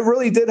 And it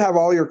really did have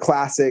all your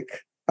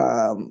classic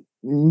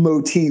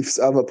motifs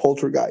of a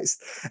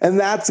poltergeist. And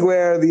that's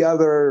where the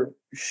other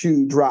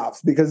shoe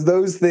drops, because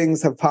those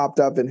things have popped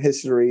up in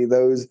history.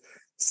 Those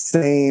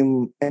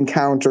same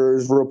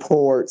encounters,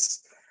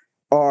 reports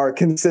are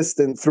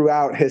consistent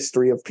throughout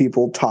history of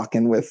people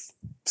talking with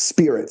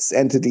spirits,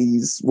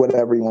 entities,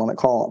 whatever you want to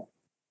call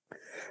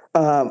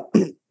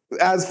them.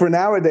 As for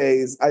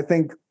nowadays, I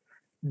think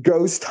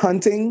ghost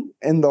hunting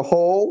in the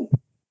whole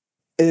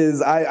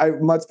is, I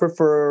much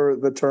prefer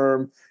the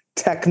term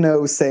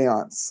techno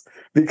seance,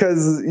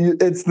 because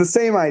it's the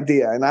same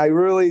idea. And I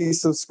really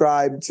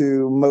subscribe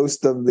to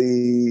most of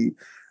the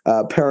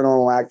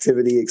paranormal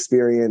activity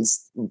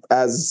experience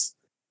as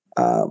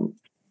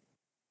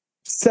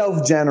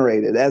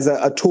self-generated, as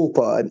a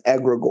tulpa, an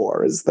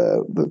egregore is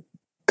the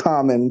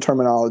common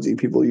terminology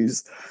people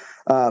use.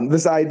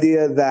 This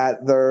idea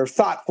that they're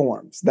thought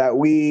forms, that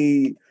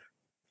we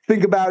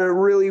think about it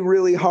really,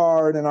 really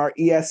hard, and our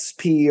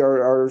ESP,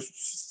 or our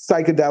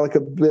psychedelic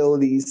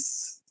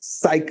abilities,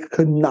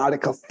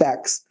 psychonaut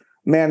effects,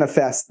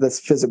 manifest this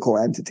physical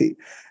entity.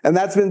 And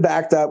that's been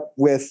backed up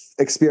with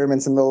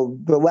experiments in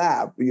the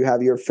lab. You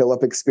have your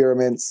Philip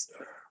experiments,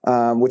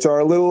 which are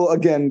a little,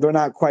 again, they're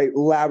not quite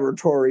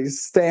laboratory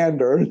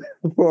standard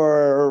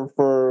for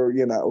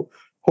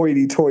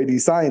hoity-toity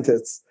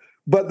scientists.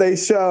 But they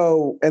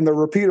show, and they're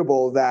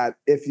repeatable, that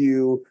if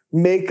you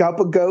make up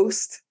a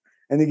ghost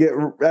and you get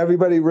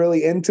everybody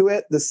really into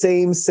it, the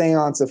same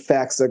seance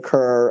effects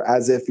occur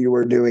as if you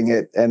were doing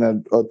it in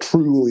a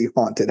truly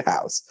haunted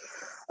house.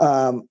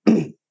 And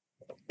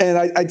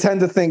I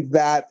tend to think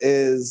that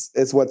is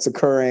what's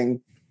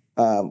occurring,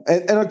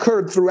 and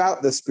occurred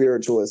throughout the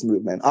spiritualist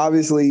movement.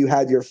 Obviously, you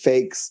had your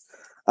fakes,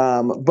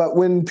 but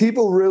when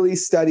people really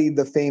studied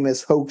the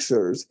famous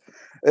hoaxers,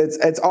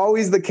 it's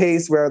always the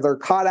case where they're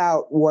caught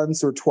out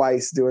once or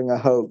twice doing a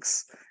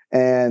hoax,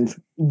 and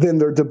then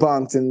they're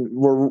debunked and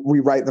we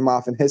write them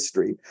off in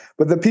history.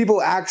 But the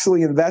people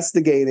actually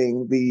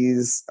investigating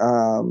these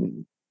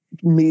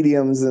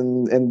mediums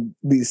and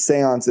these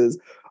seances,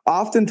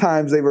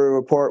 oftentimes they would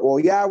report, well,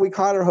 yeah, we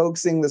caught her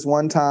hoaxing this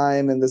one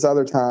time and this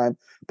other time,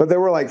 but there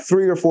were like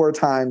 3 or 4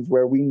 times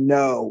where we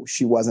know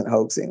she wasn't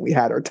hoaxing. We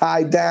had her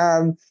tied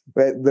down,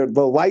 but the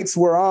lights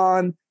were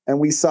on, and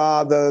we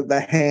saw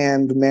the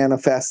hand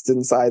manifest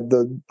inside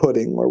the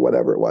pudding or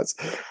whatever it was.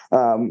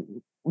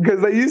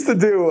 Because they used to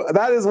do,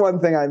 that is one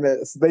thing I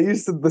miss.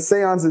 The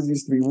seances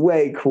used to be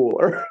way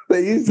cooler.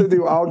 They used to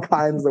do all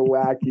kinds of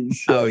wacky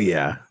shit. Oh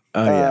yeah.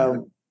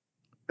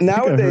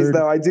 Nowadays,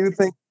 though, I do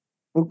think,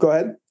 go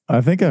ahead.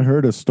 I think I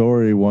heard a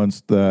story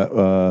once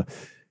that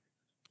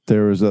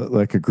there was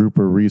a group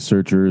of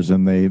researchers,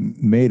 and they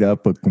made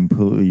up a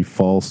completely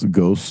false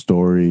ghost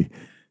story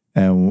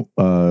and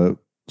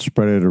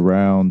spread it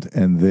around,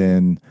 and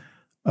then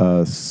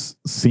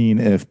seen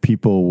if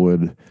people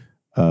would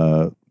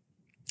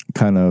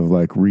kind of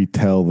like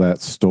retell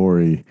that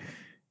story,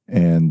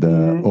 and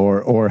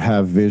or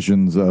have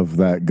visions of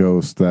that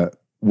ghost that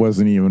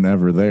wasn't even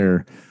ever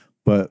there,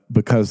 but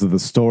because of the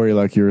story,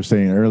 like you were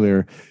saying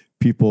earlier,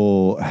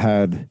 people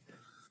had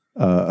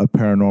a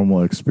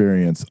paranormal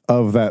experience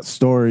of that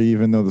story,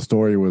 even though the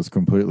story was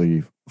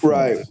completely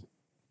false.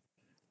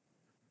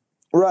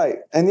 Right.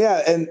 And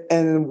yeah,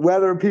 and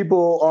whether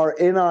people are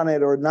in on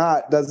it or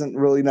not doesn't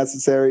really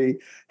necessarily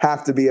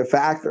have to be a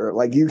factor.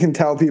 Like, you can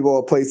tell people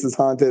a place is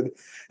haunted.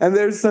 And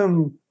there's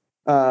some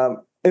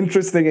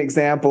interesting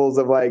examples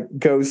of like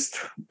ghost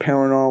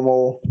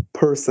paranormal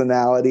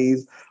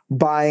personalities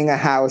buying a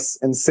house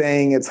and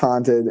saying it's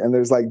haunted, and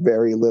there's like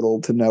very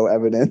little to no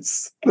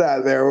evidence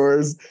that there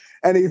was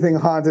anything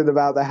haunted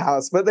about the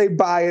house, but they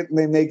buy it and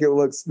they make it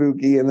look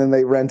spooky, and then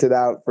they rent it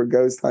out for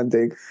ghost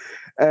hunting.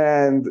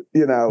 And,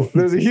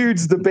 there's a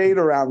huge debate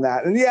around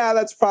that. And yeah,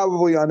 that's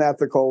probably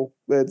unethical.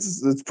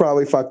 It's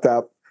probably fucked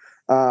up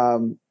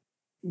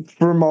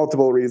for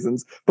multiple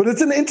reasons. But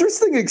it's an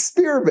interesting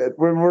experiment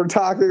when we're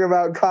talking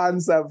about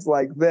concepts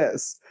like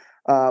this.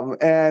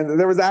 And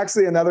there was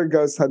actually another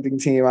ghost hunting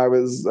team I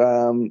was,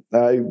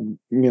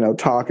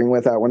 talking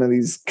with at one of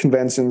these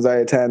conventions I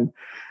attend.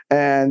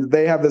 And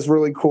they have this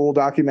really cool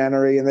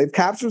documentary, and they've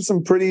captured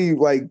some pretty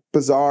like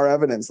bizarre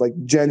evidence, like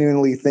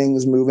genuinely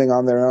things moving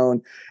on their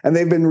own. And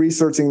they've been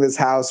researching this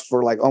house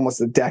for like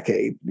almost a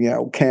decade,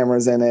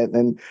 cameras in it.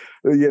 And,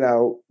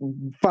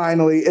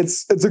 finally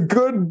it's a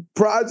good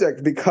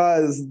project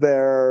because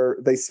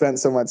they spent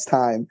so much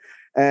time.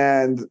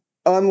 And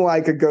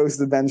unlike a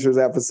Ghost Adventures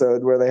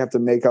episode where they have to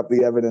make up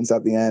the evidence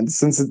at the end,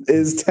 since it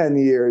is 10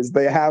 years,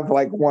 they have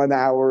like 1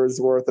 hour's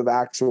worth of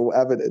actual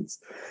evidence.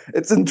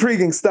 It's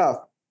intriguing stuff.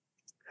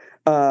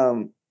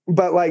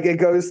 But like it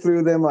goes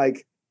through them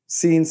like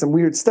seeing some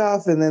weird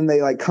stuff, and then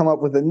they like come up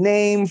with a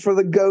name for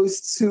the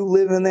ghosts who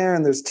live in there,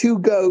 and there's 2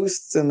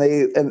 ghosts,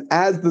 and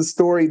as the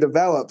story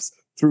develops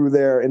through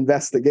their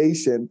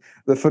investigation,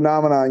 the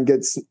phenomenon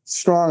gets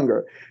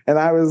stronger. And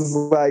I was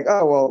like,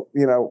 oh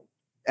well,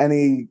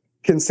 any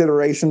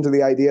consideration to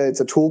the idea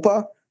it's a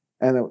tulpa?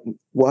 And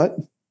what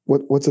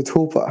what's a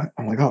tulpa?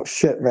 I'm like, oh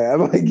shit, man.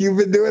 Like, you've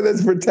been doing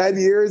this for 10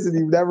 years and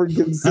you've never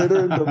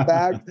considered the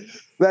fact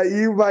that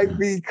you might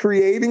be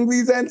creating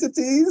these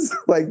entities,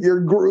 like your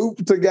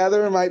group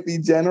together might be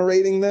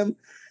generating them.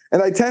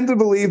 And I tend to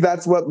believe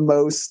that's what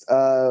most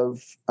of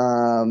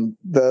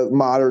the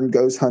modern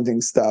ghost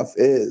hunting stuff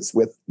is,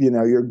 with,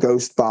 your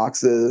ghost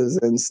boxes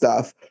and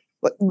stuff.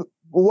 Like,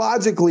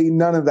 logically,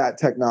 none of that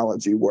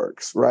technology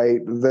works,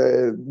 right?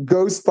 The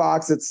ghost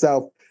box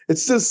itself,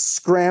 it's just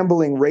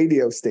scrambling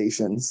radio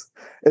stations.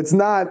 It's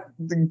not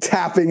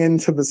tapping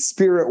into the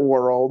spirit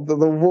world. The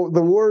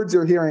words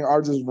you're hearing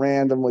are just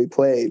randomly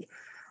played.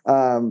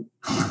 But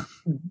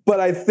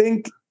I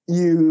think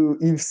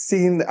you've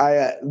seen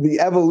the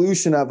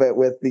evolution of it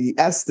with the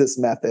Estes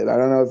method. I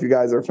don't know if you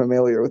guys are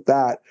familiar with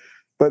that,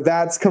 but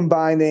that's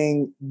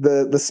combining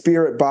the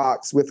spirit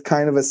box with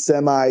kind of a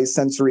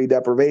semi-sensory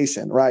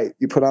deprivation, right?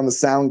 You put on the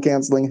sound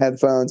canceling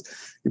headphones,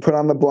 you put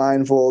on the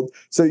blindfold.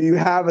 So you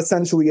have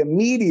essentially a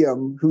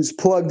medium who's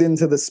plugged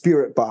into the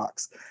spirit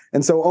box.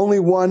 And so only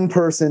one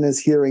person is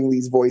hearing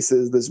these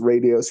voices, this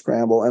radio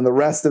scramble, and the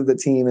rest of the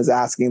team is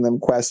asking them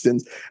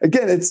questions.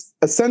 Again, it's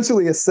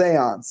essentially a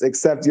seance,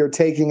 except you're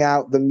taking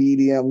out the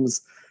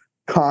medium's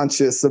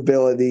conscious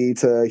ability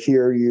to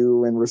hear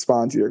you and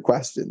respond to your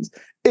questions,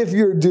 if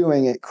you're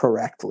doing it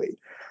correctly.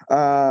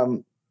 But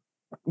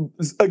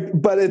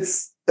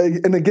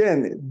and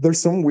again,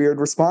 there's some weird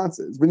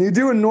responses. When you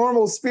do a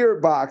normal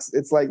spirit box,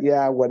 it's like,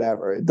 yeah,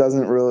 whatever. It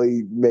doesn't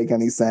really make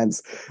any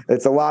sense.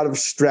 It's a lot of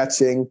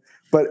stretching.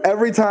 But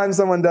every time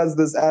someone does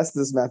this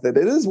Estes method,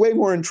 it is way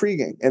more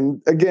intriguing.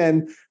 And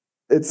again,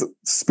 it's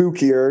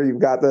spookier. You've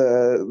got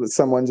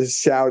someone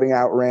just shouting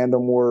out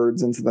random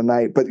words into the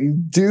night, but you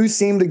do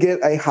seem to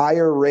get a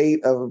higher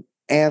rate of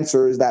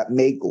answers that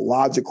make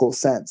logical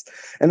sense.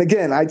 And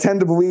again, I tend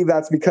to believe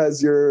that's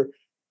because you're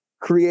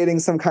creating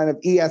some kind of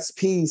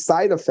ESP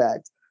side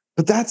effect,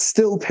 but that's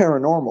still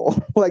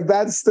paranormal. Like,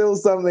 that's still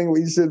something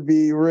we should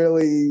be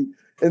really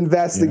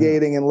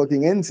investigating and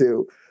looking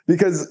into,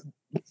 because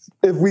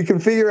if we can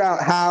figure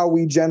out how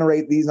we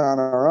generate these on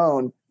our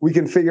own, we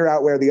can figure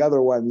out where the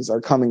other ones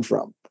are coming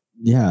from.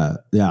 Yeah.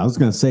 I was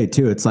going to say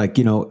too, it's like,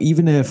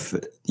 even if,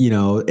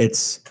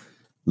 it's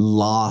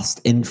lost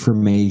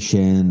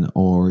information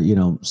or,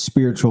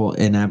 spiritual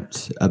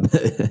ineptness,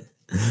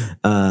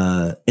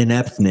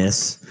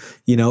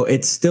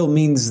 it still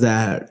means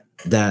that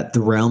the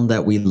realm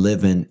that we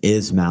live in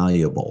is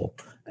malleable.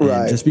 And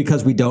right. Just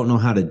because we don't know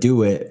how to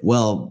do it,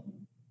 well,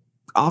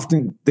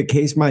 often the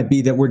case might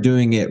be that we're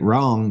doing it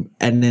wrong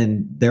and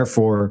then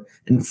therefore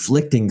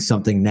inflicting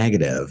something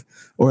negative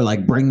or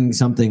like bringing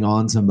something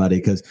on somebody.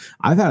 Because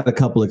I've had a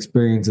couple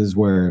experiences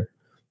where,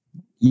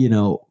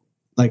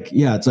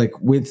 it's like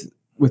with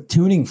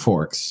tuning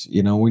forks,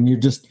 when you're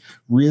just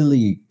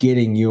really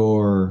getting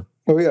your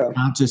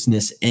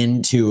consciousness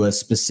into a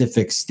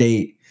specific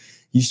state,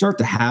 you start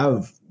to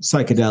have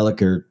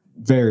psychedelic or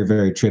very,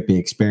 very trippy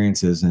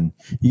experiences. And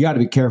you got to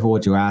be careful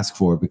what you ask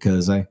for,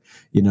 because for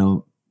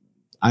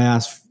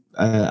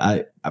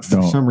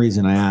some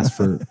reason I asked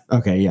for,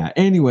 okay. Yeah.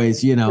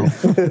 Anyways,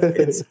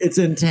 it's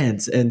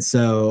intense. And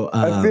so,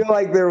 I feel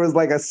like there was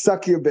like a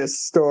succubus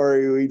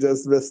story we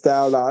just missed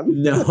out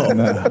on.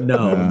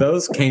 No,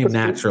 those came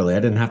naturally. I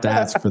didn't have to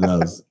ask for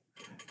those.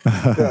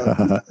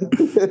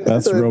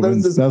 That's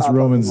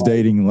Roman's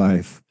dating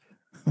life.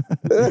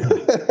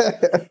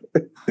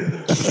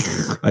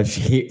 I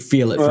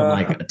feel it from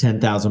like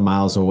 10,000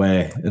 miles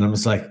away, and I'm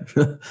just like,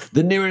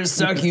 the nearest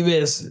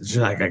succubus. She's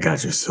like, I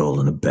got your soul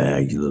in a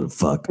bag, you little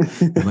fuck.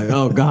 I'm like,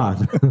 oh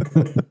God.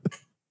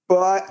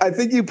 Well, I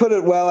think you put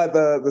it well at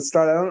the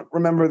start. I don't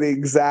remember the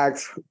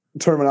exact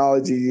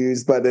terminology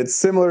used, but it's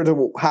similar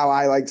to how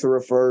I like to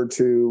refer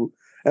to,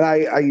 and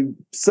I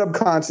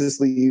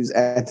subconsciously use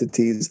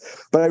entities,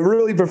 but I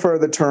really prefer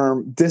the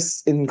term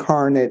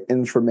disincarnate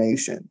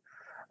information.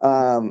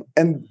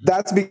 And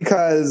that's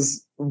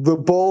because the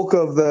bulk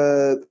of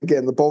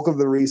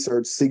the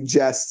research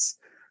suggests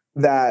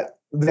that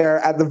there,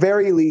 at the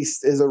very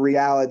least, is a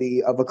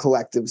reality of a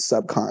collective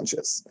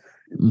subconscious.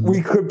 Mm-hmm.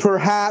 We could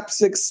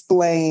perhaps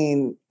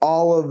explain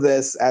all of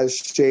this as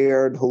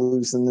shared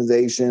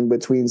hallucination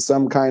between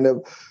some kind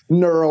of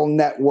neural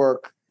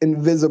network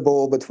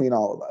invisible between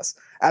all of us.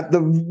 At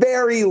the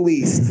very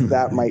least,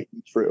 that might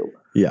be true.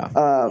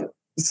 Yeah.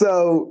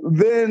 So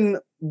then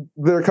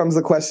there comes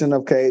the question,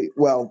 okay,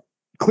 well,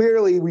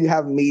 clearly we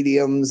have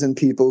mediums and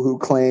people who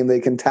claim they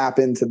can tap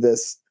into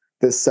this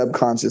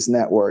subconscious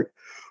network.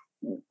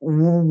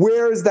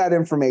 Where is that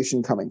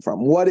information coming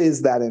from? What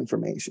is that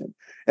information?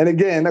 And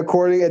again,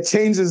 it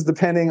changes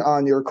depending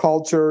on your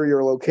culture,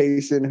 your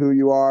location, who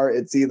you are.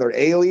 It's either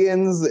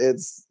aliens,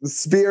 it's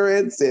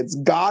spirits, it's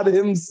God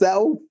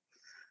himself.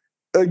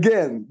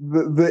 Again,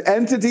 the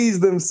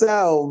entities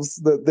themselves,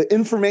 the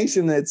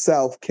information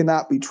itself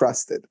cannot be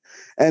trusted.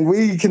 And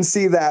we can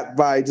see that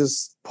by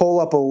just pull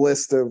up a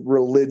list of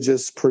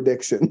religious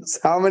predictions.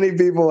 How many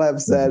people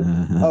have said,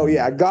 oh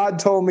yeah, God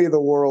told me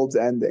the world's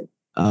ending.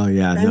 Oh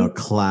yeah,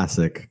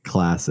 classic.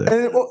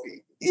 And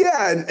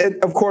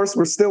and of course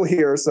we're still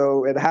here,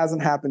 so it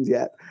hasn't happened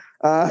yet.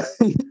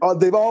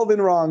 They've all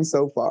been wrong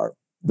so far.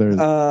 There's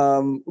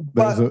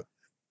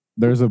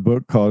a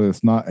book called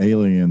 "It's Not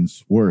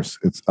Aliens, Worse,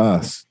 It's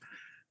Us."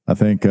 I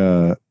think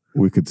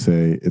we could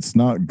say it's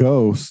not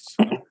ghosts,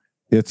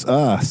 it's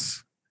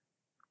us.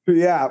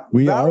 Yeah,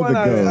 we are the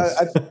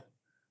ghosts.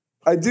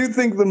 I do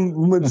think the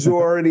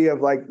majority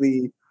of like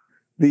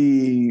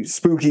the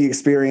spooky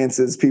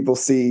experiences people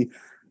see,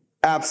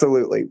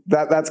 absolutely,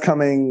 that's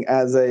coming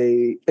as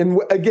and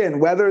again,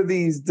 whether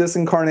these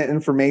disincarnate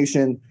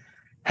information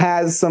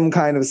has some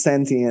kind of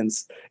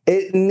sentience,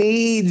 it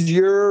needs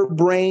your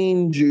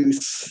brain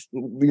juice,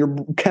 your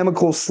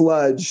chemical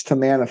sludge to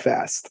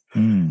manifest.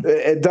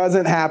 It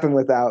doesn't happen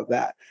without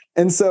that.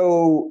 And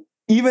so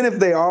even if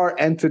they are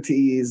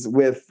entities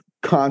with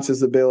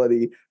conscious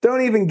ability,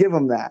 don't even give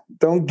them that.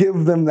 Don't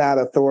give them that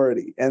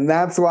authority. And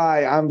that's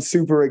why I'm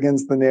super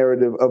against the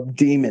narrative of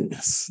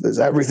demons.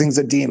 Everything's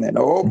a demon.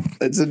 Oh,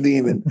 it's a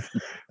demon.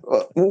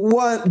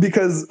 One,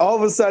 because all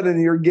of a sudden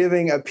you're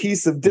giving a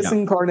piece of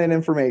disincarnate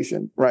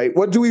information, right?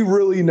 What do we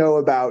really know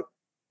about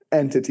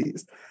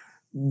entities?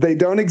 They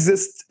don't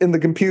exist in the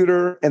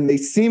computer, and they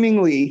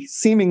seemingly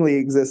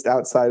exist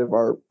outside of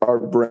our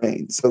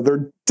brain. So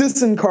they're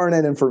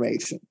disincarnate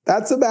information.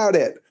 That's about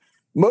it.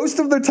 Most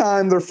of the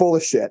time, they're full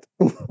of shit.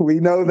 We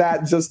know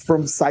that just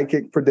from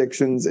psychic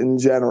predictions in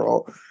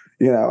general.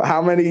 You know,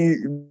 how many...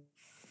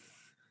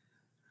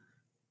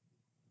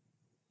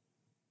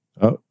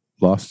 Oh,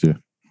 lost you.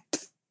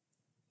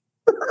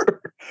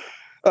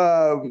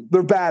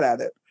 They're bad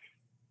at it.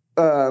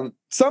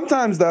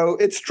 Sometimes, though,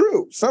 it's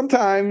true.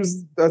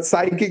 Sometimes a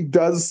psychic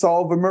does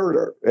solve a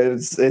murder.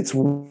 It's.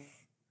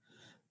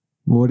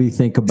 What do you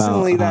think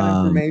about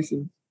that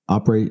information?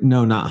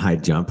 No, not High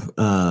Jump.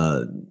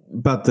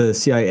 About the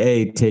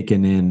CIA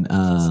taking in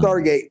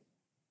Stargate.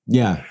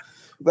 Yeah,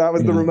 that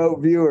was the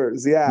remote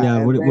viewers. Yeah.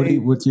 Yeah.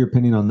 What's your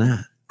opinion on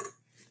that?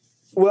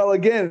 Well,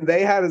 again,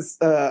 they had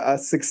a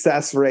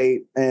success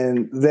rate,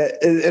 and that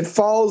it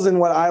falls in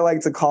what I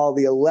like to call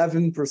the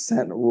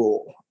 11%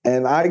 rule.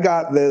 And I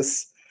got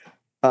this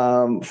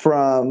for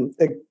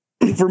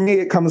me,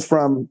 it comes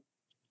from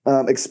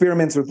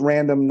experiments with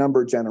random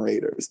number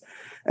generators.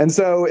 And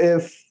so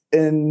if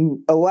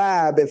in a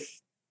lab,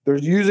 if they're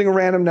using a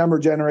random number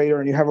generator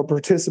and you have a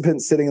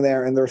participant sitting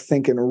there and they're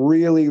thinking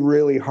really,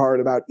 really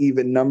hard about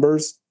even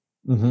numbers,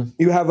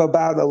 you have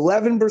about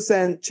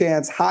 11%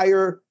 chance,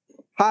 higher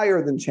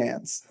than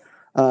chance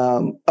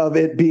of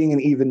it being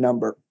an even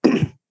number.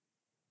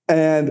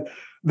 And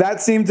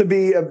that seemed to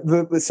be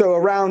so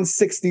around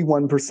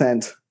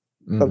 61%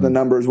 of the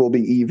numbers will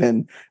be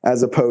even,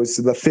 as opposed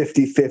to the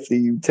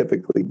 50-50 you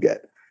typically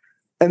get.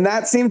 And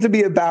that seemed to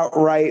be about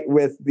right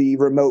with the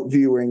remote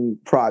viewing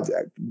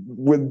project,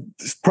 with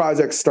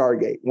Project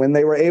Stargate. When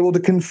they were able to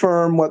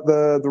confirm what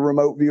the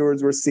remote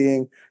viewers were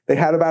seeing, they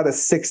had about a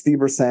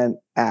 60%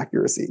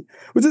 accuracy,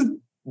 which is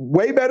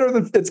way better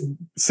than, it's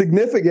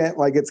significant.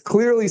 Like, it's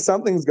clearly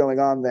something's going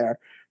on there.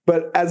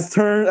 But as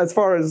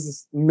far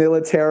as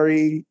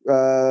military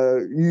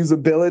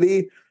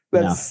usability,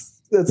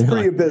 that's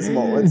pretty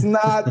abysmal. It's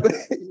not,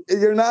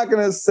 you're not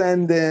going to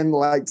send in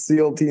like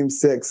SEAL Team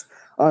 6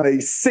 on a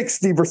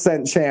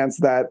 60% chance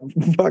that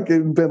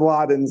fucking Bin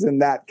Laden's in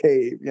that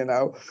cave, you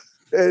know?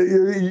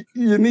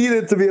 You need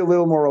it to be a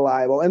little more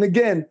reliable. And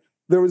again,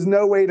 there was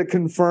no way to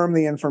confirm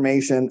the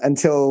information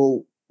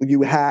until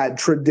you had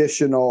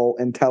traditional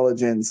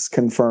intelligence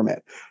confirm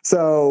it.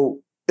 So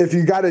if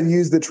you got to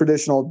use the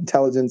traditional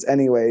intelligence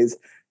anyways,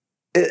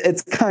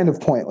 it's kind of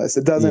pointless.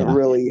 It doesn't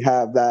really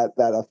have that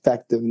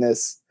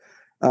effectiveness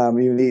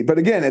you need. But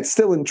again, it's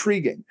still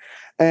intriguing.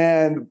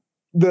 And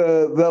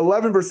the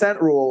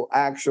 11% rule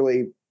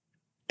actually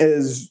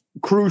is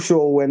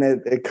crucial when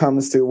it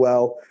comes to,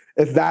 well,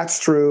 if that's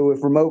true,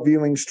 if remote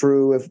viewing's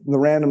true, if the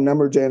random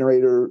number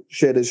generator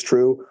shit is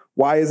true,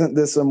 why isn't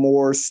this a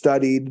more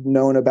studied,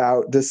 known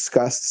about,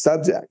 discussed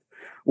subject?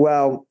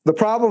 Well, the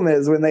problem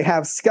is when they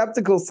have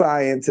skeptical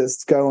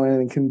scientists go in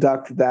and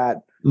conduct that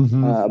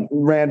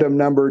random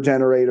number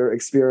generator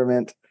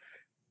experiment,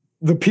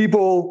 the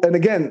people, and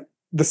again,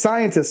 the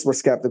scientists were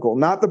skeptical,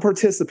 not the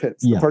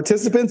participants. The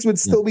participants would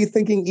still be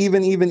thinking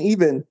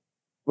even,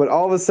 but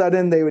all of a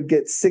sudden they would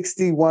get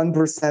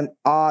 61%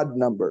 odd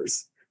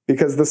numbers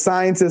because the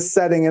scientists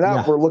setting it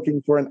up were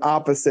looking for an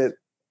opposite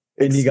experiment.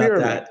 And you got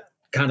that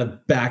kind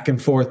of back and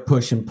forth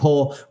push and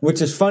pull,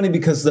 which is funny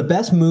because the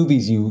best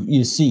movies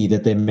you see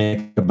that they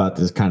make about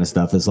this kind of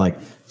stuff is like,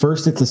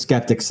 first it's a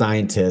skeptic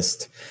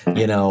scientist,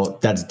 you know,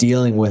 that's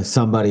dealing with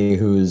somebody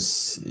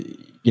who's,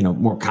 you know,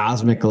 more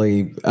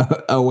cosmically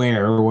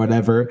aware or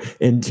whatever,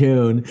 in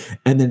tune.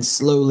 And then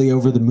slowly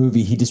over the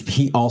movie,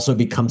 he also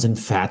becomes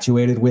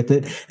infatuated with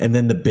it. And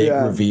then the big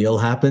reveal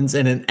happens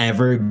and then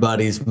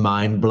everybody's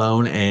mind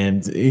blown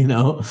and, you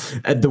know,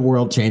 the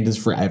world changes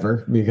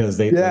forever because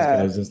those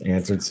guys just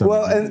answered so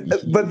well.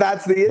 But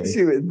that's the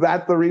issue.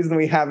 That's the reason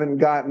we haven't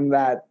gotten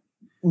that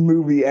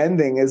movie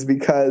ending, is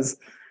because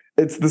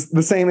it's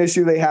the same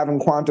issue they have in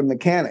quantum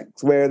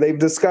mechanics, where they've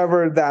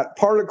discovered that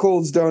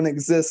particles don't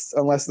exist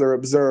unless they're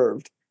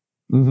observed.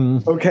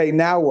 Okay,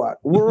 now what?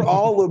 We're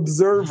all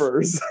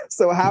observers.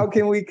 So how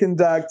can we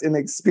conduct an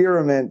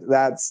experiment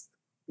that's,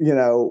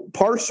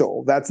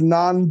 partial, that's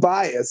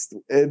non-biased?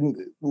 And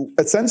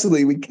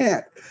essentially we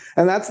can't.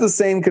 And that's the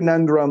same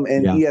conundrum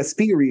in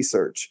ESP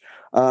research.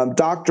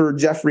 Dr.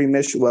 Jeffrey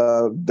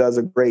Mishlove does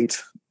a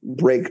great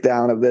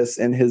breakdown of this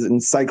in his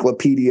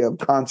Encyclopedia of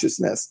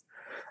Consciousness,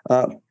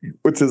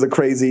 which is a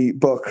crazy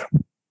book,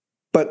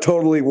 but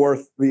totally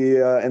worth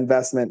the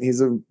investment.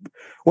 He's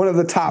one of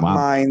the top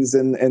minds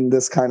in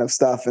this kind of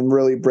stuff, and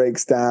really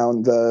breaks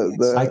down the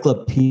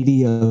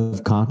Encyclopedia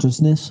of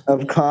Consciousness.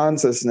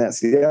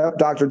 Yeah,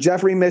 Dr.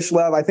 Jeffrey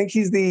Mishlove. I think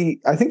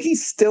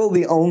he's still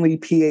the only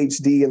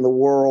PhD in the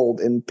world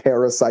in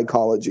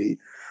parapsychology,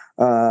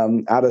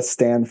 out of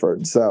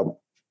Stanford. So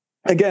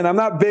again, I'm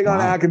not big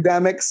on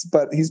academics,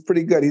 but he's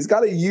pretty good. He's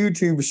got a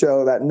YouTube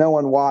show that no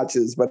one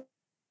watches, but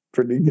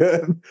pretty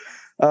good.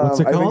 What's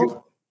it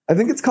called? I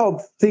think it's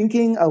called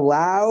Thinking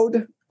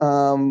Aloud,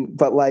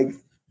 but like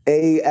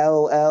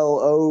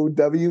ALLOWED,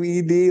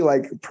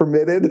 like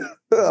permitted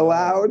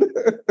aloud.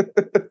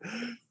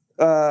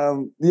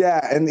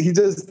 And he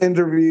just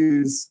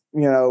interviews,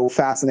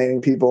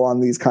 fascinating people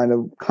on these kind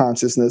of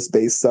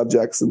consciousness-based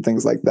subjects and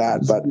things like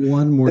that. But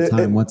one more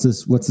time, what's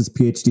his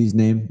PhD's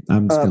name?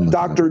 I'm just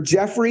Dr.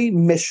 Jeffrey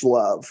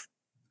Mishlove.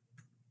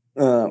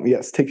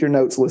 Yes, take your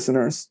notes,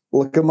 listeners.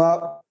 Look him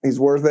up. He's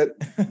worth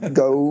it.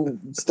 Go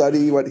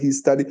study what he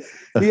studied.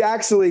 He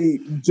actually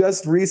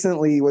just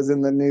recently was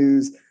in the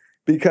news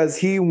because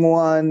he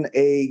won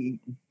a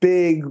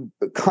big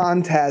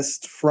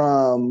contest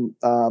from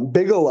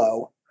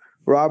Bigelow.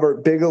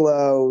 Robert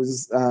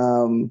Bigelow's,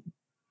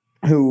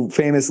 who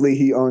famously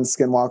he owns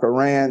Skinwalker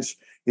Ranch.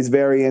 He's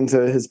very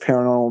into his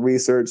paranormal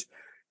research.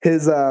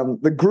 His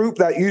the group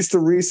that used to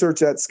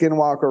research at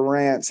Skinwalker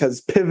Ranch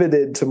has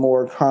pivoted to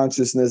more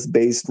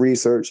consciousness-based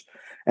research,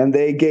 and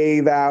they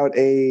gave out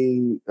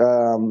a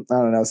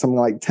something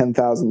like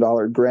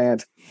 $10,000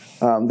 grant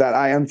that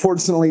I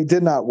unfortunately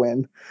did not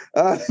win,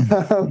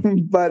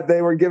 but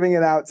they were giving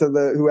it out to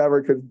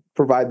whoever could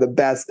provide the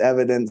best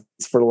evidence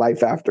for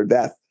life after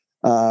death.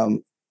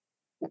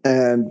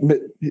 And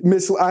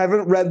I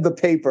haven't read the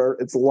paper;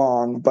 it's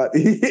long, but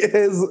he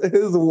is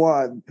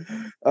one.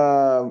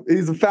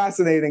 He's a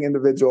fascinating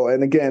individual,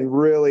 and again,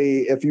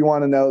 really, if you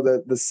want to know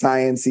the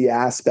sciencey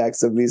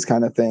aspects of these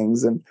kind of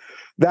things, and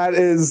that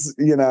is,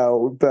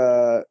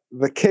 the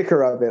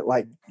kicker of it.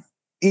 Like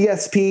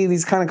ESP,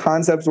 these kind of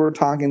concepts we're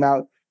talking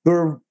about,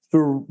 they're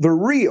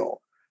real.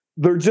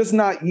 They're just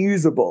not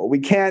usable. We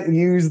can't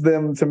use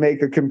them to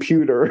make a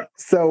computer,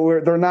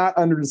 so they're not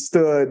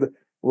understood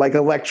like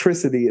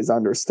electricity is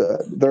understood.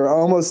 They're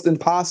almost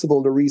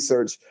impossible to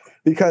research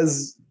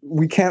because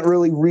we can't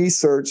really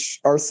research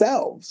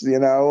ourselves,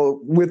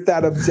 with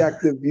that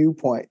objective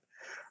viewpoint.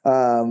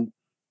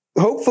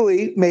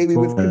 Hopefully, maybe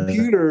with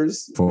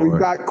computers, we've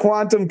got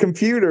quantum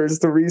computers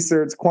to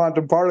research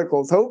quantum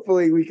particles.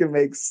 Hopefully, we can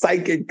make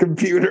psychic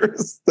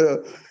computers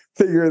to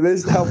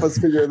help us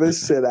figure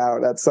this shit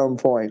out at some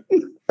point.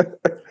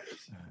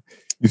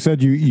 You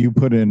said you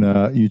put in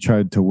you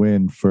tried to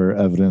win for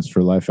evidence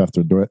for life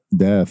after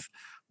death.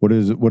 What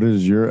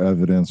is your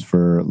evidence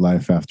for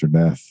life after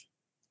death?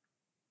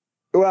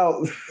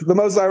 Well, the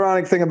most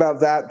ironic thing about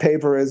that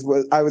paper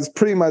I was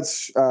pretty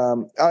much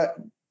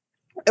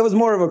it was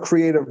more of a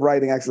creative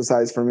writing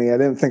exercise for me. I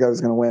didn't think I was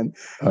going to win.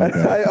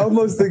 Okay. I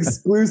almost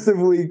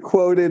exclusively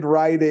quoted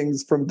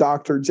writings from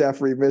Dr.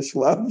 Jeffrey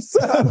Mishlove. So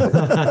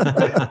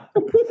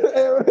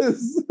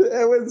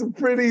it was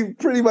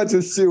pretty much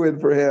a shoo-in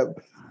for him.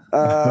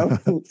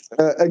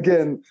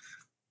 Again,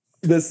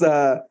 this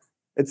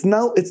it's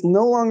no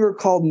longer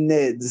called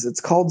NIDS.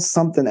 It's called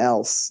something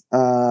else.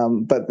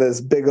 But this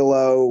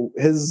Bigelow,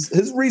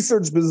 his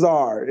research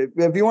bizarre.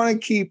 If you want to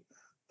keep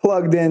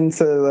plugged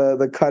into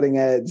the cutting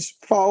edge,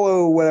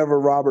 follow whatever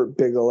Robert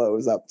Bigelow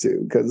is up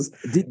to, because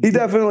he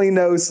definitely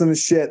knows some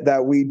shit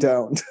that we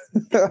don't.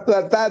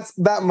 That's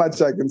that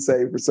much I can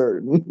say for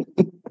certain.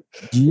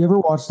 Do you ever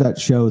watch that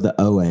show, The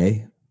OA?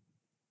 I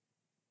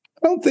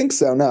don't think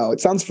so. No, it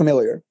sounds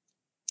familiar.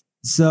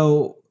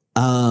 So,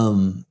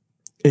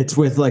 it's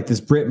with like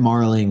this Britt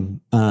Marling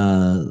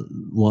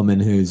woman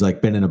who's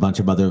like been in a bunch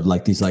of other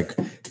like these like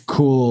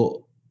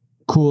cool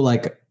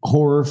like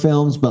horror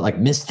films, but like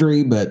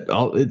mystery, but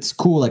it's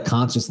cool like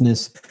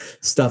consciousness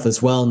stuff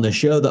as well. In the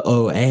show, The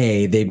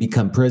OA, they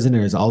become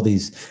prisoners. All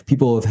these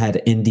people have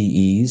had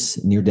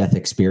NDEs, near-death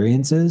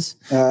experiences,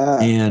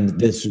 and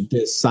this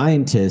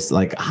scientist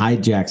like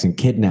hijacks and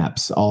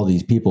kidnaps all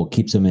these people,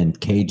 keeps them in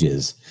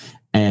cages,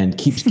 and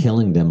keeps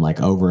killing them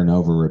like over and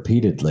over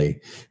repeatedly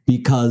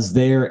because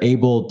they're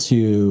able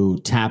to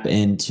tap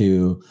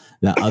into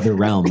the other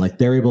realm. Like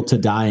they're able to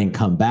die and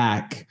come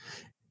back.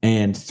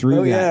 And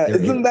through they're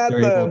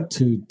able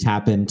to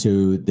tap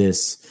into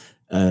this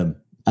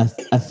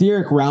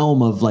etheric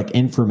realm of like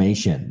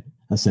information,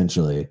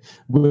 essentially,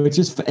 which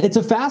is, it's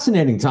a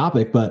fascinating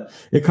topic, but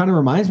it kind of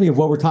reminds me of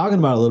what we're talking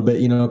about a little bit,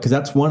 because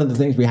that's one of the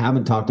things we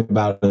haven't talked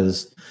about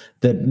is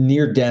the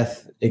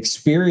near-death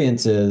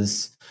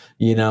experiences,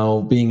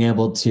 being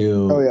able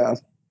to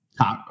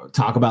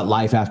talk about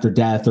life after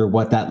death, or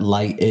what that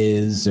light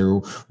is,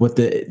 or what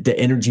the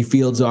energy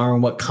fields are,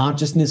 and what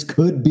consciousness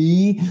could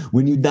be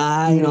when you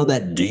die. You know,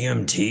 that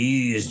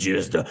DMT is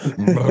just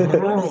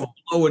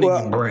blowing in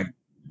your brain.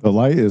 The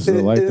light is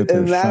the light that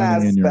they're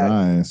shining in your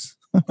eyes.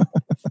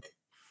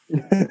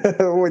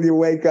 When you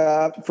wake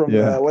up from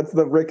what's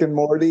the Rick and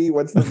Morty?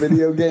 What's the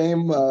video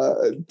game?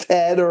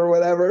 Ted or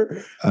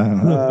whatever.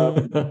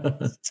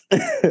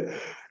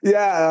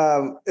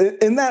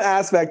 In that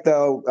aspect,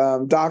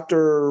 though,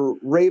 Dr.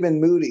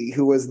 Raymond Moody,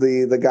 who was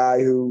the guy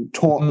who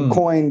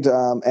coined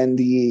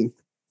NDE,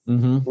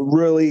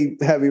 really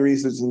heavy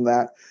research in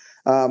that.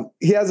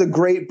 He has a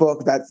great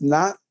book that's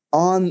not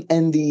on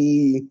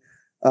NDE,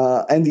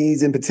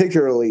 NDEs in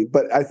particularly,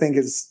 but I think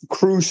it's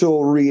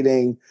crucial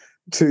reading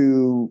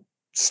to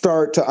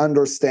start to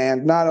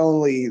understand not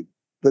only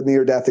the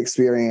near-death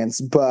experience,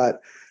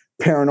 but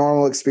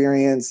paranormal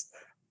experience,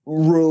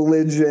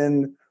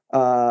 religion,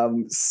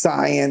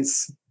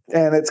 science,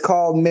 and it's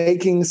called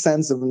Making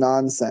Sense of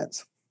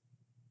Nonsense.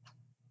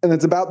 And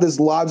it's about this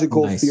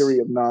logical theory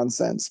of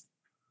nonsense.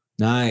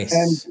 Nice.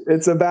 And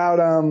it's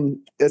about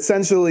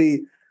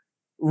essentially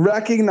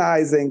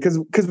recognizing,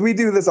 because we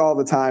do this all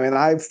the time, and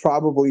I've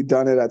probably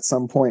done it at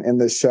some point in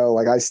this show,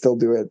 like I still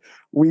do it.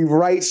 We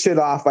write shit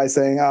off by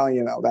saying,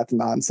 oh, that's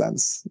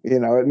nonsense.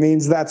 It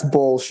means that's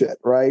bullshit,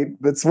 right?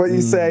 That's what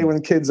you say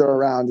when kids are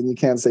around and you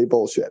can't say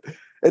bullshit.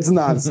 It's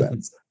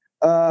nonsense.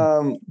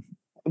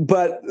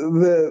 But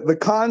the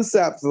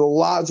concept, the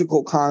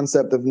logical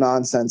concept of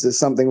nonsense is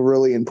something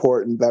really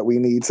important that we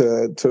need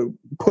to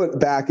put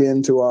back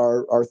into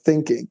our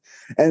thinking.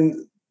 And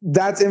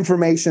that's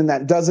information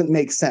that doesn't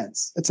make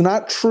sense. It's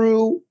not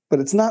true, but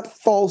it's not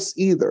false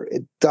either.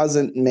 It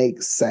doesn't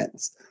make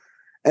sense.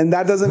 And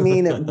that doesn't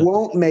mean it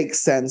won't make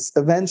sense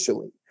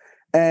eventually.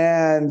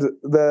 And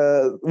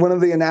one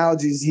of the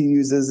analogies he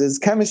uses is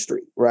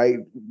chemistry, right?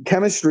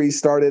 Chemistry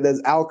started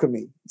as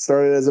alchemy. It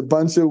started as a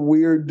bunch of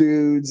weird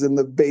dudes in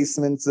the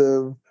basements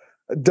of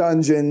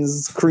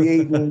dungeons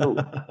creating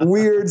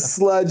weird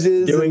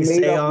sludges doing and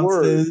made seances. Up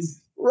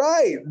words.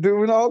 Right,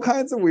 doing all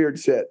kinds of weird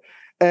shit.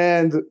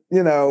 And,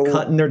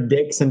 cutting their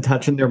dicks and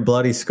touching their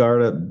bloody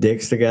scarred up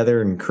dicks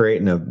together and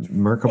creating a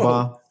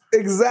Merkabah.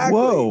 Exactly.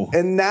 Whoa.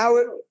 And now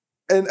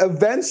and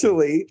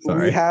eventually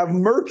we have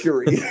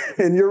mercury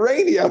and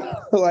uranium.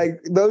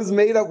 Like those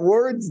made up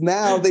words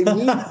now, they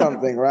mean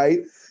something,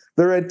 right?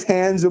 They're a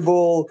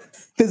tangible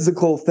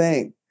physical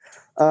thing.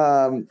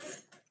 And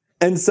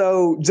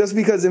so just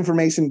because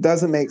information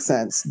doesn't make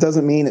sense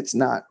doesn't mean it's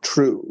not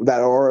true,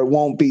 or it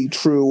won't be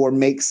true or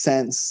make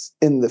sense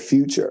in the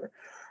future.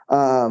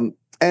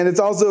 And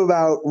it's also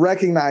about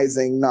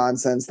recognizing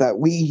nonsense, that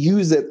we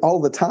use it all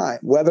the time,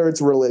 whether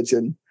it's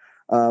religion.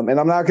 And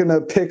I'm not going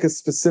to pick a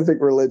specific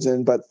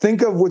religion, but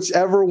think of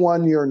whichever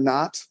one you're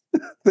not.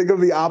 Think of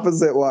the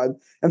opposite one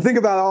and think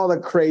about all the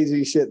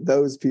crazy shit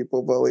those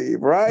people believe,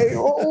 right?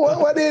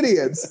 What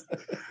idiots.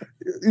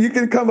 You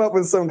can come up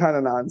with some kind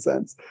of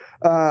nonsense.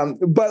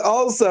 But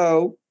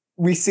also,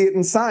 we see it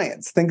in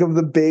science. Think of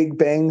the Big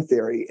Bang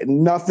Theory.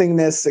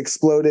 Nothingness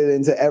exploded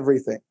into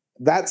everything.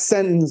 That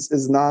sentence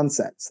is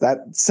nonsense. That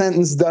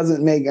sentence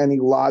doesn't have any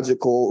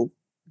logical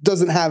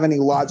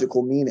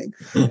meaning.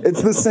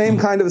 It's the same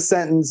kind of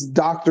sentence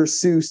Dr.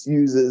 Seuss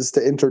uses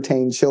to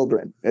entertain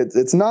children.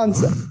 It's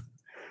nonsense.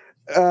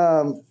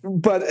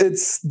 But it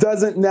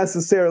doesn't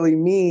necessarily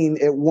mean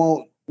it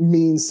won't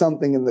mean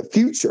something in the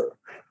future.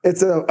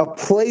 It's a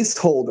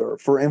placeholder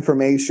for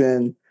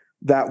information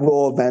that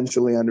we'll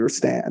eventually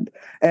understand.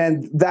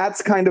 And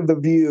that's kind of the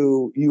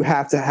view you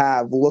have to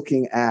have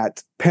looking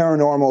at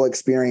paranormal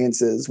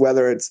experiences,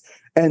 whether it's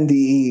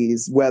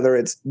NDEs, whether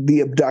it's the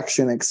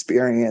abduction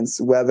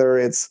experience, whether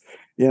it's,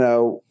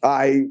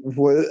 I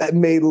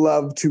made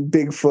love to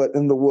Bigfoot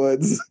in the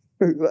woods.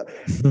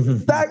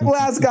 That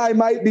last guy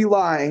might be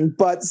lying,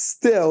 but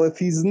still, if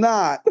he's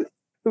not,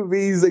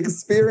 these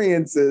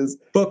experiences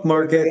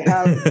bookmark it.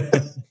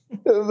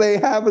 They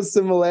have a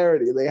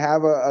similarity. They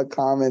have a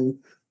common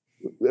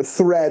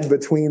thread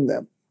between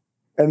them,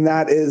 and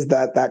that is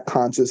that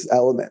conscious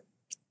element.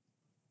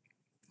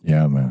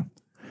 Yeah, man.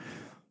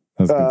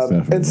 That's good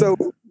stuff. And so,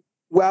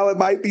 while it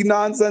might be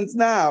nonsense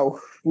now,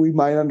 we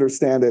might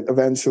understand it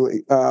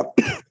eventually.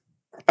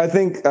 I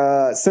think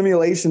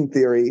simulation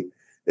theory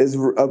is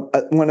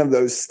one of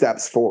those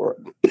steps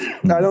forward.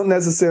 I don't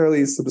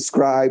necessarily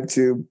subscribe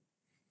to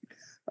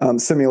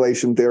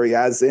simulation theory,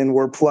 as in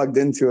we're plugged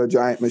into a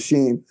giant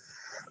machine.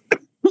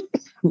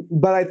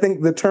 But I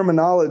think the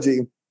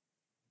terminology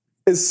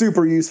is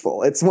super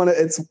useful.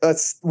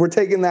 We're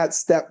taking that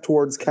step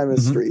towards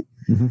chemistry.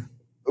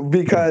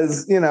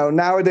 Because,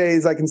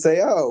 nowadays I can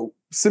say,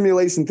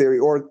 simulation theory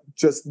or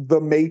just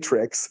the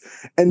Matrix,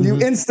 and you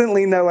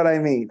instantly know what I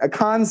mean. A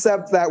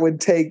concept that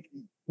would take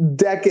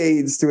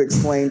decades to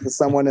explain to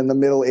someone in the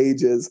Middle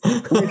Ages,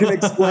 we can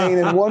explain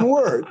in one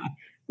word,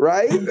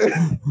 right?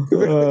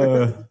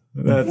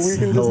 That's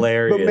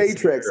hilarious. The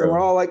Matrix, and we're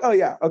all like, oh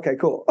yeah, okay,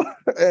 cool.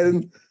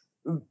 And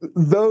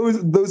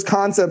those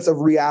concepts of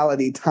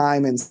reality,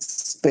 time, and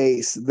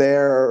space,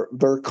 they're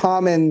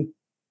common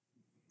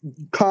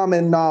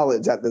common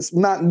knowledge at this,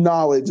 not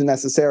knowledge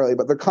necessarily,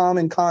 but they're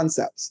common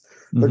concepts,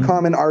 they're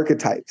common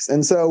archetypes.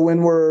 And so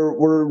when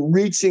we're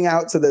reaching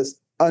out to this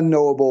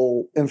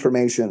unknowable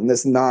information,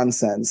 this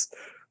nonsense,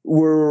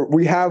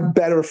 we have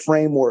better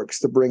frameworks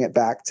to bring it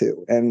back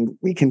to, and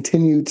we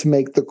continue to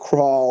make the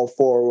crawl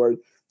forward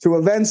to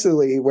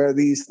eventually where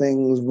these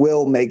things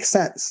will make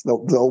sense.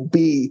 There'll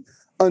be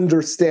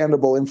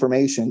understandable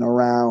information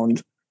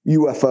around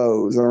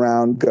UFOs,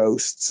 around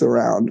ghosts,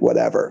 around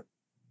whatever.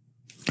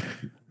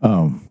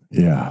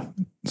 Yeah,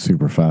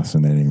 super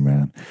fascinating,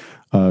 man.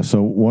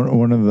 So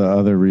one of the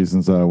other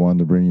reasons that I wanted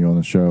to bring you on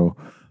the show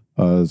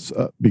is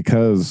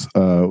because,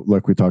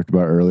 like we talked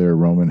about earlier,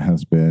 Roman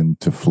has been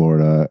to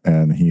Florida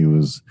and he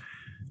was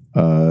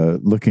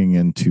looking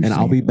into. And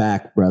I'll be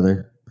back,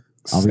 brother.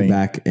 I'll be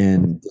back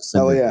in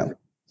December. Hell yeah!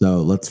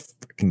 So let's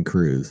fucking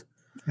cruise.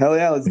 Hell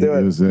yeah, let's do it.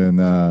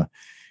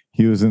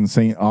 He was in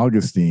St.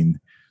 Augustine.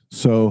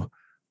 So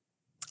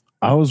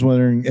I was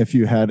wondering if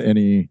you had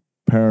any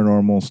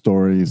paranormal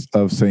stories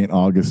of St.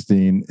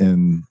 Augustine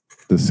in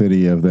the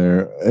city of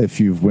there, if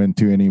you've went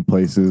to any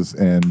places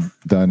and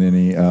done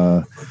any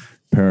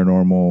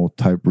paranormal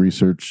type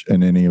research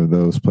in any of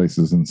those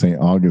places in St.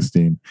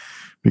 Augustine,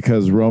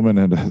 because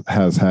Roman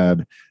has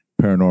had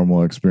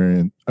paranormal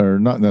experience, or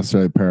not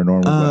necessarily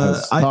paranormal, but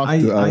has talked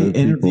to other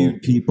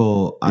interviewed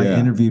people. I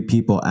interviewed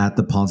people at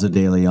the Ponce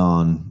de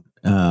Leon,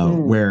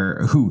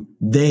 where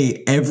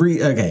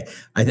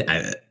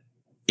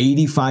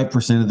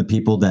 85% of the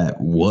people that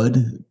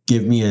would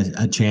give me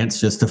a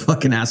chance just to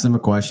fucking ask them a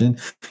question,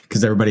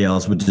 because everybody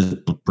else would just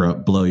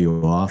blow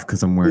you off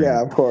because I'm wearing,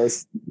 of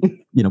course,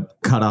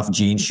 cut off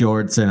jean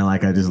shorts and I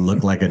just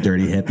look like a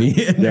dirty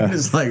hippie. And they're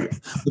just like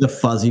with a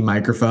fuzzy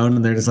microphone,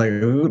 and they're just like,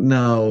 oh,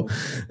 no.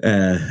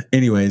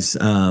 Anyways,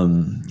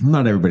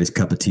 not everybody's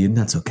cup of tea, and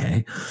that's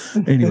okay.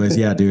 Anyways,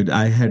 yeah, dude,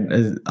 I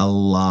had a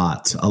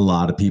lot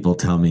of people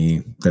tell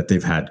me that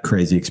they've had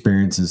crazy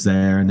experiences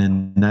there, and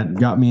then that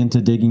got me into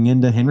digging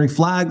into Henry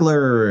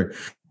Flagler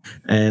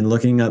and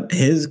looking up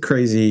his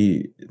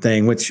crazy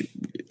thing, which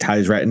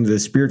ties right into the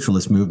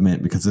spiritualist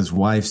movement, because his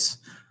wife's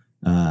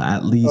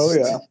at least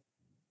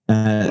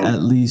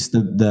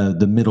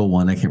the middle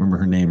one. I can't remember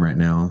her name right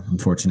now,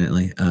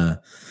 unfortunately.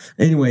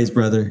 Anyways,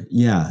 brother,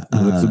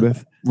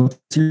 Elizabeth. What's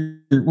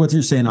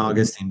your St.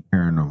 Augustine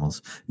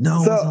paranormals?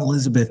 No, it wasn't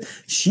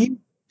Elizabeth.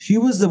 She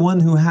was the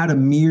one who had a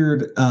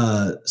mirrored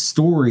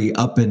story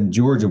up in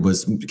Georgia,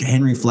 was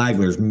Henry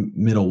Flagler's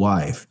middle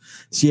wife.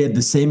 She had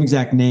the same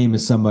exact name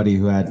as somebody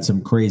who had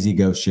some crazy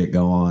ghost shit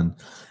go on.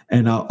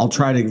 And I'll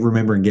try to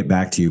remember and get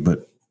back to you,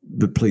 but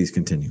please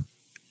continue.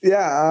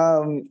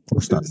 Yeah.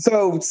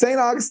 So St.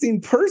 Augustine,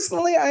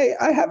 personally,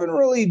 I haven't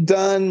really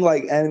done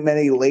like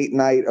many late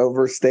night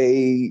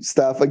overstay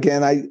stuff.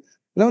 Again, I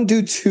don't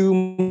do too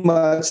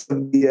much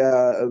of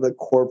the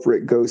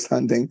corporate ghost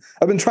hunting.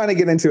 I've been trying to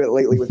get into it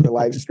lately with the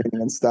live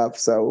streaming and stuff.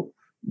 So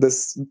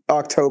this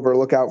October,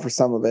 look out for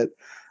some of it.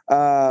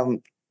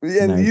 And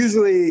nice.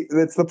 Usually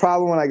it's the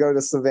problem when I go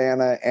to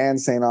Savannah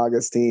and St.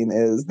 Augustine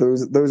is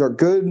those are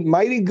good,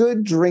 mighty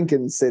good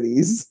drinking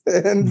cities.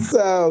 And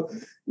so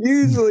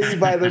usually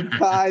by the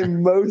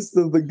time most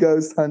of the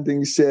ghost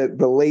hunting shit,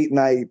 the late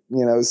night,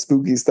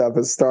 spooky stuff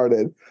has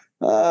started,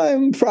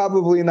 I'm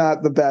probably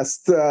not the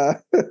best to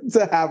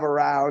have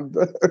around.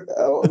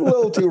 A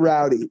little too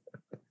rowdy.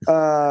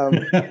 But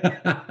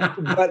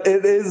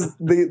it is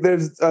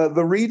there's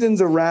the regions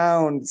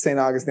around St.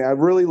 Augustine. I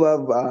really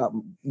love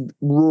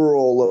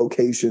rural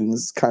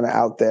locations kind of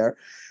out there,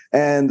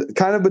 and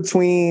kind of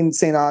between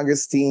St.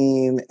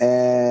 Augustine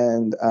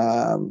and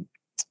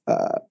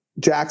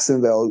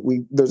Jacksonville,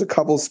 there's a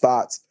couple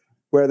spots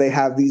where they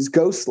have these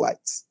ghost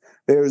lights.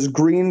 There's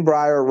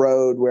Greenbrier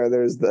Road where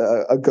there's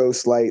a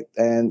ghost light.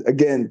 And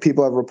again,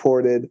 people have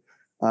reported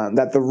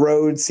that the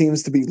road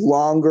seems to be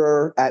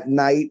longer at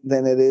night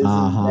than it is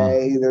in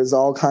day. There's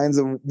all kinds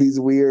of these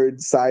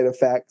weird side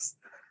effects.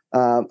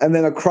 And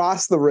then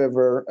across the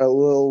river, a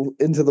little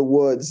into the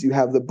woods, you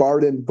have the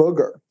Barden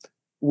Booger,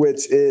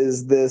 which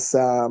is this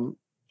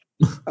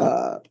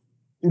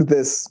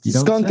this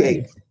skunk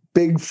ape,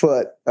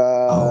 Bigfoot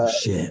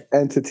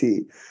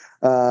entity.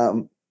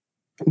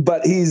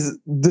 But he's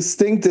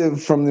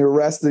distinctive from the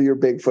rest of your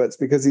Bigfoots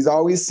because he's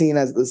always seen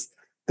as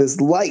this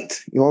light.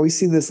 You always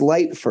see this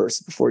light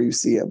first before you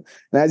see him.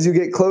 And as you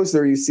get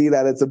closer, you see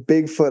that it's a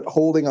Bigfoot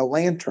holding a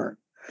lantern,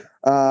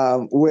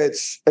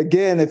 which,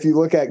 again, if you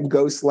look at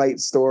ghost light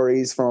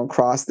stories from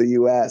across the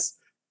U.S.,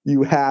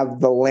 you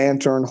have the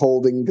lantern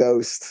holding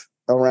ghost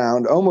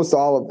around almost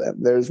all of them.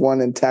 There's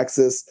one in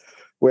Texas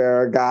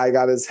where a guy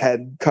got his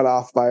head cut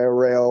off by a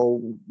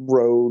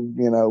railroad,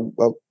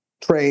 a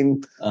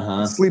train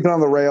sleeping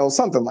on the rail,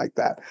 something like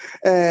that.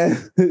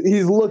 And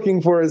he's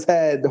looking for his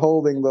head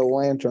holding the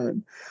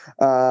lantern.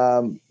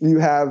 You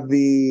have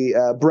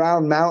the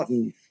Brown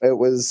Mountain. It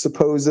was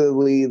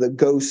supposedly the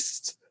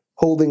ghosts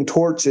holding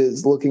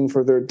torches looking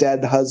for their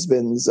dead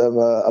husbands of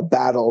a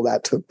battle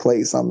that took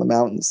place on the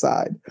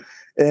mountainside.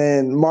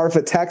 In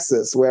Marfa,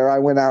 Texas, where I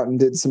went out and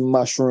did some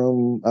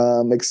mushroom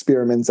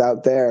experiments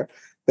out there,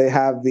 they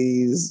have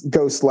these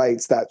ghost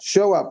lights that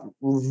show up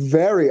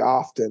very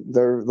often.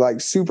 They're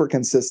like super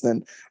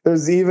consistent.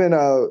 There's even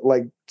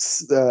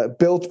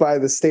built by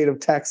the state of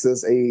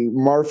Texas, a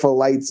Marfa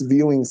Lights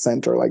viewing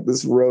center, like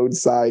this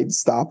roadside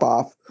stop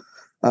off,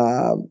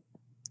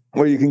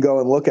 where you can go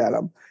and look at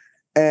them.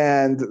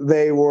 And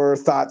they were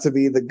thought to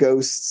be the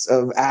ghosts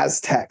of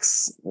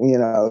Aztecs,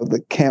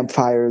 the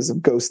campfires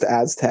of ghost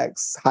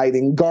Aztecs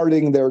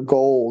guarding their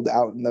gold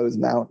out in those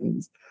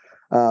mountains.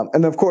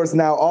 And of course,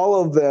 now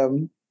all of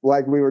them,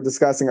 like we were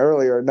discussing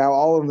earlier, now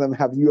all of them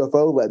have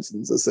UFO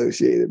legends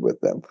associated with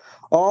them.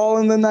 All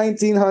in the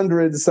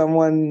 1900s,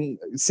 someone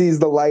sees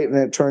the light and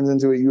it turns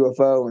into a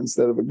UFO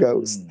instead of a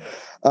ghost.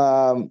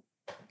 And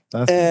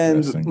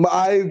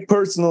I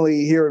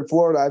personally, here in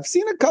Florida, I've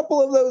seen a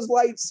couple of those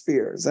light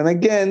spheres. And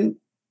again,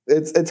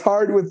 it's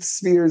hard with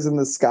spheres in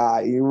the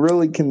sky. You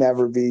really can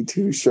never be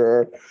too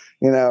sure.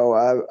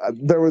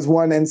 There was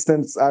one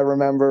instance I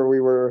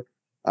remember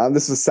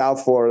this was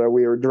South Florida.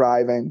 We were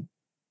driving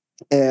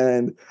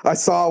and I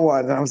saw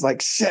one and I was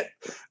like, shit.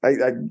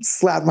 I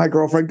slapped my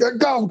girlfriend.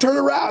 Go, turn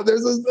around.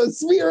 There's a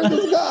sphere in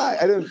the sky.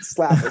 I didn't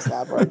slap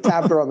her. I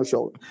tapped her on the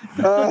shoulder.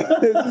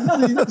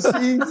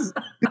 She's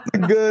a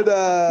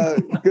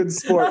good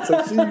sport.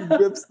 So she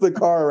whips the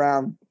car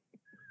around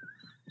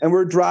and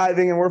we're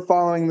driving and we're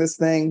following this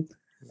thing.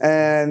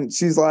 And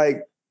she's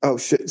like, oh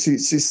shit. She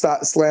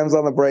slams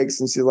on the brakes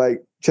and she's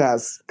like,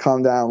 Chaz,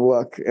 calm down,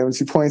 look. And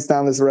she points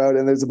down this road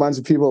and there's a bunch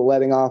of people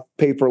letting off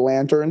paper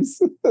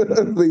lanterns.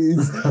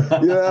 these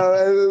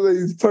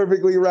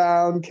perfectly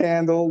round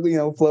candle,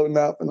 floating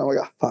up. And I'm like,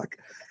 oh, fuck.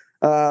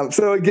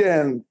 So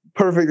again,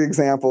 perfect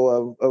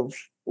example of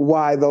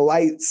why the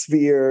light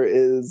sphere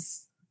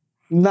is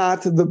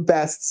not the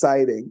best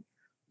sighting.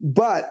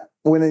 But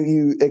when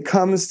it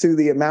comes to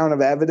the amount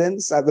of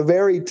evidence, at the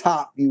very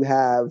top, you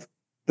have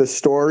the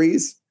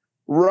stories.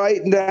 Right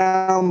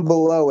down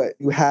below it,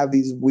 you have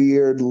these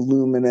weird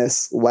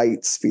luminous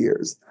light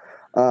spheres.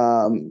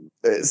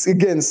 It's,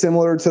 again,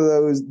 similar to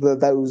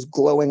those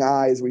glowing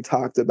eyes we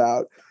talked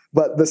about.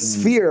 But the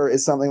sphere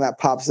is something that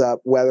pops up,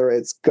 whether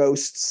it's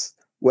ghosts,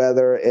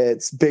 whether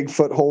it's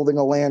Bigfoot holding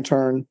a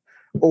lantern,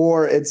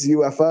 or it's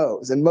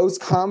UFOs, and most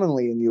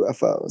commonly in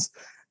UFOs.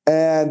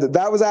 And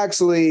that was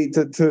actually,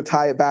 to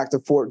tie it back to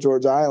Fort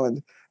George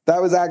Island, that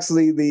was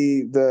actually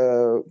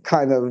the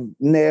kind of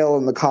nail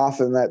in the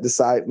coffin that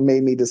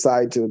made me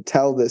decide to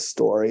tell this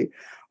story.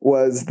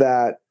 Was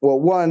that, well,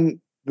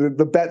 one,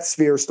 the Bet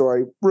Sphere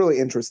story, really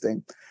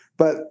interesting,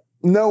 but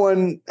no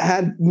one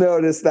had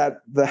noticed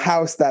that the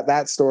house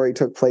that story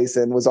took place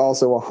in was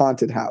also a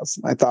haunted house.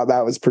 I thought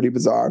that was pretty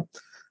bizarre.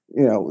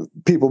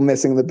 People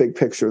missing the big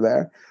picture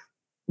there.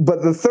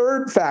 But the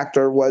third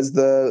factor was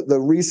the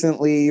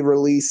recently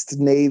released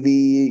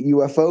Navy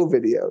UFO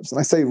videos. And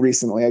I say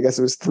recently, I guess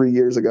it was 3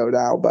 years ago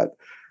now, but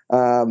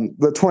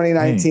the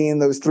 2019,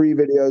 those 3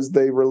 videos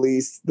they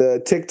released, the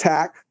Tic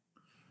Tac,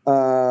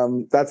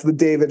 that's the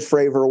David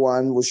Fravor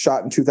one, was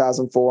shot in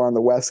 2004 on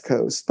the West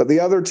Coast. But the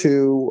other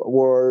 2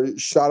 were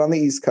shot on the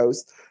East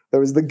Coast. There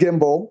was the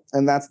gimbal,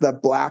 and that's the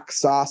black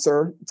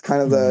saucer. It's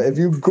kind of if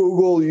you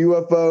Google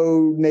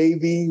UFO,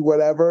 Navy,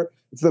 whatever,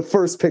 it's the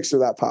first picture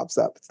that pops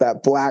up. It's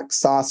that black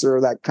saucer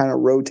that kind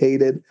of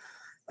rotated.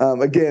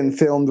 Again,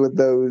 filmed with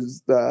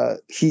those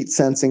heat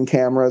sensing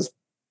cameras.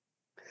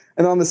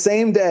 And on the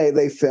same day,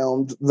 they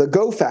filmed the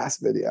Go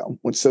Fast video,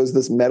 which shows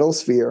this metal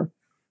sphere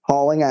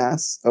hauling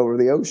ass over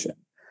the ocean.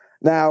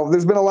 Now,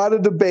 there's been a lot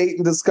of debate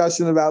and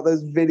discussion about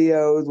those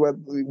videos,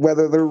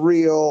 whether they're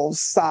real,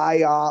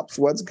 psyops,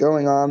 what's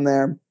going on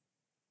there.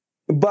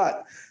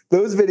 But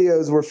those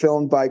videos were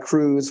filmed by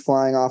crews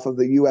flying off of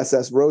the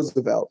USS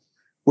Roosevelt,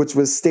 which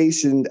was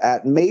stationed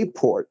at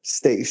Mayport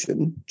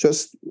Station.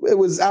 It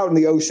was out in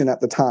the ocean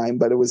at the time,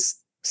 but it was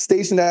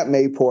stationed at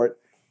Mayport,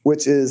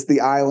 which is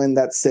the island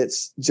that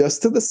sits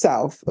just to the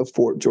south of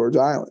Fort George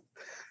Island.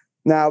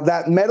 Now,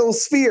 that metal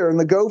sphere in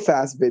the Go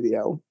Fast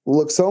video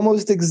looks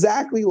almost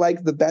exactly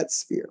like the Bet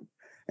Sphere.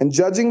 And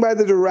judging by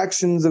the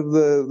directions of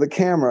the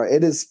camera,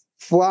 it is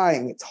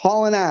flying, it's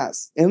hauling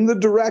ass in the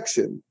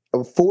direction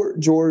of Fort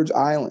George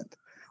Island,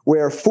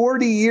 where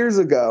 40 years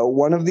ago,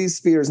 one of these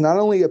spheres not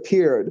only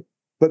appeared,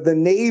 but the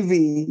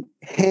Navy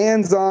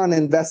hands-on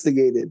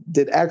investigated,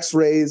 did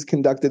x-rays,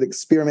 conducted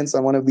experiments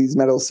on one of these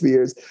metal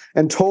spheres,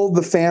 and told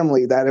the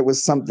family that it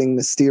was something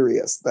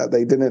mysterious, that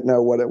they didn't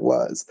know what it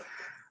was.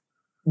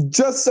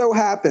 Just so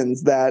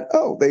happens that,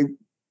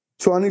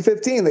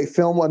 2015, they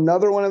filmed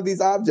another one of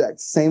these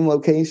objects, same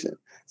location.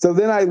 So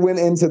then I went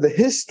into the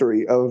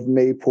history of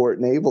Mayport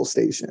Naval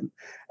Station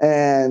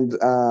and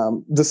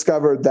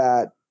discovered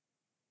that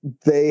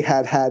they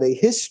had a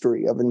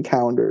history of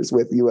encounters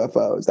with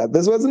UFOs, that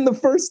this wasn't the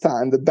first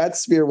time. The Bet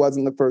Sphere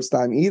wasn't the first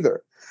time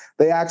either.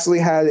 They actually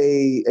had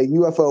a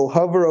UFO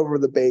hover over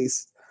the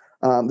base.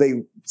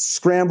 They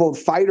scrambled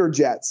fighter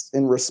jets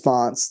in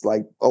response,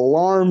 like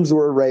alarms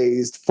were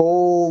raised,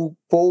 full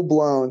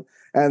blown.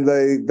 And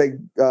the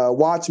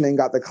Watchmen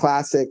got the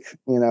classic,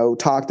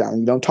 talk down.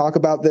 You don't talk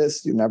about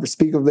this. You never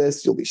speak of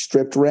this. You'll be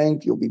stripped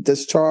rank. You'll be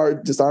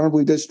discharged,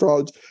 dishonorably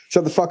discharged.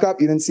 Shut the fuck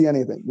up. You didn't see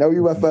anything. No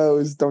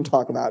UFOs. Don't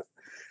talk about it.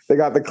 They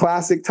got the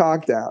classic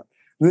talk down.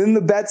 Then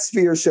the Bet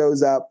Sphere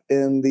shows up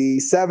in the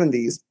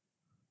 70s.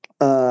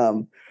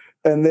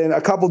 And then a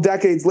couple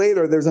decades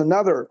later, there's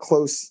another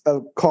close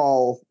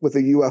call with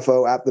a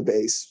UFO at the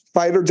base.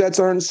 Fighter jets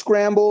aren't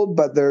scrambled,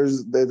 but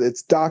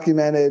it's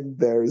documented.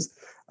 There's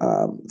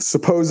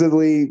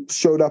supposedly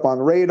showed up on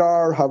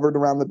radar, hovered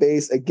around the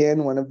base.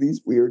 Again, one of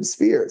these weird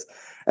spheres.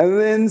 And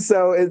then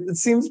so it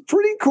seems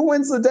pretty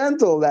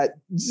coincidental that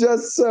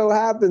just so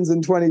happens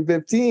in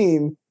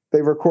 2015,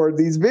 they record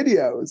these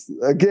videos,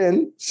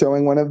 again,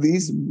 showing one of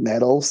these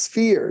metal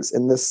spheres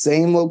in the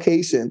same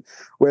location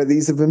where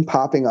these have been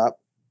popping up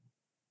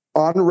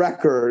on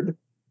record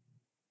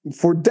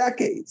for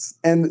decades,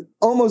 and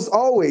almost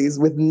always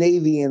with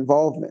Navy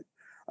involvement.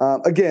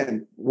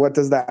 Again, what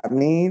does that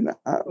mean?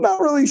 I'm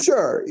not really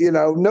sure.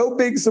 No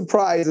big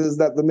surprises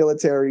that the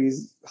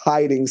military's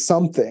hiding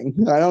something.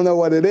 I don't know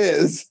what it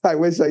is. I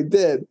wish I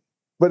did.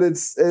 But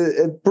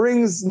it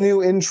brings new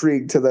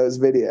intrigue to those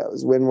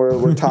videos when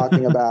we're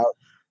talking about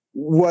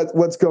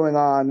what's going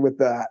on with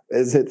that.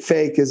 Is it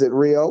fake? Is it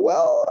real?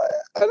 Well,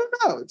 I don't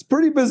know. It's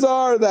pretty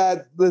bizarre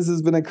that this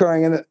has been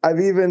occurring. And I've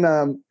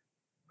even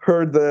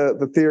heard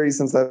the theory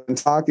since I've been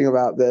talking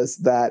about this,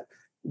 that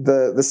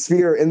the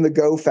sphere in the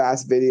Go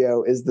Fast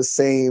video is the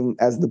same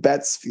as the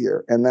Bet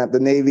Sphere, and that the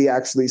Navy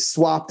actually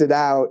swapped it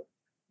out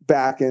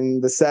back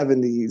in the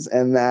 70s,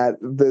 and that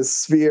the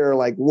sphere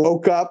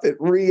woke up, it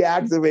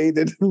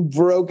reactivated,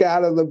 broke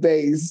out of the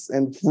base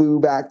and flew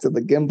back to the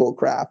gimbal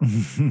craft,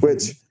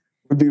 which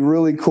would be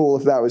really cool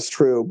if that was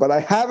true. But I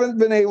haven't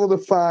been able to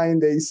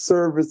find a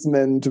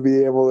serviceman to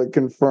be able to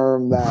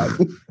confirm that.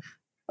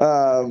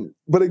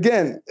 But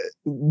again,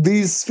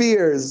 these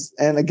spheres,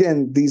 and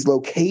again, these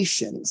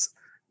locations,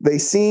 they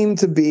seem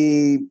to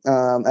be,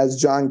 as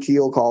John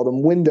Keel called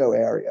them, window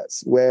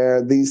areas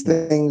where these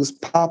things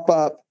pop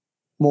up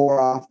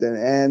more often.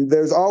 And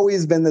there's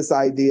always been this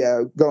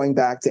idea, going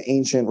back to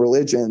ancient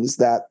religions,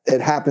 that it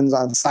happens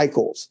on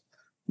cycles,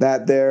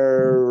 that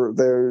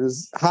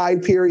there's high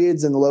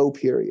periods and low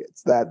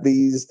periods, that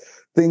these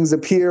things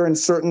appear in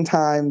certain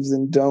times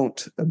and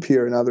don't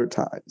appear in other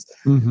times.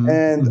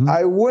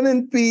 I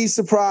wouldn't be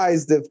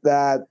surprised if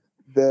that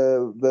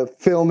the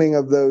filming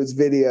of those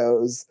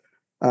videos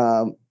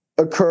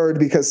occurred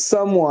because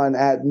someone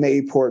at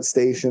Mayport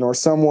Station or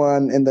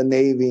someone in the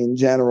Navy in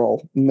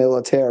general,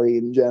 military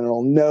in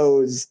general,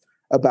 knows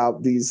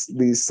about these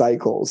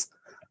cycles.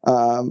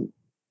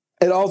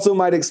 It also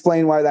might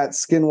explain why that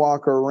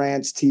Skinwalker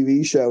Ranch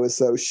TV show is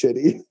so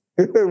shitty.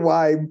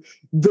 Why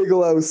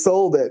Bigelow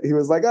sold it. He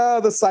was like,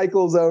 the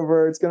cycle's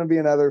over. It's going to be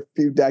another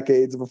few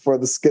decades before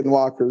the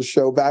Skinwalkers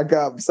show back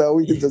up. So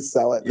we can just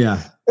sell it.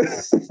 Yeah.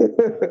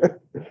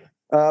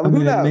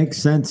 It makes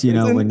sense, when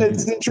you look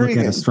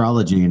at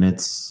astrology and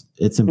its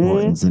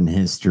importance in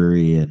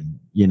history, and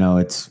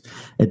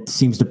it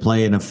seems to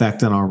play an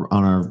effect on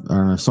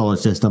our solar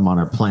system, on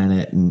our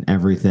planet, and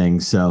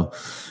everything. So,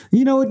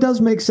 it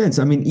does make sense.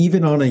 I mean,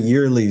 even on a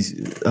yearly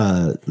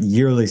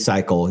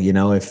cycle,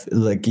 if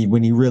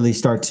when you really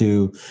start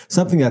to,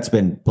 something that's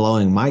been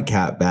blowing my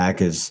cap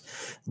back is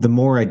the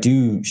more I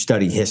do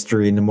study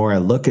history and the more I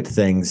look at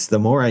things, the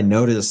more I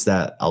notice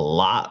that a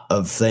lot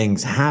of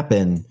things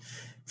happen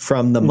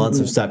from the months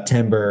of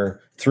September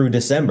through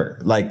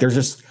December. There's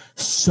just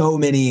so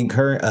many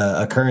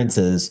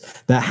occurrences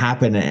that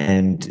happen,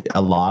 and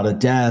a lot of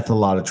death, a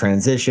lot of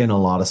transition, a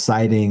lot of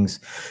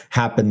sightings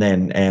happen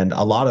then, and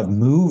a lot of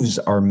moves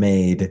are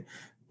made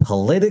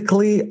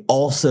politically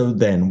also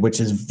then,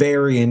 which is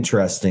very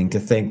interesting to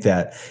think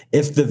that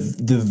if the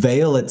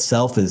veil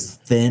itself is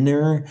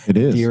thinner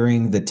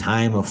during the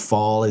time of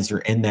fall as you're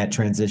in that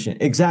transition.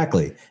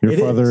 Exactly. You're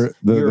the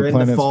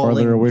planet's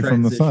farther away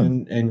from the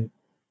sun. And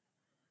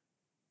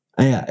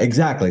yeah,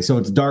 exactly. So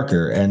it's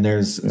darker, and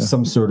there's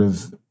some sort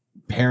of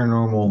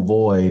paranormal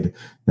void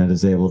that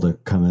is able to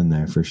come in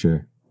there for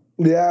sure.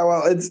 Yeah,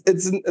 well,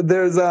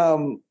 there's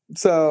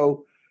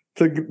so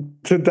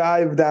to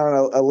dive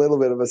down a little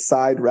bit of a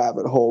side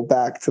rabbit hole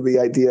back to the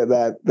idea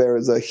that there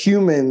is a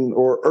human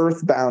or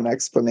earthbound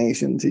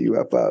explanation to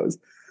UFOs.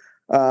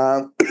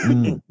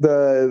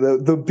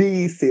 The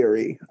B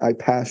theory, I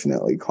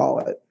passionately call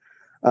it.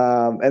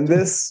 And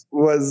this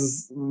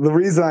was the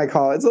reason I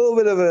call it. It's a little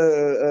bit of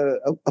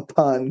a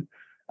pun,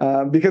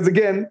 because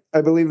again,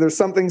 I believe there's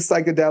something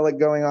psychedelic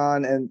going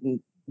on, and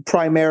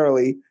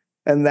primarily,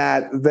 and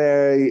that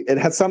it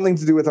has something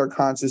to do with our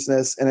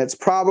consciousness, and it's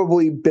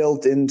probably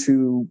built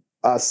into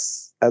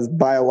us as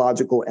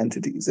biological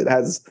entities. It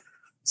has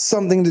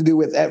something to do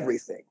with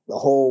everything, the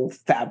whole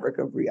fabric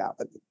of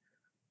reality.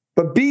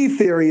 But B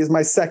theory is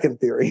my second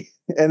theory,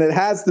 and it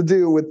has to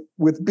do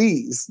with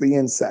bees, the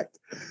insect.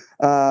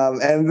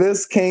 And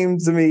this came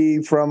to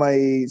me from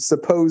a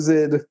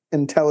supposed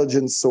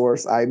intelligence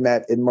source I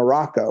met in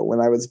Morocco when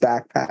I was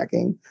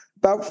backpacking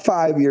about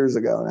 5 years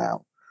ago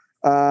now.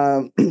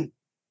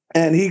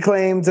 And he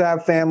claimed to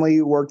have family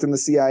who worked in the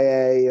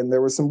CIA, and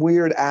there were some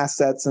weird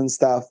assets and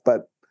stuff,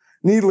 but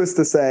needless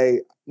to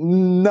say,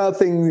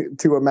 nothing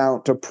to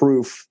amount to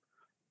proof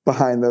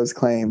behind those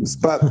claims.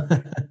 But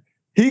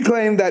he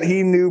claimed that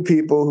he knew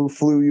people who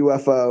flew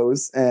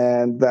UFOs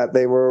and that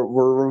they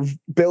were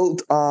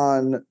built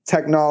on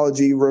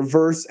technology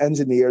reverse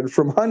engineered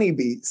from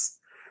honeybees.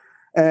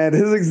 And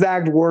his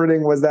exact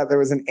wording was that there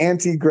was an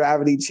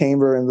anti-gravity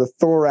chamber in the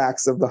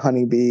thorax of the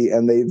honeybee,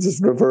 and they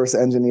just reverse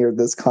engineered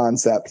this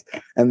concept.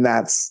 And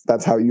that's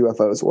how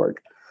UFOs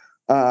work.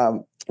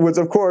 Which,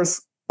 of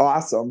course,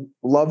 awesome.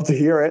 Love to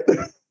hear it.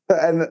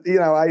 And,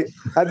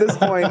 at this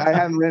point, I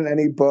hadn't written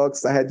any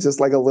books. I had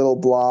just like a little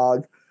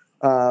blog.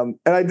 And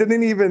I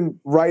didn't even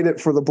write it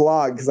for the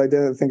blog because I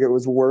didn't think it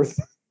was worth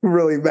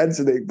really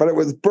mentioning, but it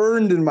was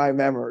burned in my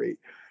memory.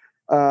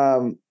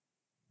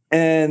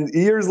 And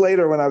years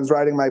later, when I was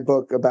writing my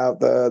book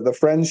about the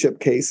friendship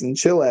case in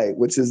Chile,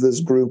 which is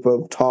this group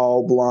of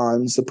tall,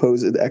 blonde,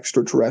 supposed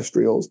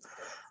extraterrestrials,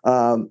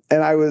 and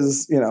I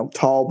was,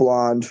 tall,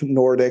 blonde,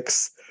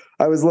 Nordics,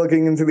 I was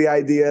looking into the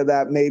idea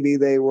that maybe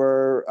they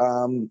were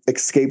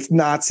escaped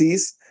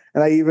Nazis.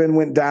 And I even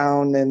went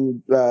down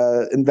and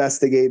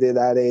investigated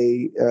at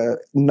a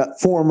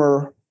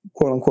former,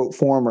 quote unquote,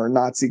 former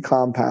Nazi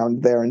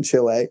compound there in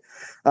Chile.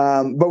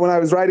 But when I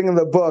was writing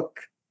the book,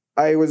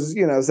 I was,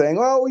 saying,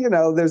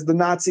 there's the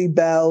Nazi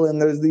bell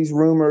and there's these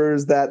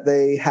rumors that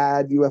they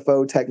had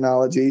UFO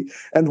technology.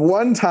 And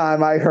one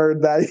time I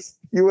heard that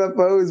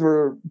UFOs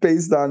were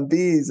based on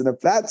bees. And if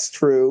that's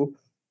true,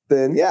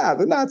 then yeah,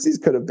 the Nazis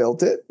could have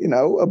built it.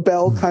 A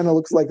bell kind of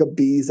looks like a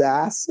bee's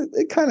ass.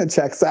 It kind of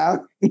checks out.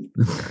 It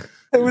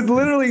was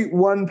literally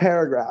one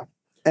paragraph.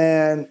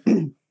 And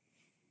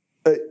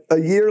a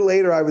year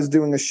later, I was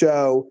doing a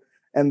show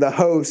and the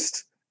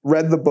host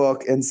read the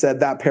book and said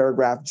that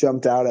paragraph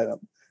jumped out at him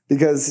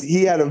because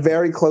he had a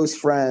very close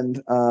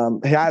friend.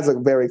 He has a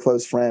very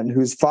close friend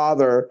whose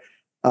father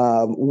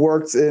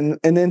worked in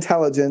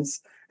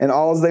intelligence. And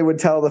all he would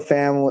tell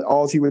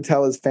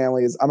his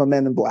family is, I'm a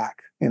Men in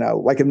Black,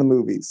 like in the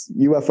movies,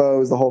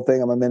 UFOs, the whole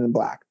thing, I'm a Men in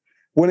Black.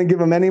 Wouldn't give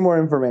him any more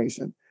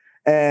information.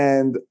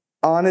 And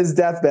on his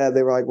deathbed,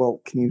 they were like, well,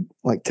 can you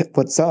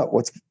what's up?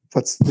 What's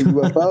the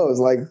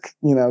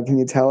UFOs? Can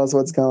you tell us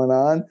what's going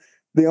on?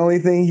 The only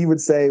thing he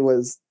would say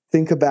was,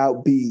 think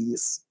about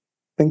bees.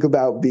 Think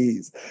about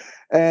bees.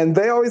 And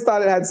they always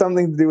thought it had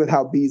something to do with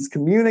how bees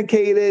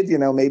communicated,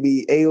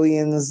 maybe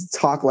aliens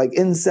talk like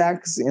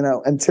insects,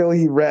 until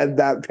he read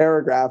that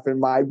paragraph in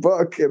my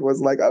book. It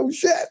was like, oh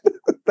shit,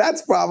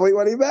 that's probably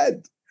what he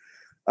meant.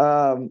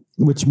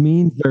 Which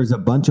means there's a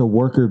bunch of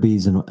worker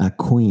bees in a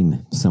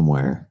queen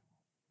somewhere.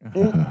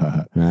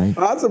 Right?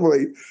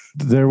 Possibly.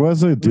 There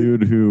was a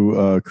dude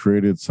who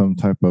created some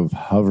type of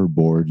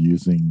hoverboard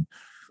using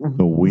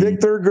the wings.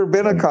 Viktor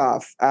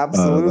Gorbachev,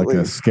 absolutely.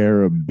 Like a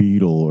scarab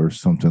beetle or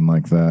something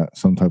like that,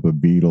 some type of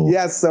beetle.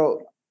 Yes,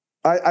 so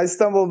I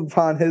stumbled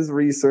upon his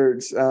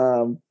research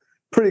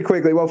pretty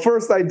quickly. Well,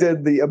 first I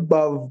did the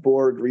above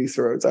board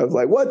research. I was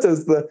like, what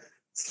does the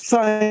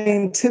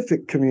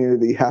scientific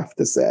community have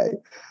to say?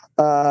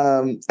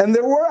 And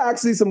there were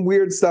actually some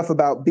weird stuff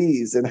about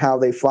bees and how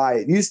they fly.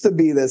 It used to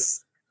be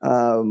this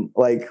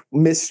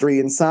mystery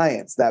in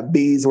science that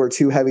bees were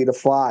too heavy to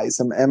fly.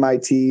 Some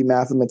MIT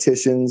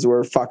mathematicians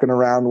were fucking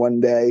around one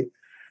day,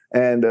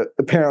 and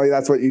apparently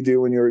that's what you do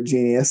when you're a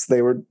genius.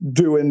 They were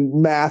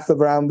doing math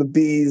around the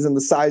bees and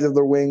the size of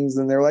their wings,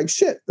 and they're like,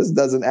 shit, this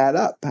doesn't add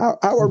up. How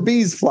are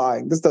bees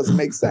flying? This doesn't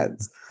make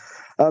sense.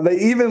 They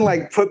even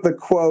put the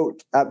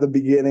quote at the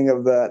beginning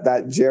of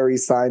that Jerry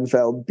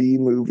Seinfeld bee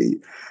movie.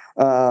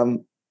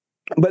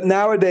 But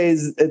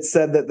nowadays it's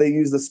said that they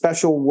use a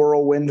special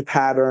whirlwind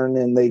pattern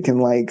and they can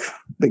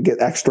they get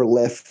extra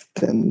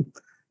lift, and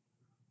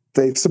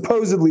they've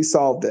supposedly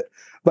solved it.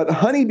 But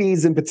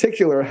honeybees in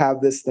particular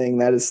have this thing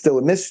that is still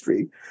a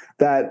mystery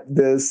that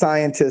the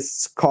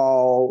scientists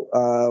call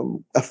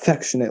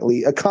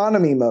affectionately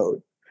economy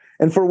mode.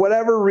 And for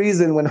whatever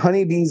reason, when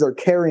honeybees are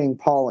carrying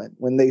pollen,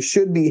 when they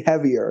should be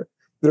heavier,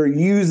 they're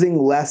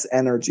using less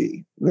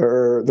energy.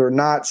 They're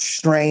not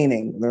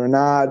straining. They're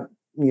not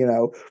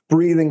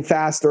breathing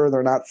faster.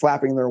 They're not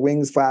flapping their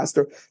wings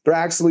faster. They're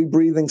actually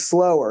breathing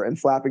slower and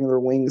flapping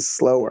their wings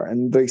slower.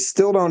 And they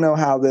still don't know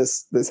how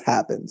this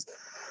happens.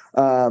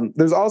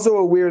 There's also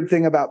a weird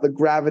thing about the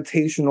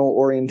gravitational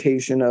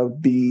orientation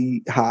of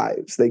bee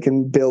hives. They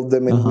can build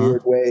them in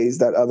weird ways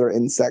that other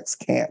insects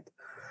can't.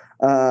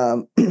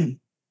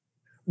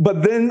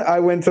 But then I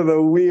went to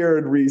the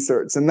weird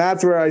research, and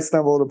that's where I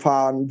stumbled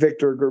upon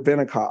Viktor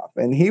Gorbachev.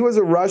 And he was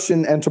a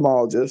Russian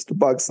entomologist, a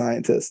bug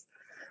scientist,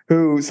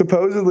 who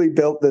supposedly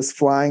built this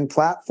flying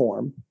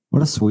platform.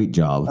 What a sweet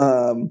job.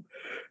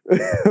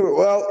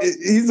 Well,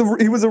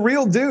 he was a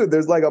real dude.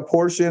 There's a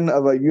portion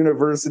of a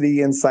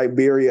university in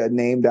Siberia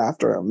named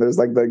after him. There's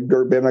the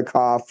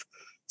Gorbachev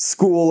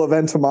School of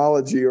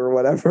Entomology or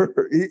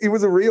whatever. He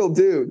was a real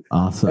dude.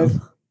 Awesome.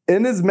 And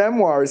in his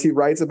memoirs, he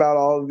writes about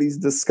all of these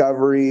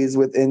discoveries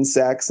with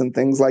insects and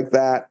things like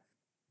that.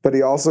 But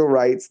he also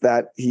writes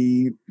that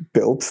he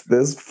built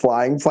this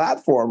flying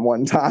platform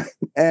one time.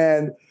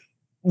 And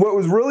what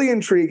was really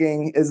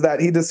intriguing is that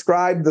he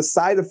described the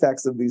side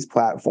effects of these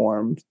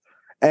platforms,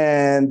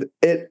 and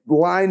it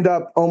lined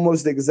up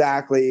almost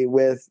exactly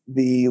with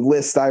the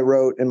list I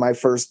wrote in my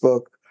first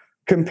book,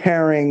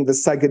 comparing the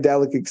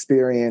psychedelic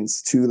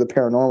experience to the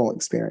paranormal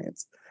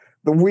experience.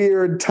 The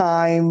weird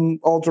time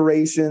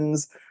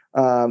alterations.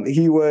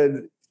 He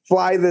would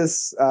fly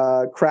this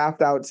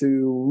craft out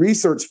to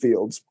research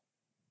fields,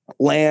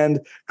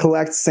 land,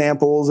 collect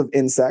samples of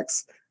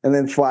insects, and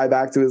then fly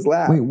back to his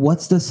lab. Wait,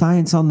 what's the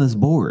science on this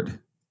board?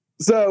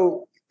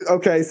 So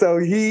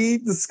he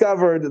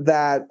discovered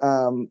that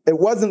it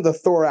wasn't the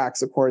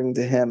thorax, according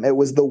to him. It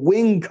was the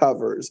wing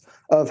covers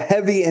of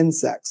heavy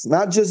insects,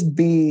 not just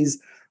bees,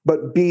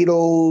 but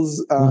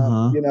beetles,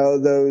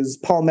 those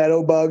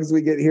palmetto bugs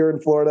we get here in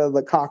Florida,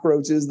 the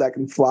cockroaches that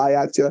can fly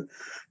at you.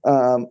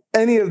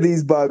 Any of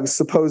these bugs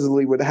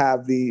supposedly would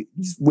have the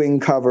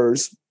wing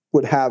covers,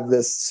 would have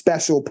this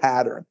special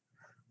pattern.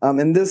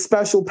 And this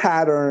special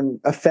pattern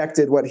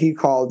affected what he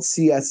called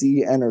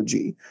CSE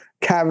energy,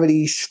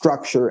 cavity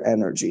structure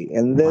energy.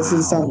 And this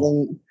is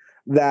something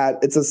that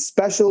it's a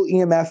special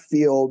EMF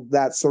field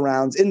that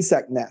surrounds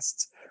insect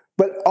nests,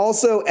 but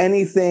also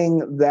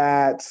anything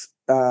that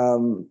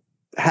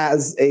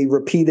has a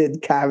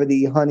repeated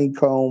cavity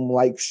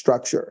honeycomb-like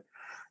structure.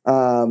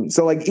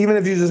 So like even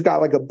if you just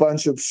got like a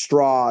bunch of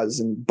straws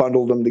and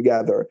bundled them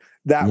together,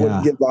 that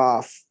would give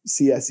off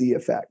CSE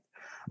effect.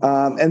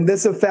 And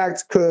this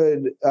effect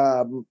could,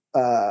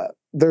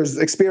 there's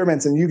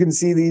experiments, and you can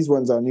see these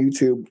ones on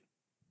YouTube,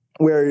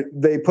 where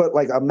they put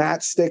like a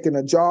matchstick in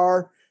a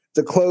jar. It's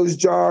a closed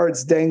jar.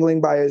 It's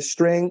dangling by a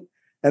string.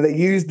 And they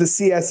use the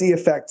CSE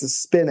effect to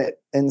spin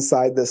it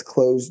inside this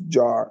closed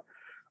jar.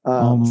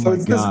 So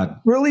it's this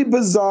really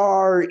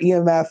bizarre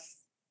EMF.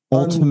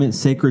 Ultimate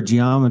sacred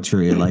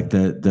geometry, like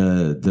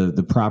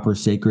the proper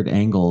sacred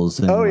angles.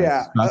 And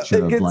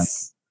structure it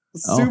gets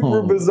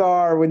super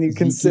bizarre when you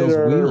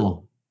consider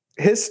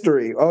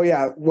history. Oh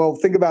yeah. Well,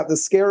 think about the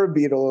scarab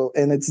beetle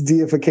and its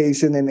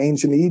deification in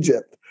ancient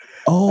Egypt.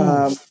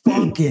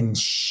 Fucking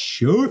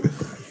shoot.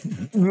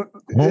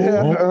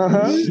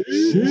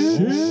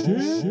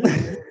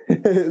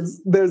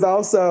 There's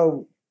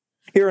also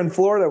here in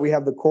Florida, we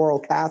have the Coral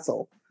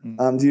Castle.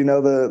 Do you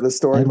know the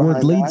story Edward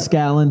behind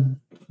Leedskalnin?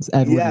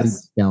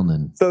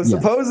 Leedskalnin. So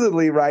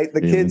supposedly, right,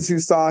 the kids who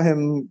saw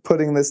him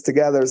putting this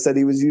together said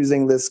he was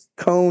using this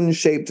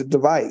cone-shaped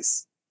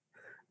device,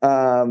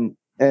 and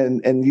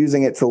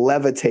using it to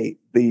levitate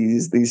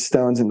these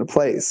stones into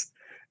place.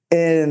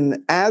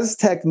 In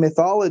Aztec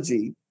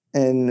mythology,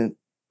 and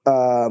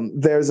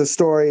there's a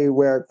story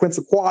where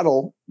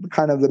Quetzalcoatl,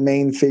 kind of the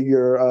main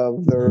figure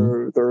of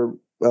their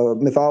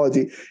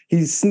mythology,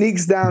 he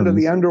sneaks down to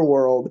the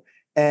underworld.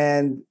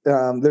 And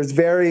there's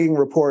varying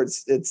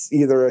reports. It's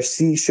either a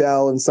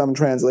seashell in some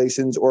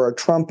translations or a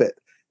trumpet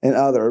in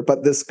other,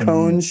 but this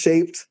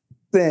cone-shaped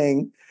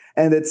thing.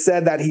 And it's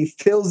said that he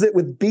fills it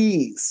with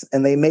bees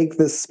and they make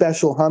this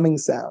special humming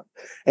sound.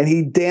 And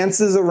he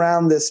dances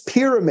around this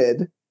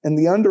pyramid in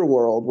the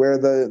underworld where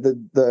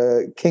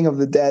the king of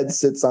the dead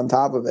sits on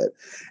top of it.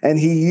 And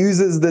he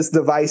uses this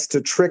device to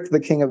trick the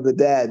king of the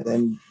dead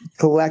and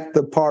collect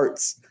the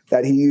parts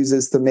that he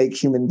uses to make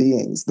human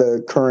beings,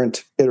 the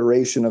current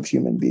iteration of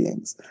human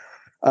beings.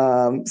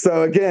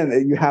 So again,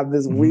 you have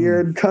this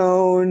weird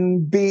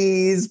cone,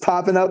 bees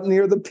popping up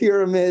near the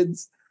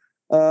pyramids.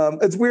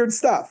 It's weird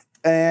stuff.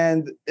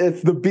 And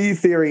if the bee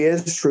theory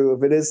is true,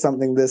 if it is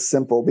something this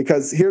simple,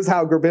 because here's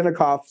how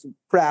Grebennikov's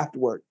craft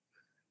worked.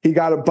 He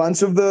got a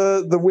bunch of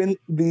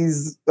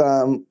these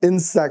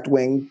insect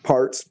wing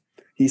parts.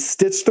 He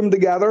stitched them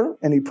together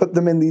and he put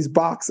them in these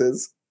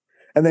boxes.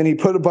 And then he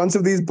put a bunch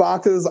of these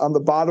boxes on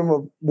the bottom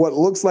of what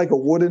looks like a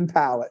wooden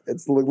pallet.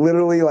 It's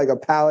literally like a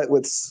pallet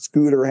with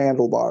scooter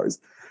handlebars.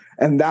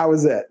 And that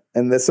was it.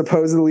 And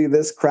supposedly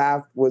this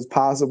craft was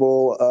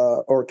possible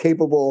or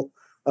capable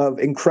of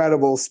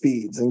incredible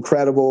speeds,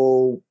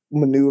 incredible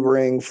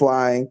maneuvering,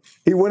 flying.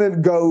 He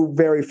wouldn't go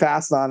very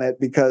fast on it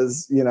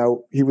because,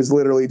 he was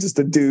literally just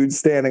a dude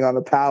standing on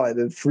a pallet.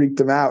 It freaked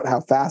him out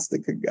how fast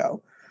it could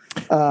go.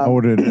 How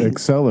would it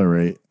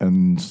accelerate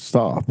and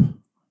stop?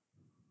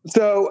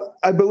 So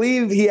I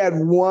believe he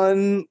had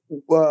one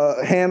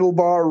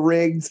handlebar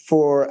rigged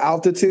for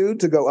altitude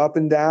to go up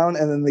and down,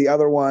 and then the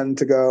other one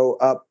to go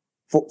up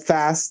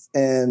fast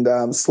and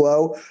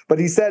slow. But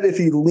he said if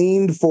he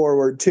leaned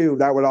forward too,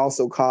 that would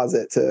also cause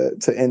it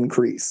to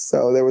increase.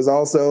 So there was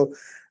also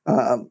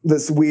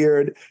this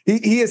weird.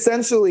 He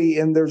essentially,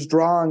 and there's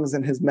drawings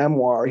in his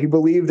memoir, he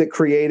believed it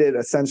created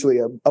essentially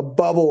a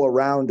bubble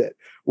around it,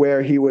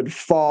 where he would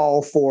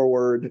fall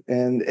forward.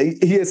 And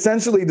he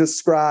essentially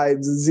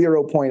describes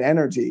 0-point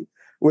energy,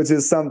 which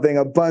is something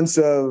a bunch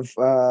of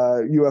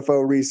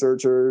UFO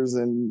researchers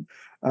and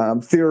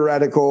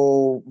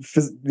theoretical,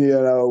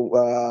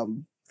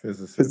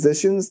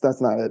 physicians.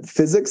 That's not it.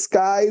 Physics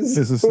guys.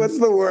 Physicists. What's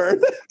the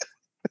word?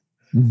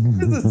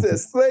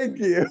 Physicists. Thank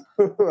you.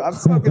 I'm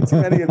smoking too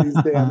many of these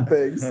damn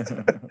things.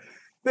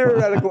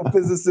 Theoretical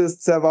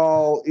physicists have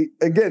all,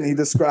 again, he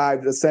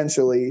described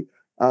essentially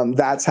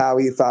that's how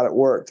he thought it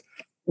worked.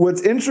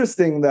 What's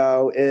interesting,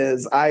 though,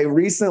 is I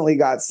recently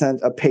got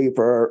sent a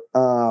paper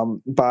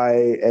by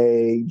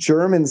a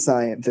German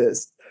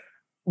scientist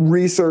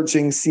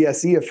researching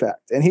CSE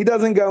effect. And he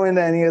doesn't go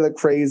into any of the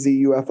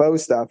crazy UFO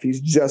stuff.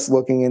 He's just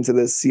looking into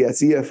this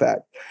CSE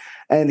effect.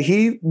 And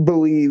he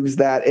believes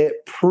that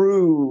it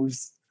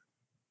proves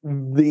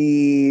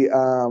the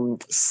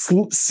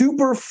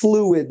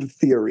superfluid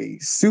theory,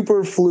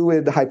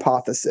 superfluid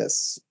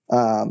hypothesis.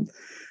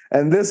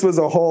 And this was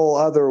a whole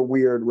other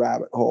weird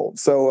rabbit hole.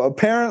 So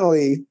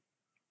apparently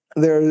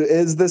there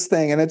is this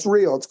thing, and it's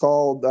real. It's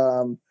called,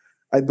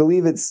 I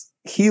believe it's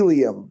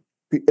helium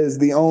is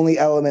the only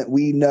element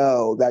we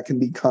know that can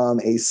become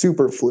a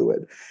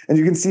superfluid. And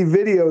you can see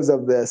videos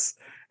of this,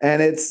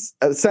 and it's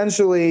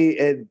essentially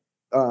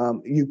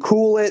you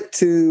cool it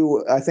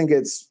to, I think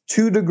it's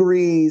 2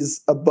 degrees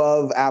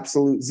above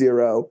absolute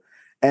zero,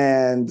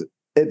 and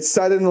it's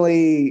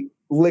suddenly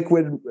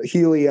liquid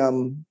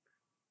helium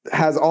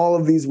has all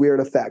of these weird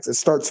effects. It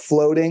starts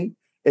floating.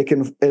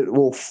 It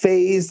will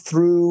phase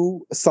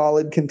through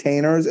solid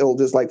containers. It will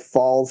just like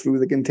fall through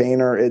the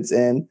container it's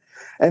in.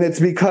 And it's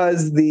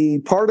because the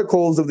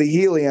particles of the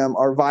helium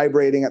are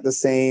vibrating at the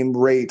same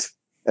rate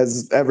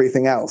as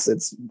everything else.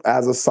 It's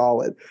as a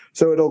solid.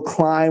 So it'll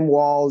climb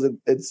walls.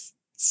 It's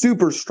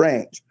super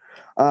strange.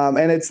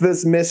 And it's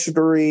this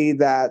mystery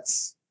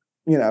that's,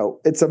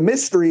 it's a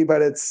mystery,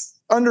 but it's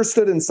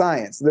understood in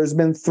science. There's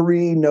been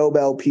 3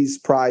 Nobel Peace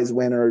Prize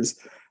winners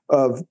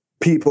of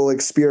people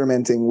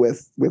experimenting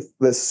with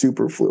this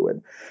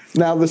superfluid.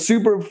 Now, the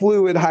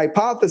superfluid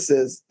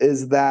hypothesis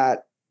is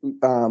that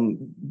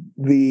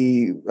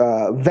the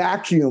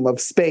vacuum of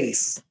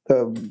space,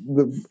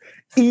 the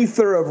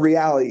ether of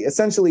reality,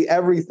 essentially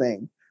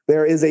everything,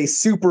 there is a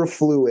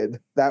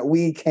superfluid that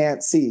we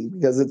can't see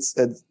because it's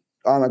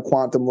on a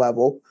quantum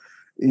level.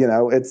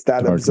 It's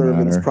that Dark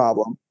observance matter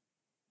problem.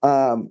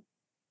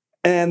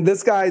 And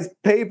this guy's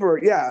paper,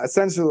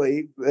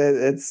 essentially,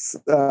 it's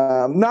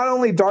not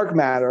only dark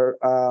matter,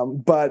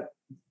 but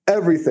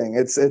everything.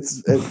 It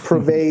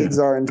pervades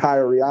our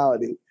entire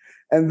reality.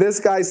 And this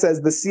guy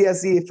says the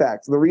CSE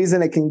effect, the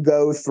reason it can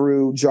go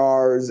through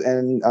jars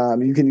and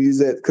you can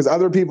use it, because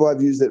other people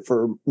have used it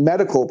for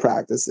medical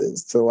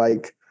practices to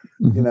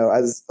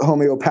as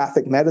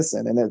homeopathic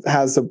medicine, and it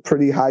has a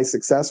pretty high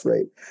success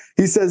rate.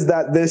 He says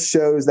that this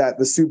shows that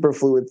the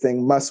superfluid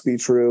thing must be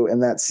true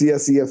and that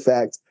CSE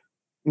effect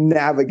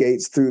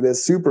navigates through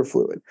this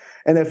superfluid.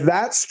 And if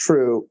that's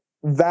true,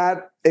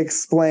 that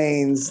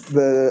explains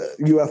the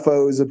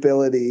UFO's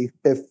ability.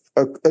 If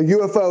a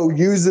UFO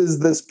uses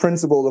this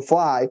principle to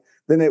fly,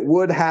 then it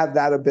would have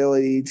that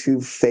ability to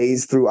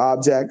phase through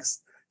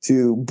objects,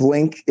 to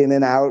blink in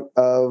and out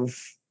of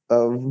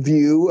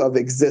view of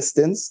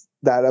existence.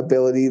 That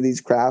ability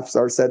these crafts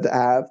are said to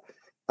have.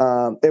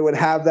 It would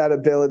have that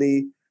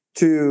ability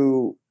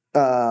to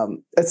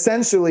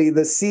essentially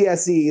the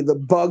CSE, the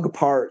bug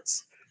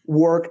parts,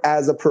 work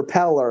as a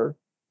propeller.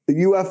 The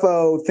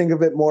UFO, think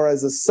of it more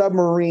as a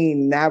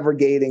submarine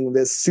navigating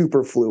this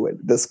superfluid,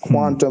 this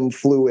quantum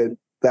fluid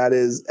that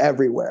is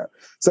everywhere.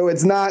 So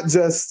it's not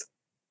just,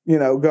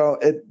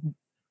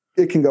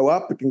 it can go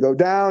up, it can go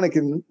down, it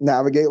can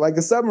navigate like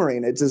a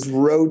submarine. It just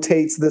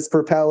rotates this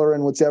propeller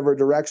in whichever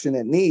direction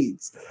it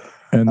needs.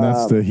 And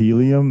that's the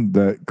helium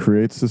that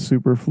creates the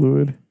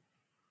superfluid?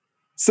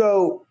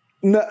 So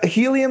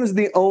helium is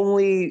the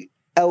only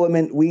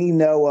element we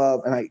know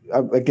of, and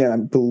I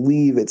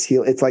believe it's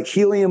helium. It's like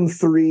helium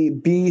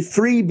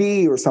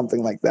 3b or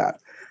something like that.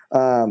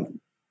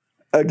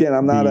 Again,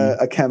 I'm not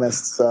a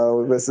chemist,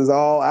 so this is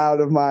all out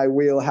of my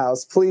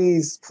wheelhouse.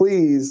 Please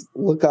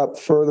look up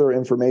further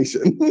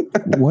information.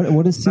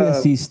 What does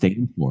CSE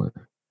stand for?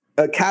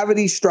 A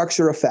cavity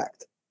structure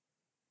effect.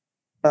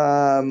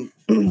 Cool.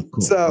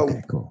 So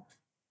okay, cool.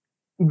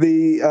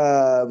 The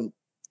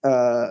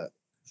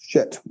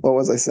what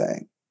was I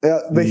saying?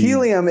 The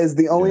helium is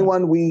the only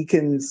one we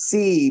can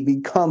see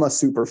become a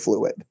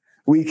superfluid.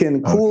 We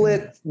can cool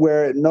it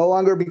where it no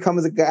longer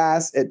becomes a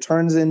gas. It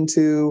turns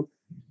into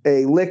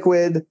a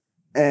liquid,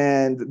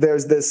 and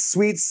there's this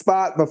sweet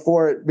spot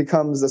before it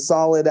becomes a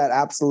solid at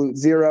absolute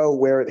zero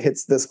where it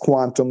hits this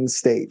quantum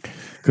state.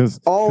 Because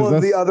all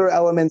of the other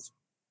elements.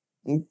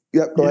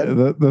 Yep, go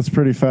ahead. That's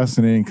pretty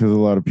fascinating because a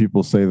lot of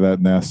people say that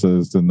NASA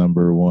is the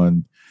number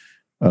one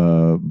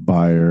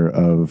buyer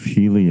of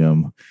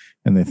helium,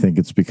 and they think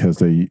it's because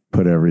they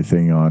put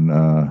everything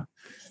on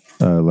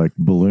like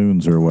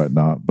balloons or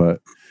whatnot.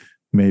 But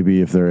maybe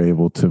if they're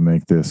able to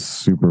make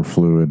this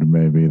superfluid,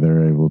 maybe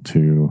they're able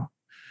to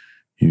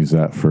use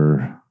that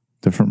for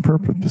different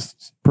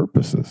purposes.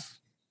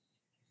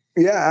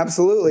 Yeah,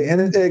 absolutely.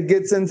 And it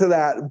gets into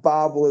that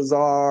Bob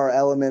Lazar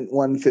element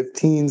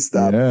 115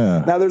 stuff.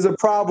 Yeah. Now there's a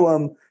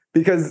problem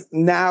because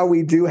now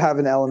we do have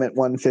an element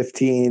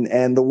 115,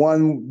 and the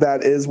one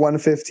that is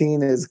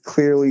 115 is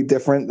clearly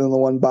different than the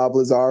one Bob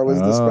Lazar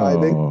was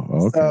describing.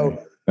 Okay. So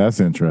that's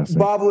interesting.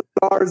 Bob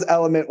Lazar's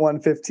element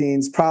 115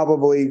 is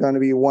probably going to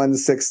be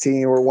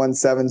 116 or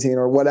 117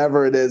 or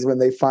whatever it is when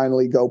they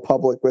finally go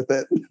public with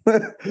it.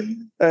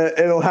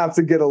 It'll have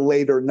to get a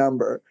later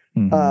number.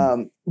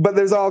 Mm-hmm. But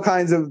there's all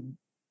kinds of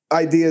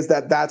idea is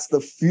that that's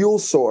the fuel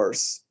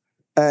source.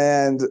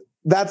 And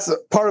that's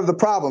part of the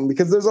problem,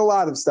 because there's a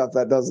lot of stuff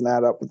that doesn't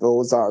add up with the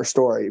Lazar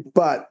story.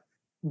 But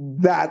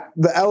that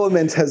the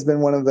element has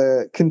been one of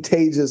the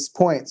contagious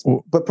points.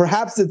 But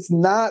perhaps it's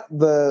not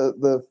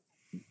the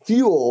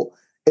fuel,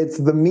 it's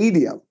the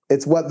medium.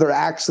 It's what they're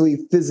actually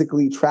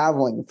physically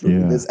traveling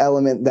through, this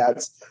element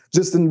that's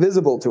just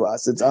invisible to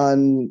us. It's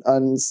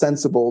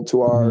unsensible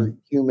to our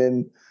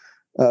human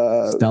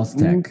stealth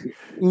tech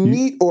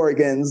meat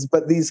organs,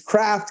 but these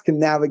craft can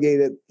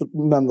navigate it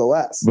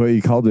nonetheless. But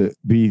you called it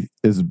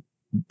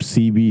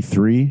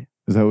CB3?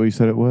 Is that what you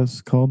said it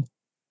was called?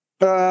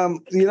 Let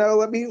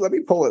me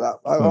pull it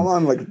up. I'm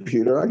on my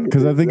computer.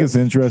 Because I think it's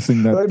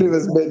interesting that I do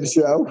this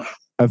mid-show.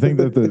 I think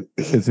that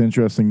it's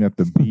interesting that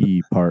the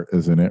B part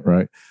is in it,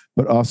 right?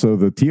 But also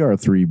the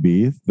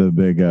TR3B, the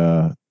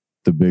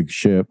big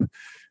ship,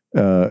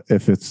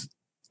 if it's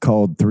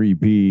called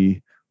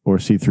 3B or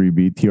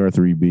C3B,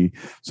 TR3B,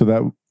 so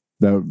that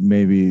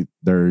maybe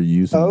they're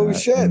using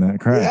in that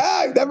craft.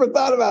 Yeah, I've never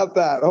thought about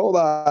that. Hold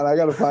on, I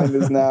got to find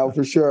this now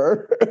for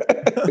sure.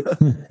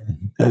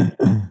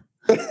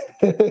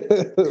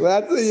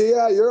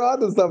 You're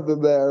onto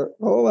something there.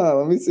 Hold on,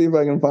 let me see if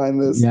I can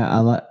find this. Yeah,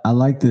 I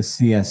like the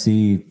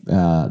CSE.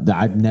 That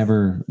I've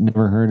never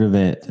heard of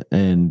it,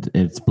 and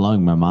it's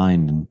blowing my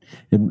mind.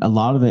 And a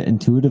lot of it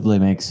intuitively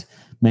makes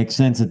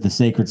sense that the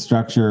sacred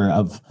structure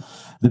of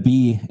the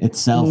bee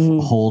itself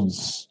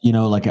holds,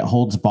 like it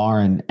holds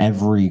bar in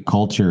every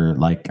culture,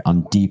 like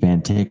on deep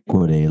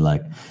antiquity.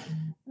 Like,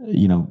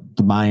 the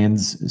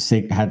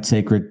Mayans had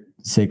sacred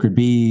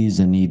bees,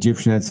 and the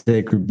Egyptian had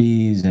sacred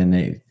bees,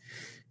 and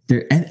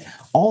and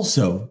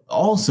also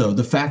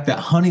the fact that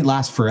honey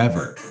lasts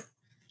forever.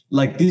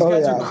 Like these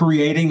guys are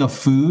creating a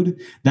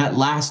food that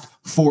lasts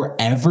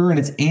forever, and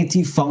it's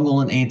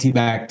antifungal and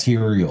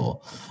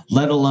antibacterial,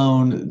 let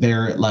alone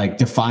they're like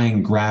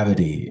defying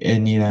gravity.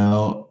 And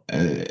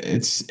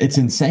it's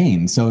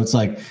insane. So it's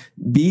like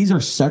bees are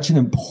such an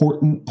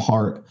important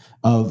part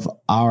of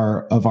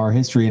our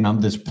history and on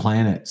this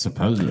planet,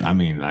 supposedly. I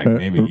mean, like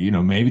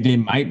maybe they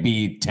might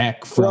be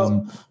tech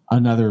from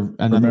another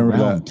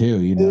realm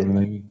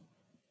too.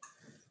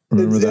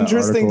 It's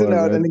interesting to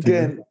note, and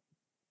again,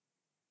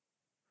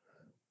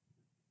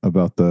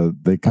 about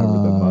they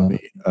covered the mummy,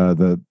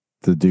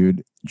 the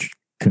dude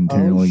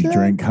continually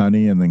drank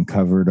honey and then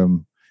covered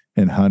him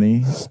in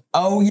honey.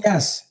 Oh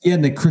yes, yeah,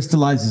 and it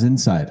crystallizes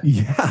inside.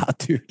 Yeah,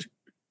 dude.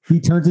 He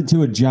turns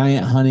into a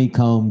giant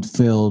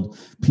honeycomb-filled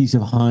piece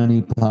of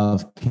honey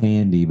puff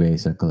candy,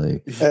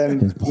 basically.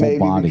 And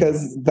maybe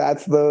because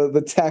that's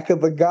the tech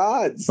of the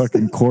gods.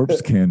 Fucking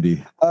corpse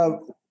candy.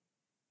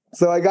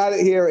 So I got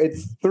it here.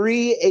 It's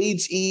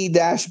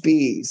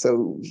 3He-B.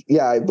 So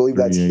yeah, I believe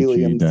that's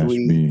helium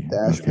 3-B.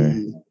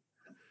 Okay.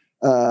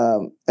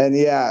 And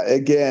yeah,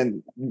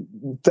 again,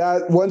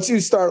 that once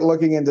you start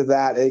looking into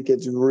that, it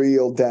gets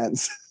real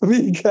dense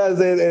because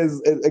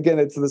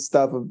it's the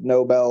stuff of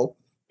Nobel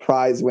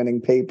Prize winning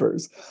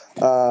papers.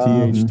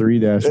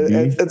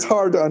 TH3-B. It's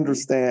hard to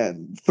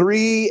understand.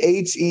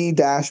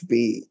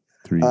 3He-B.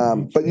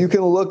 But you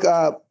can look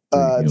up.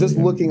 Just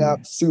looking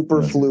up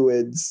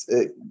superfluids,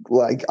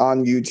 like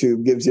on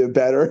YouTube, gives you a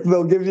better.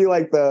 They'll give you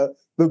like the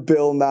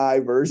Bill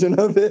Nye version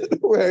of it,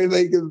 where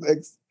they can,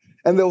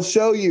 and they'll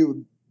show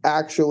you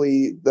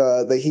actually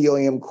the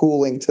helium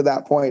cooling to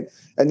that point,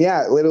 and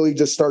yeah, it literally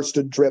just starts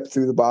to drip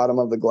through the bottom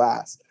of the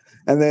glass,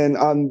 and then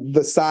on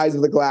the sides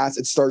of the glass,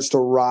 it starts to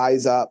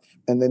rise up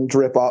and then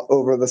drip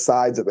over the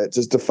sides of it,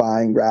 just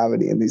defying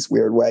gravity in this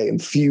weird way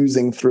and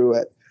fusing through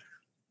it.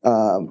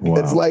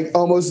 It's like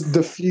almost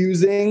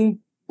diffusing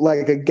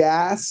like a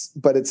gas,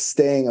 but it's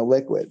staying a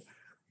liquid.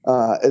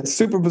 It's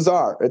super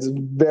bizarre. It's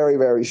very,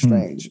 very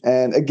strange.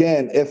 And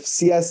again, if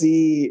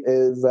CSE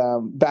is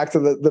back to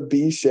the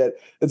bee shit,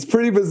 it's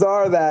pretty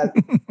bizarre that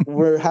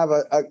we have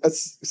a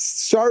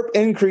sharp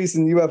increase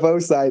in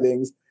UFO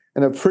sightings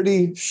and a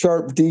pretty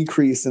sharp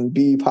decrease in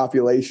bee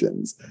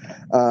populations.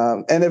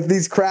 And if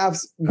these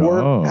crafts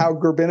work how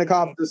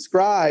Gorbanikov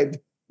described,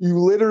 you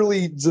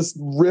literally just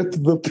rip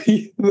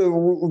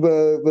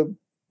the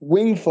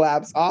wing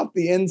flaps off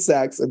the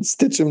insects and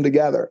stitch them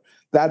together.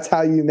 That's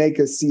how you make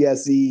a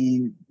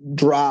CSE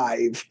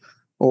drive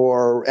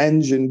or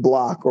engine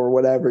block or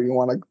whatever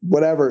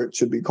it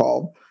should be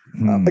called.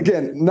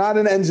 Again, not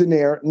an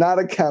engineer, not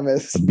a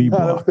chemist,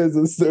 not a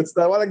physicist.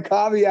 I want to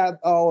caveat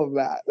all of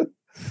that.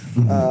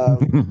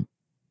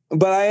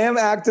 But I am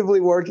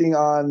actively working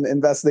on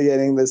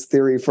investigating this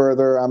theory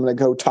further. I'm going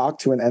to go talk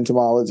to an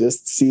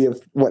entomologist, see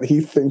what he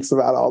thinks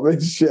about all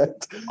this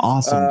shit.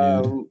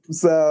 Awesome, dude.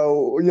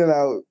 So,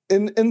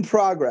 in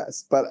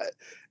progress. But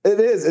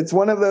it's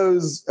one of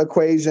those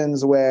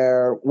equations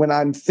where when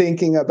I'm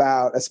thinking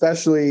about,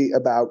 especially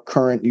about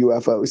current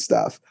UFO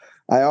stuff,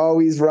 I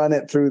always run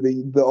it through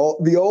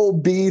the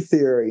old bee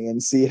theory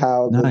and see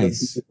how the bee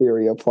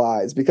theory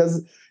applies.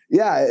 Because,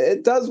 yeah,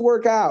 it does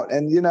work out.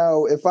 And,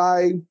 if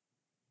I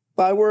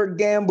were a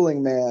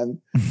gambling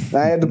man and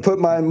I had to put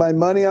my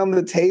money on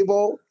the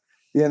table,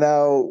 You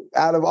know,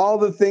 out of all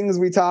the things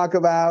we talk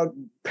about,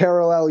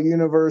 parallel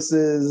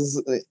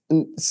universes,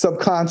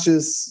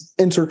 subconscious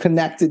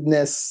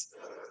interconnectedness,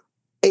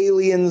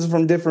 aliens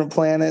from different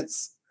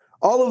planets,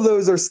 all of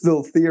those are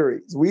still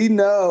theories. We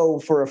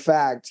know for a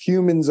fact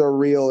humans are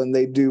real and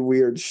they do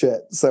weird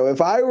shit. So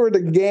if I were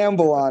to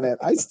gamble on it,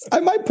 I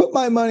might put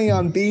my money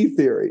on B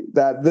theory,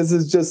 that this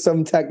is just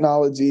some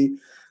technology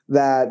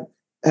that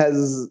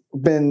has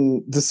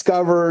been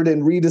discovered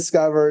and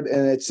rediscovered,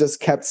 and it's just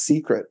kept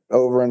secret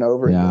over and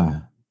over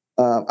again.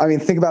 I mean,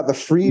 think about the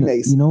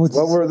Freemasons.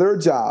 What were their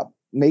job?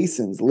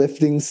 Masons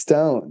lifting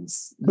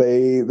stones.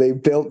 They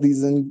built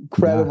these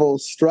incredible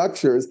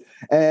structures,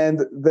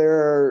 and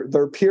their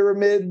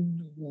pyramid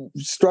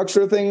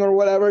structure thing or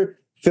whatever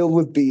filled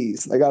with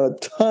bees. They got a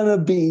ton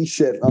of bee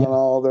shit on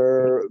all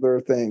their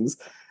things.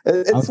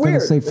 It's I was going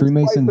to say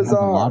Freemason has a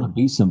lot of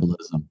bee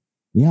symbolism.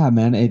 Yeah,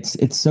 man,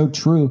 it's so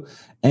true.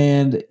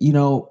 And, you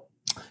know,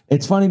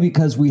 it's funny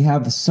because we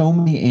have so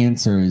many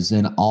answers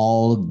in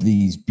all of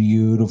these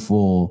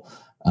beautiful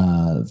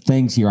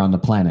things here on the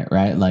planet,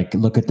 right? Like,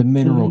 look at the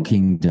mineral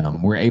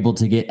kingdom. We're able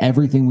to get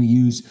everything we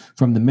use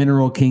from the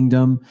mineral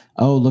kingdom.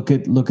 Oh, look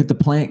at the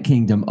plant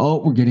kingdom.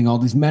 Oh, we're getting all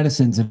these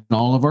medicines in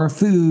all of our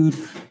food.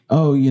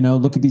 Oh, you know,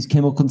 look at these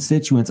chemical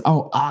constituents.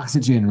 Oh,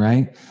 oxygen,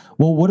 right?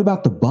 Well, what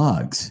about the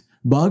bugs?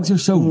 Bugs are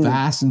so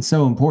vast and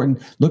so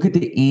important. Look at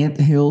the ant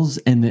hills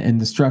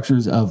and the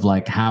structures of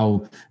like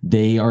how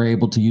they are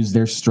able to use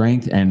their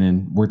strength. And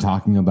then we're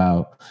talking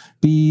about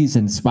bees,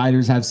 and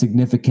spiders have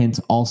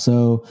significance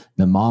also,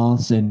 the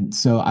moths. And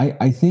so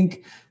I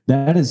think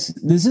this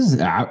is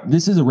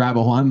a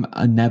rabbit hole I'm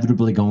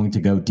inevitably going to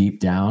go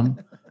deep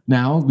down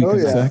now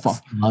because I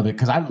fucking love it,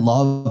 because I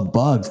love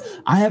bugs.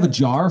 I have a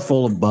jar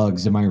full of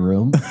bugs in my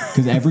room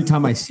because every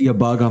time I see a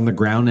bug on the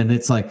ground, and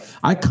it's like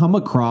I come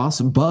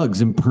across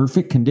bugs in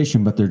perfect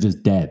condition, but they're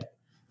just dead.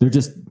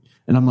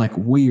 And I'm like,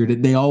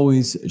 weird. They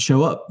always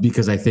show up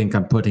because I think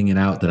I'm putting it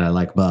out that I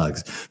like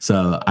bugs.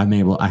 So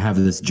I have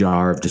this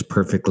jar of just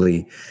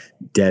perfectly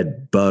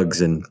dead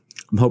bugs, and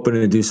I'm hoping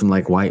to do some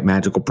like white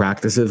magical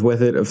practices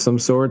with it of some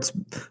sorts.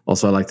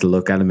 Also, I like to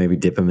look at them, maybe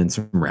dip them in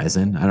some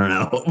resin. I don't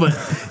know, but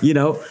you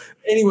know.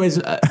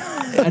 Anyways,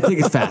 I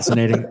think it's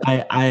fascinating.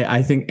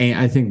 I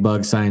think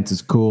bug science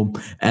is cool.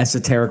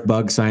 Esoteric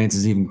bug science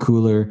is even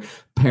cooler.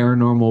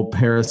 Paranormal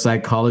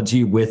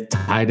parapsychology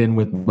tied in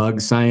with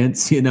bug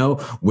science, you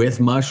know, with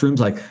mushrooms,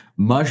 like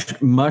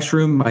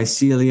mushroom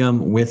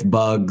mycelium with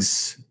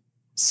bugs.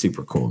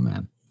 Super cool,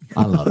 man.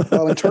 I love it.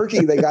 Well, in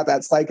Turkey, they got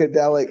that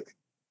psychedelic.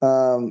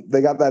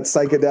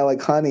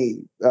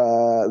 Honey,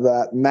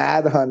 that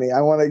mad honey.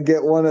 I want to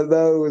get one of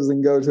those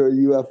and go to a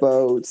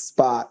UFO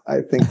spot. I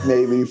think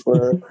maybe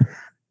for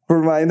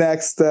my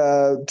next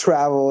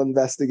travel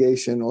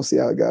investigation. We'll see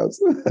how it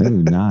goes.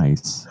 Ooh,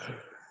 nice.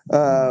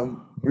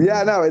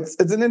 Yeah, no, it's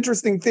an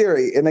interesting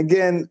theory, and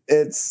again,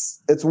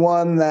 it's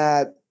one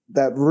that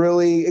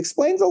really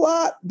explains a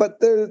lot, but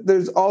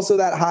there's also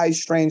that high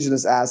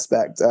strangeness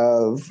aspect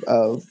of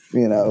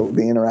you know,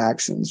 the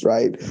interactions,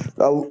 right?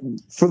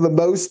 For the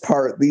most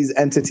part, these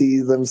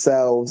entities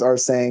themselves are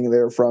saying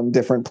they're from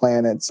different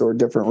planets or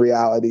different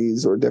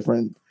realities or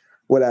different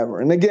whatever.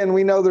 And again,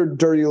 we know they're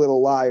dirty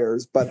little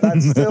liars, but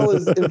that still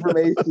is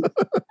information.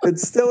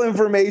 It's still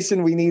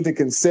information we need to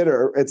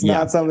consider. It's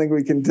not something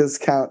we can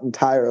discount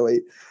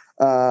entirely.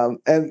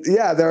 And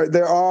yeah,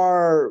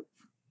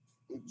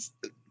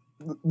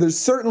 there's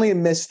certainly a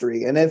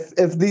mystery. And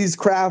if these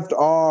craft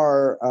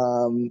are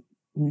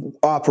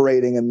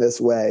operating in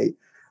this way,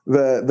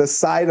 the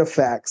side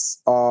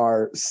effects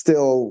are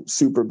still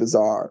super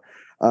bizarre.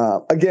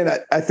 Again,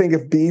 I think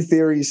if B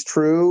theory is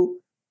true,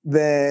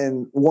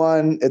 then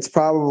one, it's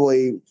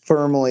probably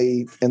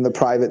firmly in the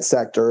private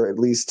sector, at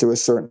least to a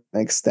certain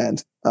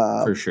extent.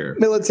 For sure.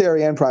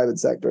 Military and private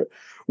sector,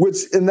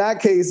 which in that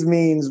case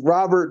means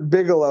Robert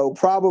Bigelow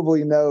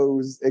probably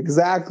knows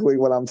exactly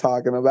what I'm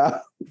talking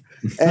about.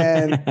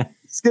 And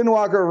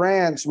Skinwalker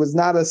Ranch was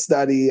not a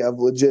study of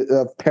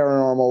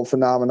paranormal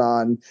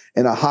phenomenon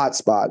in a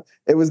hotspot.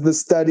 It was the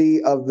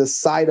study of the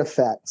side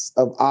effects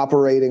of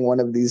operating one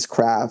of these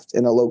craft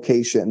in a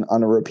location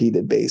on a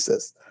repeated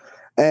basis.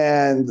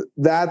 And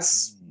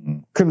that's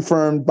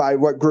confirmed by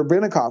what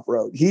Grebennikov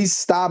wrote. He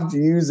stopped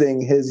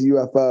using his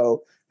UFO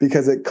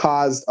because it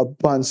caused a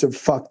bunch of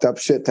fucked up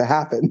shit to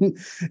happen.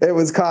 It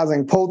was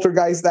causing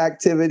poltergeist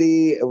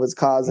activity. It was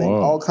causing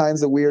all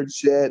kinds of weird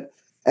shit.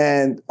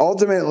 And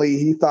ultimately,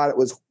 he thought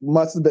it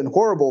must have been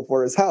horrible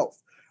for his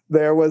health.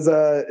 There was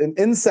an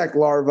insect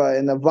larva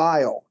in a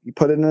vial. He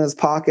put it in his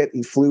pocket.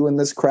 He flew in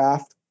this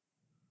craft,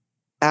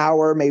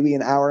 maybe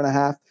an hour and a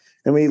half.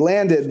 And when he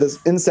landed, this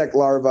insect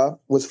larva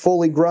was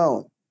fully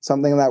grown,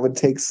 something that would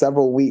take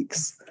several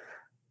weeks.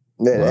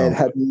 It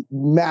had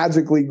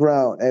magically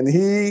grown. And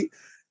he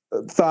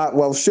thought,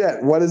 well,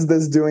 shit, what is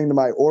this doing to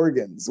my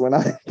organs when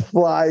I'm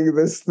flying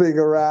this thing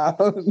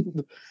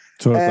around?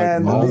 So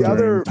it's like the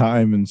other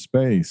time and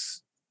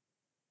space.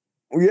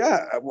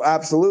 Yeah,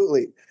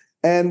 absolutely.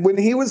 And when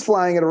he was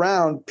flying it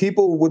around,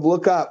 people would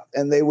look up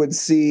and they would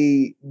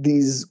see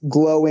these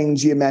glowing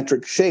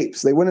geometric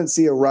shapes. They wouldn't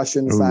see a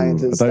Russian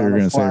scientist. I thought you were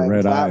going to say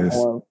red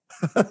platform.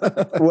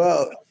 Eyes.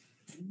 Well,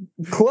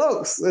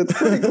 close. It's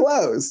pretty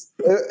close.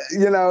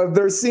 If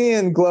they're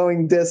seeing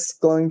glowing discs,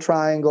 glowing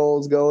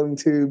triangles, glowing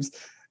tubes,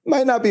 it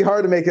might not be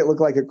hard to make it look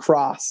like a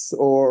cross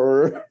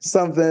or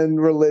something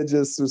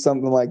religious or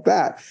something like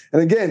that.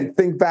 And again,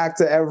 think back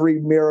to every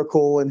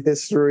miracle in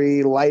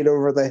history, light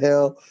over the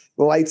hill,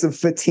 the lights of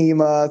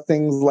Fatima,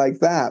 things like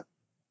that.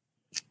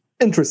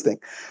 Interesting.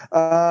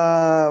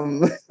 But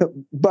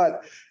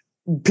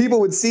people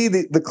would see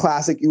the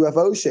classic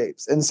UFO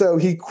shapes. And so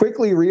he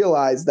quickly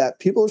realized that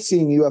people are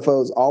seeing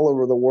UFOs all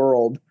over the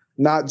world,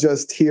 not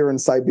just here in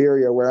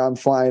Siberia where I'm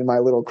flying my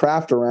little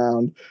craft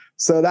around.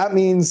 So that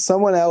means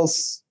someone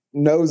else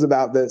knows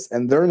about this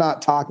and they're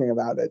not talking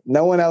about it.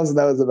 No one else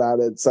knows about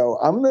it. So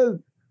I'm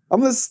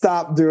gonna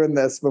stop doing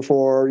this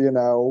before,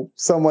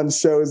 someone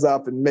shows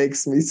up and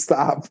makes me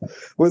stop,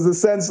 was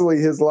essentially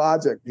his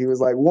logic. He was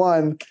like,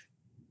 one,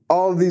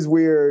 all of these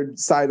weird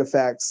side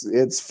effects,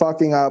 it's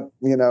fucking up,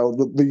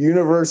 the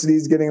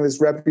university's getting this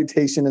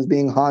reputation as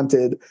being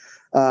haunted.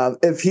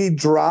 If he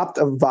dropped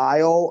a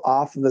vial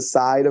off the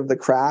side of the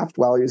craft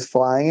while he was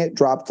flying it,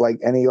 dropped like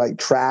any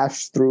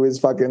trash through his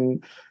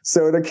fucking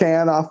soda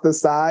can off the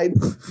side,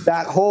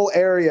 that whole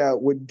area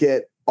would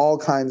get all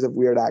kinds of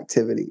weird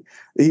activity.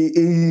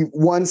 He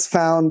once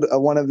found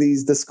one of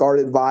these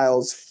discarded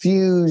vials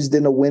fused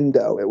in a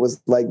window. It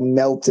was like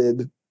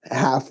melted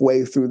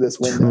halfway through this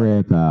window.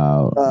 Trip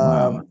out.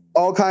 Wow.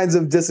 All kinds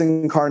of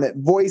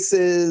disincarnate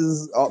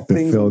voices, The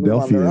things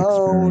Philadelphia on their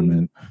own.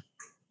 experiment.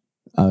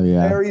 Oh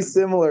yeah. Very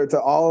similar to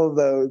all of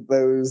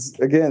those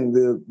again,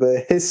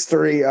 the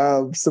history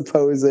of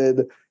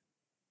supposed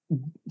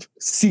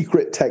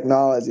secret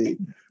technology.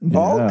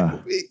 Yeah.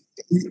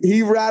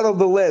 He rattled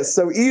the list.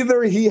 So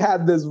either he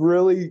had this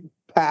really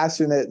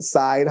passionate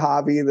side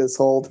hobby this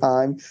whole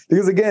time,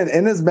 because again,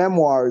 in his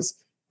memoirs,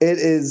 it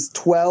is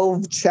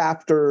 12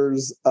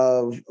 chapters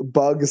of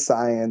bug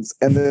science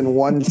and then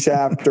one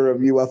chapter of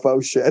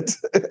UFO shit.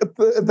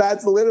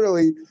 That's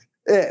literally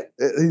it.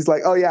 He's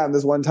like, oh yeah, and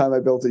this one time I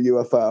built a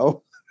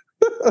UFO.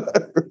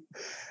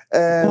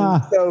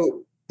 And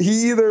so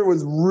he either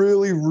was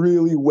really,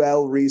 really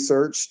well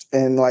researched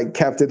and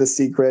kept it a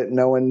secret.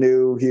 No one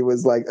knew he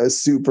was a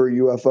super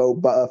UFO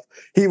buff.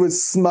 He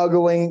was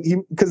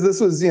smuggling, because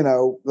this was,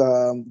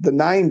 the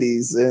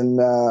 90s in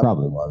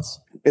probably was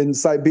in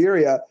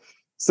Siberia.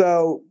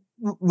 So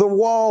the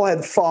wall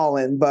had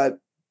fallen, but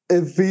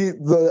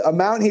the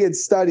amount he had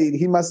studied,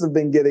 he must have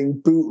been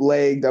getting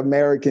bootlegged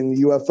American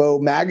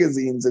UFO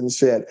magazines and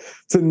shit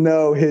to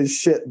know his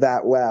shit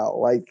that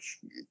well.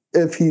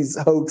 If he's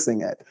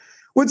hoaxing it,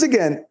 which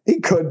again, he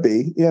could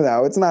be,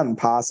 it's not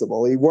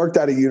impossible. He worked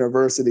at a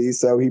university,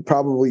 so he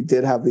probably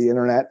did have the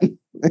internet.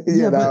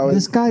 But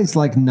this guy's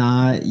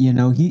not,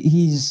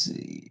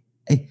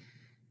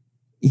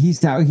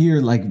 he's out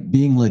here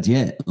being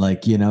legit.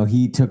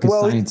 He took his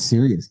science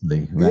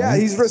seriously. Right? Yeah,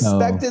 he's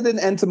respected in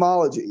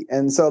entomology.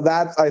 And so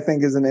that I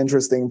think is an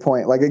interesting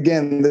point.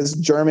 Again, this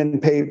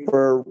German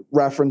paper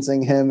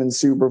referencing him in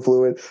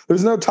superfluid.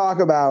 There's no talk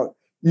about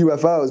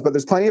UFOs, but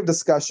there's plenty of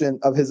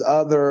discussion of his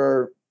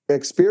other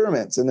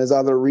experiments and his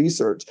other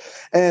research.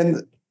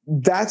 And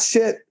that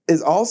shit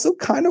is also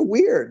kind of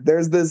weird.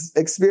 There's this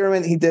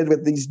experiment he did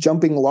with these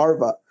jumping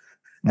larvae.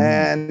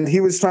 And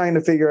he was trying to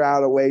figure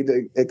out a way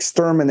to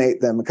exterminate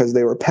them because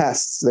they were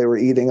pests. They were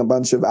eating a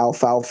bunch of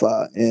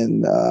alfalfa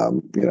in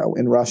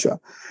Russia,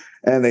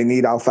 and they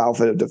need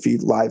alfalfa to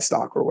feed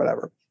livestock or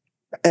whatever.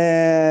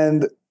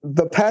 And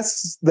the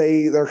pests,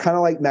 they're kind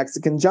of like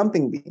Mexican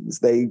jumping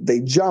beans.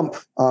 They jump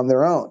on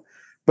their own,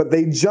 but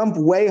they jump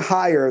way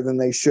higher than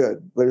they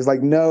should. There's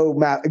no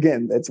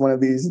again, it's one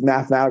of these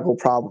mathematical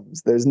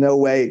problems. There's no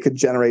way it could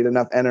generate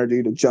enough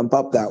energy to jump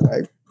up that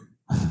way.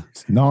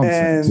 It's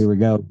nonsense. Here we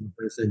go.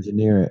 Reverse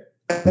engineer it.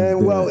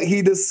 And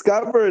he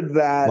discovered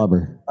that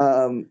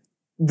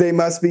they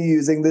must be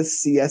using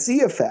this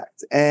CSE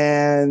effect.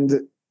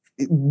 And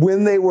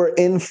when they were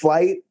in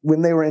flight,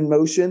 when they were in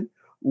motion,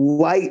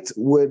 they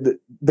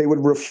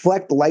would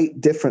reflect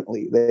light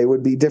differently. They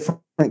would be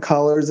different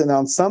colors, and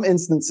on some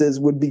instances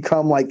would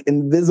become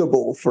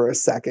invisible for a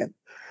second.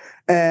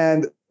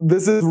 And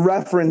this is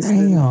referenced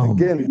in,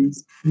 again,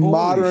 these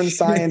modern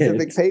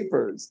scientific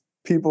papers.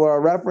 People are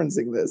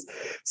referencing this.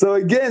 So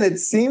again, it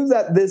seems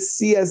that this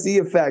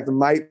CSE effect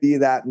might be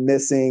that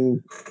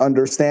missing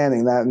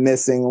understanding, that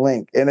missing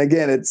link. And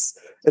again, it's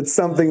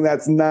something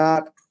that's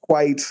not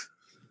quite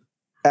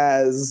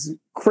as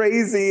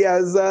crazy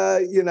as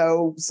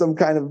some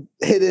kind of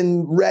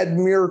hidden red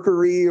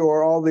mercury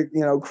or all the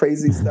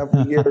crazy stuff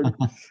we hear.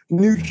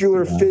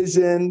 Nuclear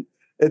fission.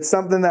 It's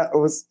something that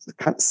was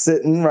kind of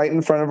sitting right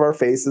in front of our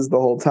faces the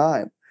whole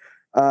time.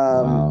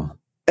 Wow.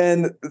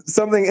 And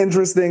something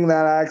interesting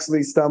that I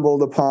actually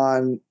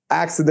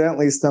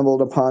accidentally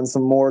stumbled upon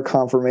some more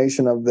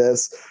confirmation of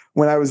this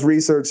when I was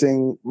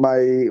researching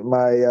my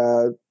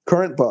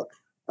current book.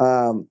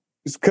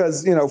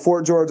 Because,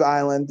 Fort George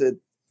Island,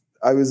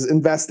 I was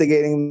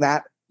investigating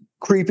that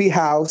creepy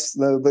house,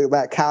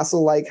 that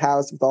castle-like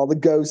house with all the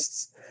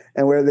ghosts,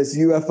 and where this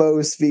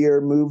UFO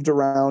sphere moved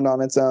around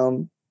on its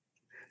own.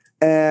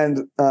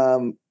 And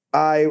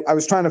I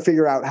was trying to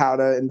figure out how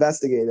to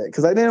investigate it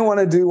because I didn't want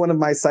to do one of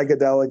my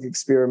psychedelic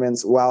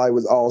experiments while I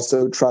was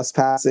also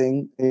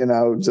trespassing.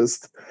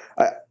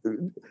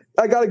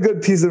 I got a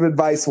good piece of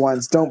advice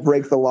once: don't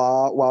break the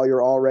law while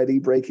you're already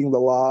breaking the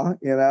law.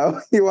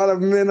 You want to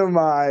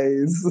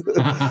minimize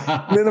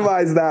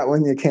that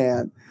when you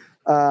can.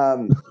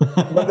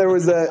 But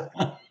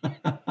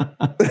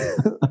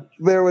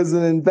there was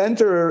an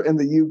inventor in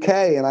the UK,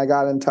 and I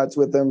got in touch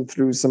with him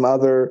through some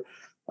other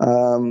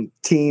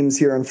teams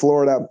here in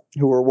Florida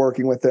who were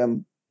working with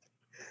him,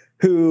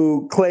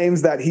 who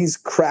claims that he's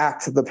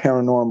cracked the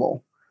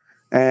paranormal.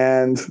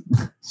 And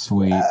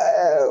sweet.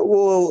 I'm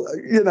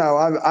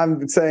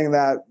saying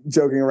that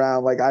joking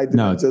around, like I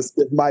didn't just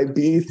give my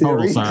B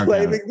theory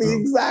claiming the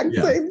exact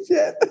same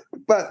shit.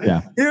 But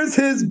here's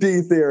his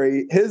B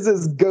theory. His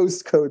is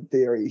ghost code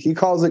theory. He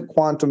calls it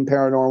quantum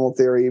paranormal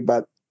theory,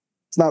 but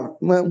it's not.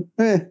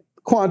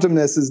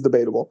 Quantumness is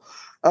debatable.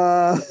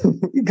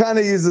 He kind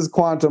of uses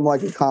quantum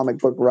like a comic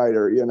book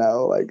writer,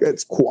 like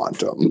it's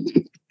quantum.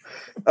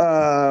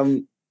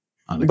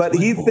 But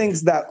he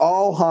thinks that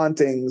all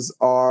hauntings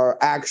are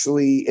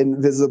actually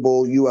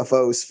invisible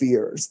UFO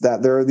spheres,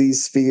 that there are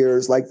these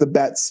spheres like the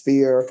Bet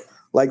sphere,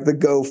 like the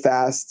Go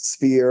Fast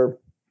sphere,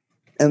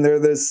 and they're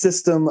this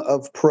system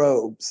of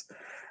probes.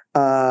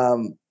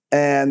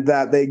 And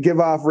that they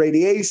give off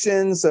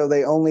radiation, so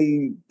they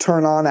only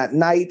turn on at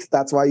night.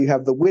 That's why you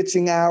have the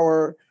witching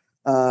hour.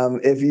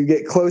 If you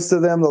get close to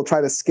them, they'll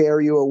try to scare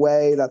you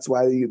away. That's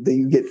why you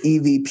get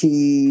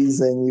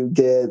EVPs, and you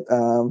get,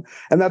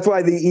 and that's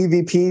why the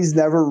EVPs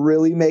never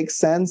really make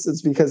sense.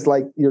 It's because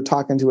like you're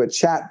talking to a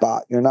chat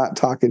bot, you're not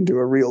talking to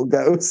a real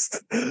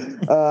ghost.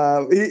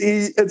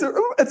 It's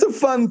a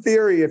fun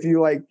theory if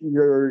you like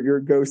your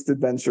ghost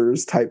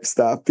adventures type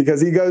stuff, because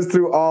he goes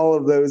through all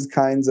of those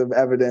kinds of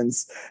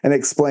evidence and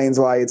explains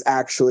why it's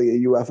actually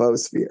a UFO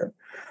sphere.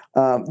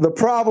 The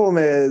problem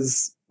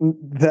is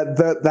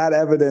that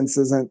evidence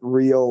isn't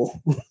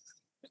real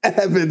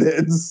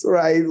evidence,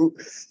 right?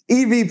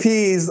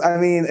 EVPs, I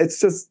mean, it's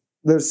just,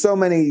 there's so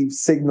many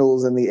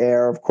signals in the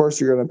air. Of course,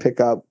 you're going to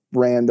pick up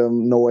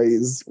random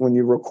noise when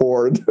you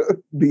record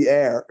the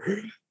air.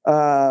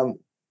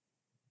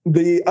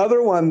 The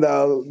other one,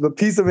 though, the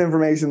piece of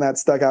information that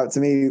stuck out to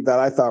me that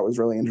I thought was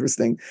really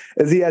interesting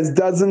is he has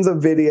dozens of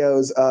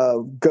videos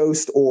of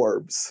ghost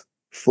orbs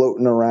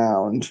floating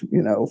around,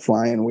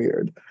 flying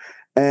weird.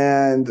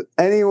 And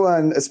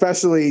anyone,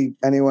 especially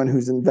anyone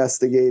who's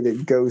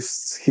investigated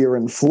ghosts here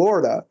in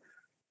Florida,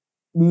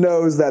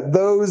 knows that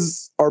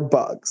those are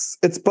bugs.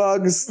 It's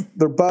bugs.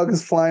 They're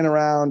bugs flying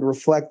around,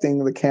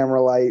 reflecting the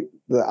camera light,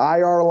 the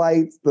IR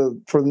light,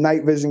 for the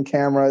night vision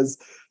cameras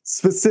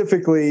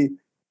specifically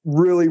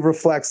really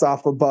reflects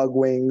off of bug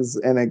wings,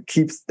 and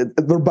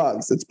they're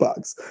bugs. It's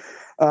bugs.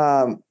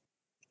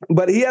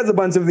 But he has a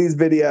bunch of these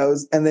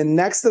videos, and then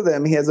next to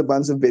them, he has a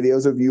bunch of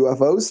videos of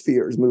UFO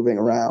spheres moving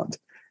around.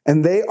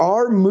 And they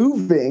are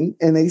moving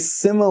in a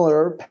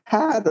similar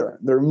pattern.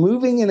 They're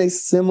moving in a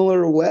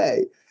similar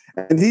way.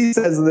 And he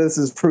says this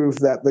is proof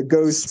that the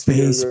ghost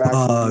spheres are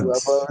actually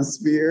UFO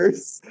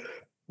spheres.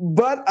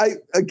 But I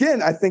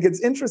think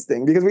it's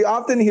interesting because we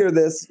often hear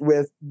this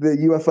with the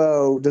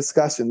UFO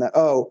discussion that,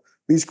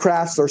 these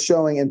crafts are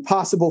showing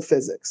impossible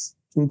physics.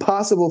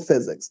 Impossible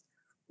physics.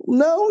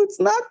 No,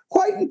 it's not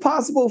quite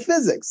impossible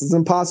physics. It's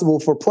impossible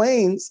for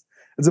planes.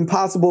 It's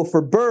impossible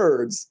for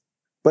birds.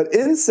 But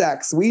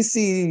insects, we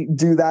see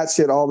do that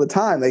shit all the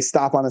time. They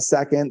stop on a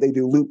second. They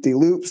do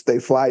loop-de-loops. They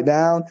fly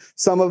down.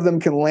 Some of them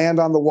can land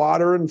on the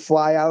water and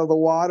fly out of the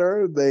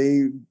water.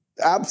 They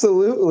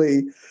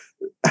absolutely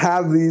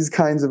have these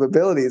kinds of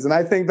abilities. And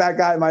I think that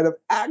guy might have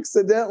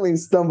accidentally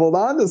stumbled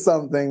onto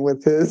something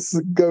with his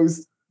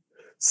ghost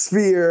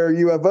sphere,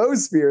 UFO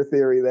sphere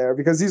theory there,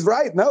 because he's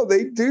right. No,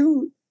 they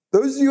do.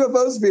 Those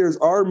UFO spheres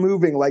are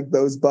moving like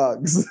those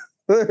bugs.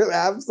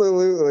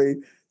 Absolutely.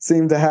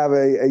 Seem to have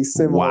a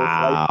similar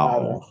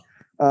flight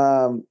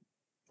pattern.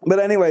 But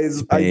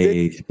anyways, I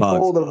did get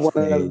hold of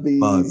one of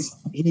these.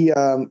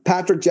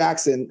 Patrick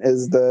Jackson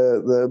is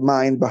the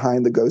mind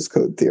behind the ghost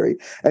code theory.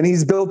 And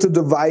he's built a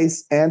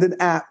device and an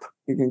app.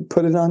 You can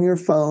put it on your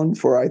phone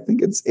for, I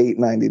think it's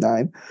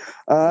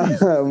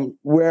 $8.99,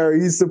 where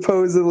he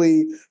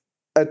supposedly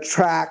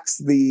attracts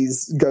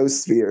these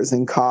ghost spheres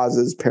and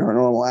causes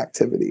paranormal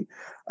activity.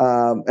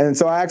 And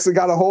so I actually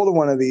got a hold of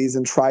one of these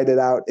and tried it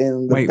out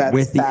in the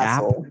Bet's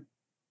Castle.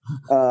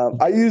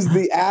 I used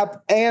the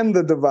app and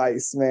the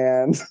device,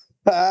 man.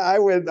 I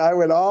went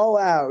all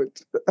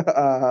out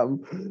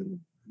and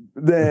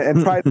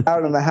tried it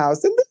out in the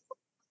house. And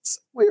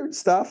some weird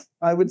stuff.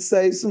 I would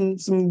say some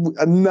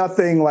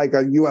nothing like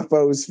a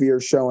UFO sphere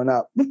showing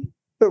up,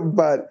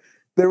 but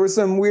there were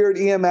some weird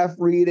EMF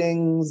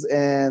readings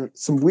and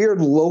some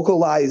weird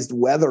localized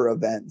weather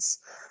events.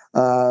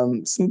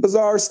 Some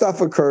bizarre stuff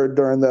occurred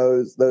during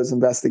those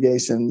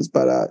investigations.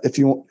 But if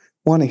you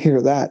Want to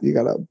hear that? You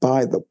got to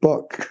buy the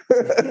book.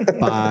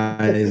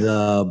 Buy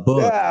the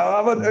book. Yeah,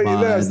 I'm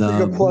gonna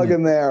stick a plug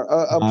in there.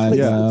 A place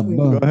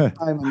between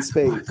time and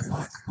space.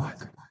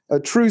 A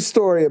true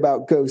story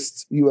about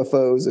ghosts,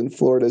 UFOs, and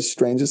Florida's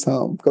strangest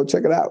home. Go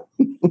check it out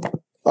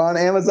on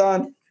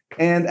Amazon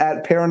and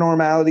at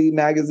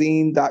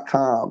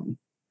paranormalitymagazine.com.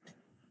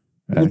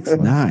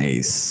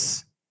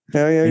 Nice.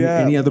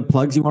 Yeah. Any other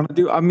plugs you want to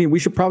do? I mean, we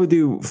should probably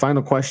do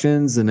final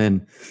questions and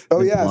then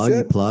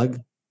plug.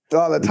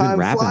 Oh, the time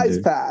flies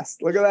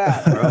past. Look at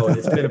that. Bro,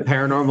 it's been a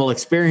paranormal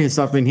experience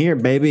up in here,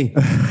 baby.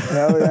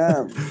 Hell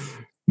yeah.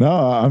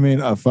 No, I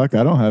mean, I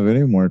don't have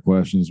any more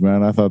questions,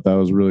 man. I thought that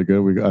was really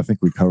good. I think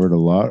we covered a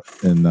lot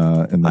in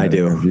that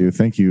interview.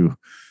 Thank you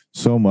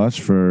so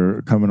much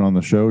for coming on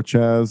the show,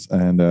 Chaz.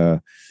 And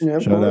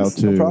shout out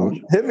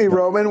to hit me,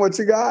 Roman. What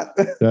you got?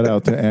 Shout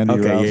out to Andy.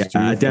 Okay,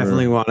 I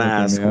definitely want to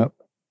ask.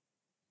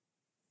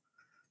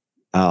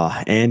 Oh,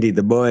 Andy,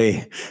 the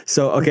boy.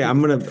 So, okay,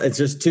 it's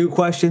just 2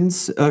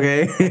 questions.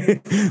 Okay.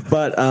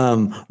 But,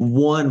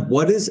 one,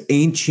 what is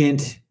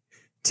ancient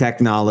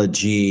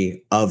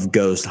technology of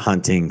ghost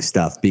hunting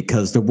stuff?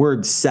 Because the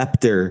word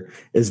scepter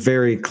is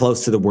very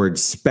close to the word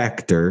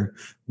specter,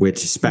 which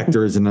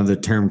specter is another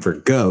term for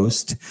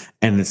ghost.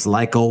 And it's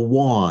like a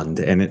wand,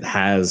 and it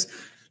has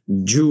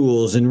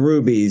jewels and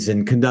rubies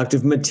and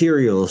conductive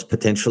materials,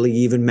 potentially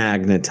even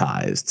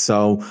magnetized.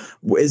 So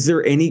is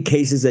there any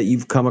cases that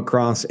you've come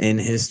across in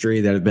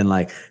history that have been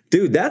like,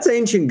 dude, that's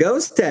ancient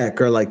ghost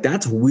tech, or like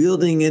that's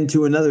wielding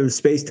into another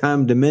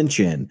space-time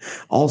dimension?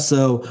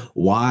 Also,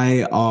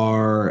 why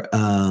are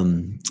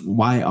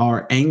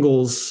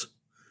angles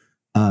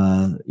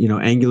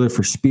angular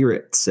for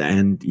spirits,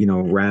 and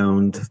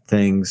round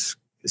things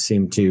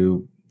seem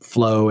to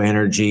flow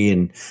energy,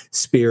 and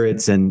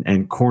spirits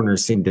and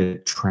corners seem to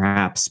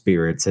trap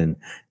spirits, and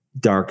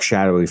dark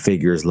shadowy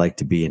figures like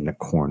to be in the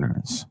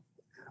corners?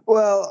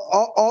 Well,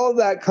 all of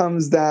that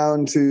comes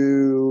down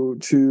to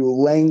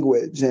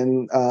language,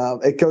 and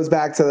it goes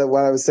back to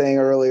what I was saying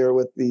earlier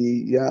with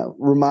the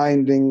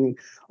reminding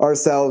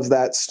ourselves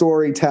that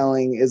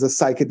storytelling is a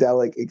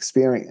psychedelic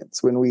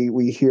experience. When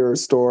we hear a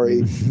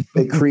story,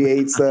 it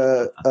creates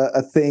a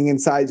thing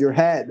inside your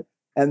head.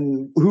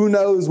 And who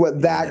knows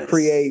what that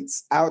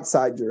creates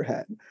outside your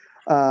head.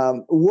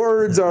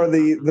 Words are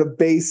the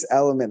base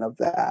element of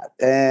that.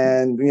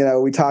 And,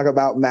 we talk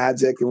about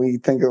magic and we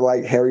think of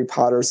like Harry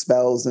Potter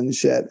spells and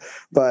shit,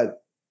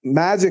 but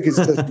magic is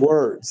just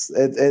words.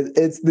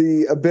 It's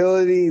the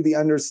ability, the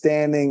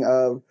understanding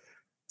of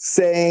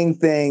saying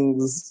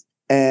things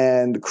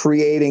and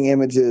creating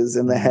images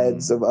in the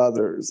heads of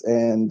others,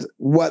 and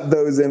what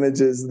those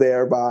images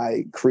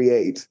thereby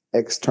create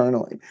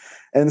externally.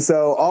 And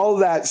so all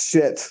that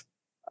shit,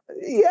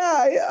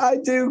 I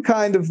do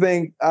kind of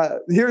think,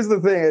 here's the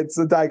thing, it's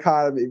a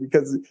dichotomy,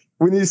 because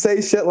when you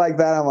say shit like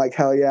that, I'm like,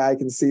 hell yeah, I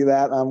can see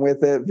that. I'm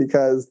with it,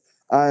 because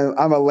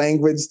I'm a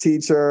language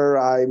teacher,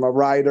 I'm a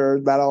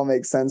writer, that all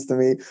makes sense to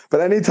me.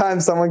 But anytime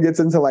someone gets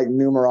into like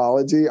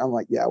numerology, I'm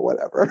like, yeah,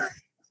 whatever.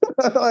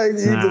 Like,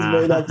 you just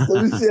made up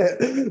some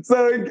shit.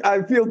 So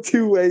I feel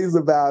 2 ways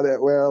about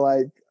it, where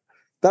like,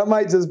 that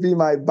might just be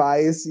my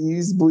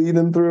biases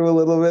bleeding through a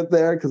little bit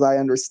there, because I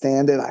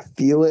understand it, I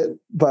feel it.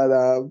 But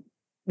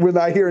when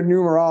I hear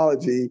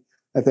numerology,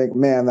 I think,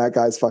 man, that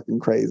guy's fucking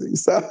crazy.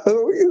 So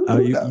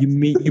you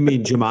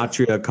mean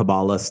gematria,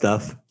 Kabbalah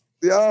stuff?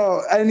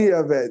 Oh, any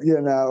of it,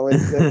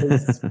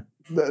 It's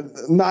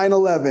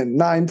 9/11.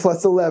 9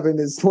 plus 11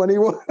 is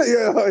 21.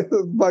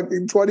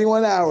 Fucking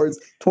 21 hours.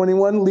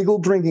 21 legal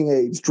drinking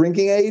age.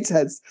 Drinking age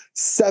has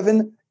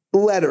 7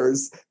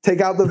 letters.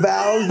 Take out the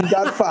vowels, you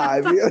got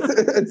 5.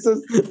 It's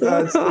just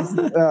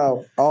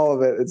all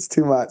of it. It's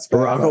too much.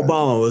 Barack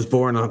Obama was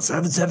born on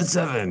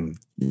 7/7/7.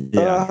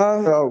 Yeah.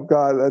 Oh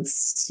God,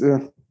 that's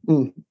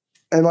and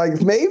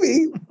like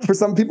maybe for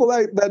some people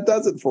that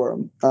does it for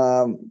them.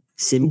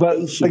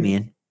 Simulation,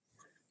 man.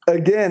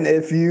 Again,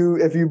 if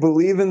you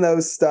believe in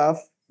those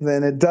stuff,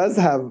 then it does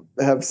have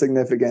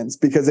significance,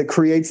 because it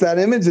creates that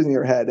image in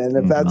your head, and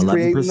if that's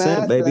creating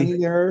that, baby,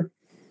 then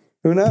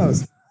who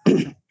knows.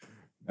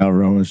 Now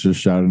Roman's just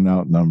shouting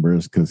out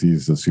numbers because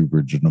he's a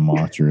super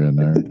gematria in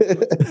there.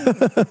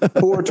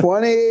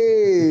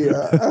 420.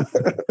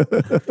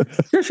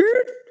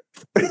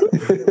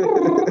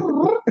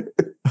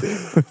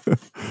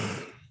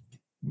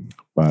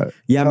 But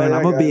yeah, man,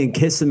 I'm gonna be in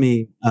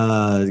Kissimmee,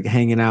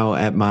 hanging out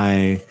at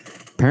my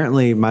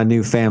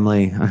new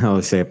family. I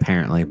always say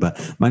apparently,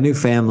 but my new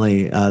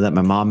family that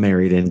my mom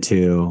married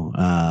into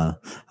a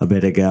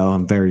bit ago.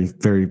 I'm very,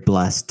 very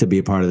blessed to be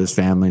a part of this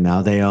family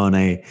now. They own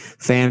a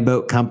fan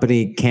boat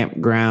company,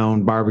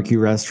 campground, barbecue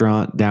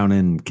restaurant down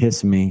in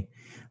Kissimmee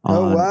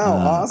on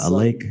awesome. a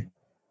lake.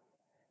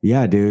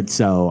 Yeah, dude.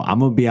 So I'm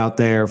going to be out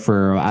there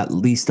for at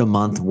least a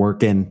month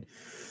working,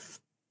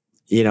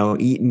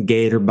 eating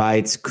gator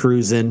bites,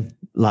 cruising,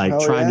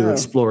 trying to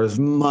explore as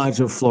much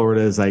of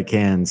Florida as I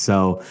can.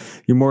 So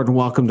you're more than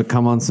welcome to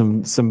come on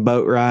some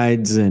boat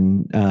rides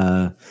and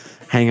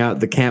hang out at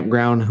the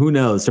campground. Who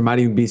knows? There might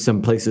even be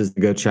some places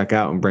to go check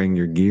out and bring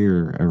your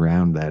gear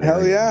around that. Hell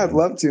area. yeah, I'd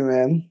love to,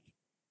 man.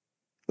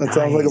 That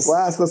sounds like a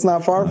blast. That's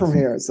not far from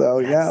here. So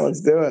yeah,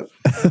 let's do it.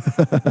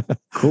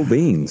 Cool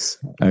beans.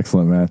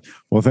 Excellent, man.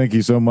 Well, thank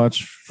you so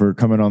much for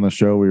coming on the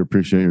show. We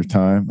appreciate your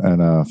time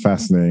and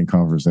fascinating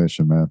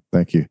conversation, man.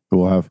 Thank you.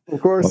 We'll love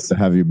to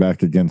have you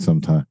back again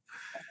sometime.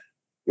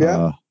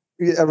 Yeah.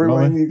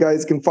 Everyone, you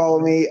guys can follow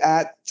me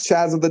at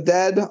Chaz of the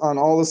Dead on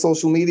all the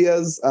social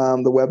medias.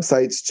 The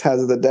website's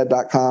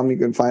chazofthedead.com. You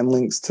can find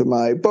links to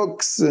my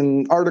books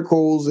and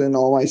articles and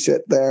all my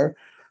shit there.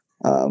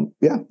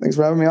 Thanks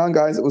for having me on,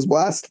 guys. It was a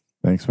blast.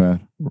 Thanks,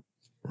 man.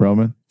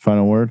 Roman,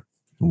 final word?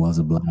 It was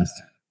a blast.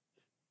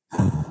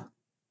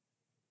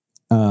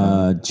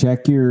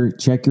 Check your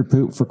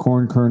poop for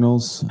corn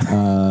kernels.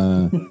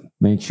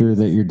 Make sure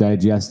that you're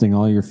digesting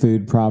all your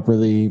food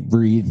properly.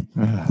 Breathe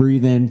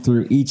in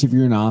through each of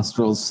your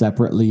nostrils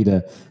separately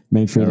to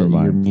make sure that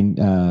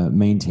you're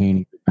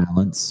maintaining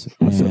balance.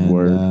 That's a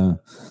word.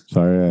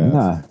 Sorry.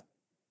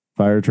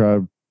 Fire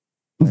Tribe.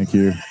 Thank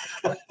you.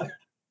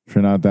 If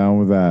you're not down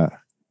with that,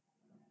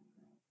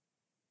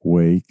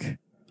 wake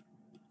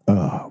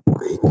up.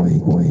 Wake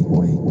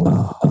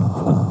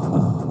up.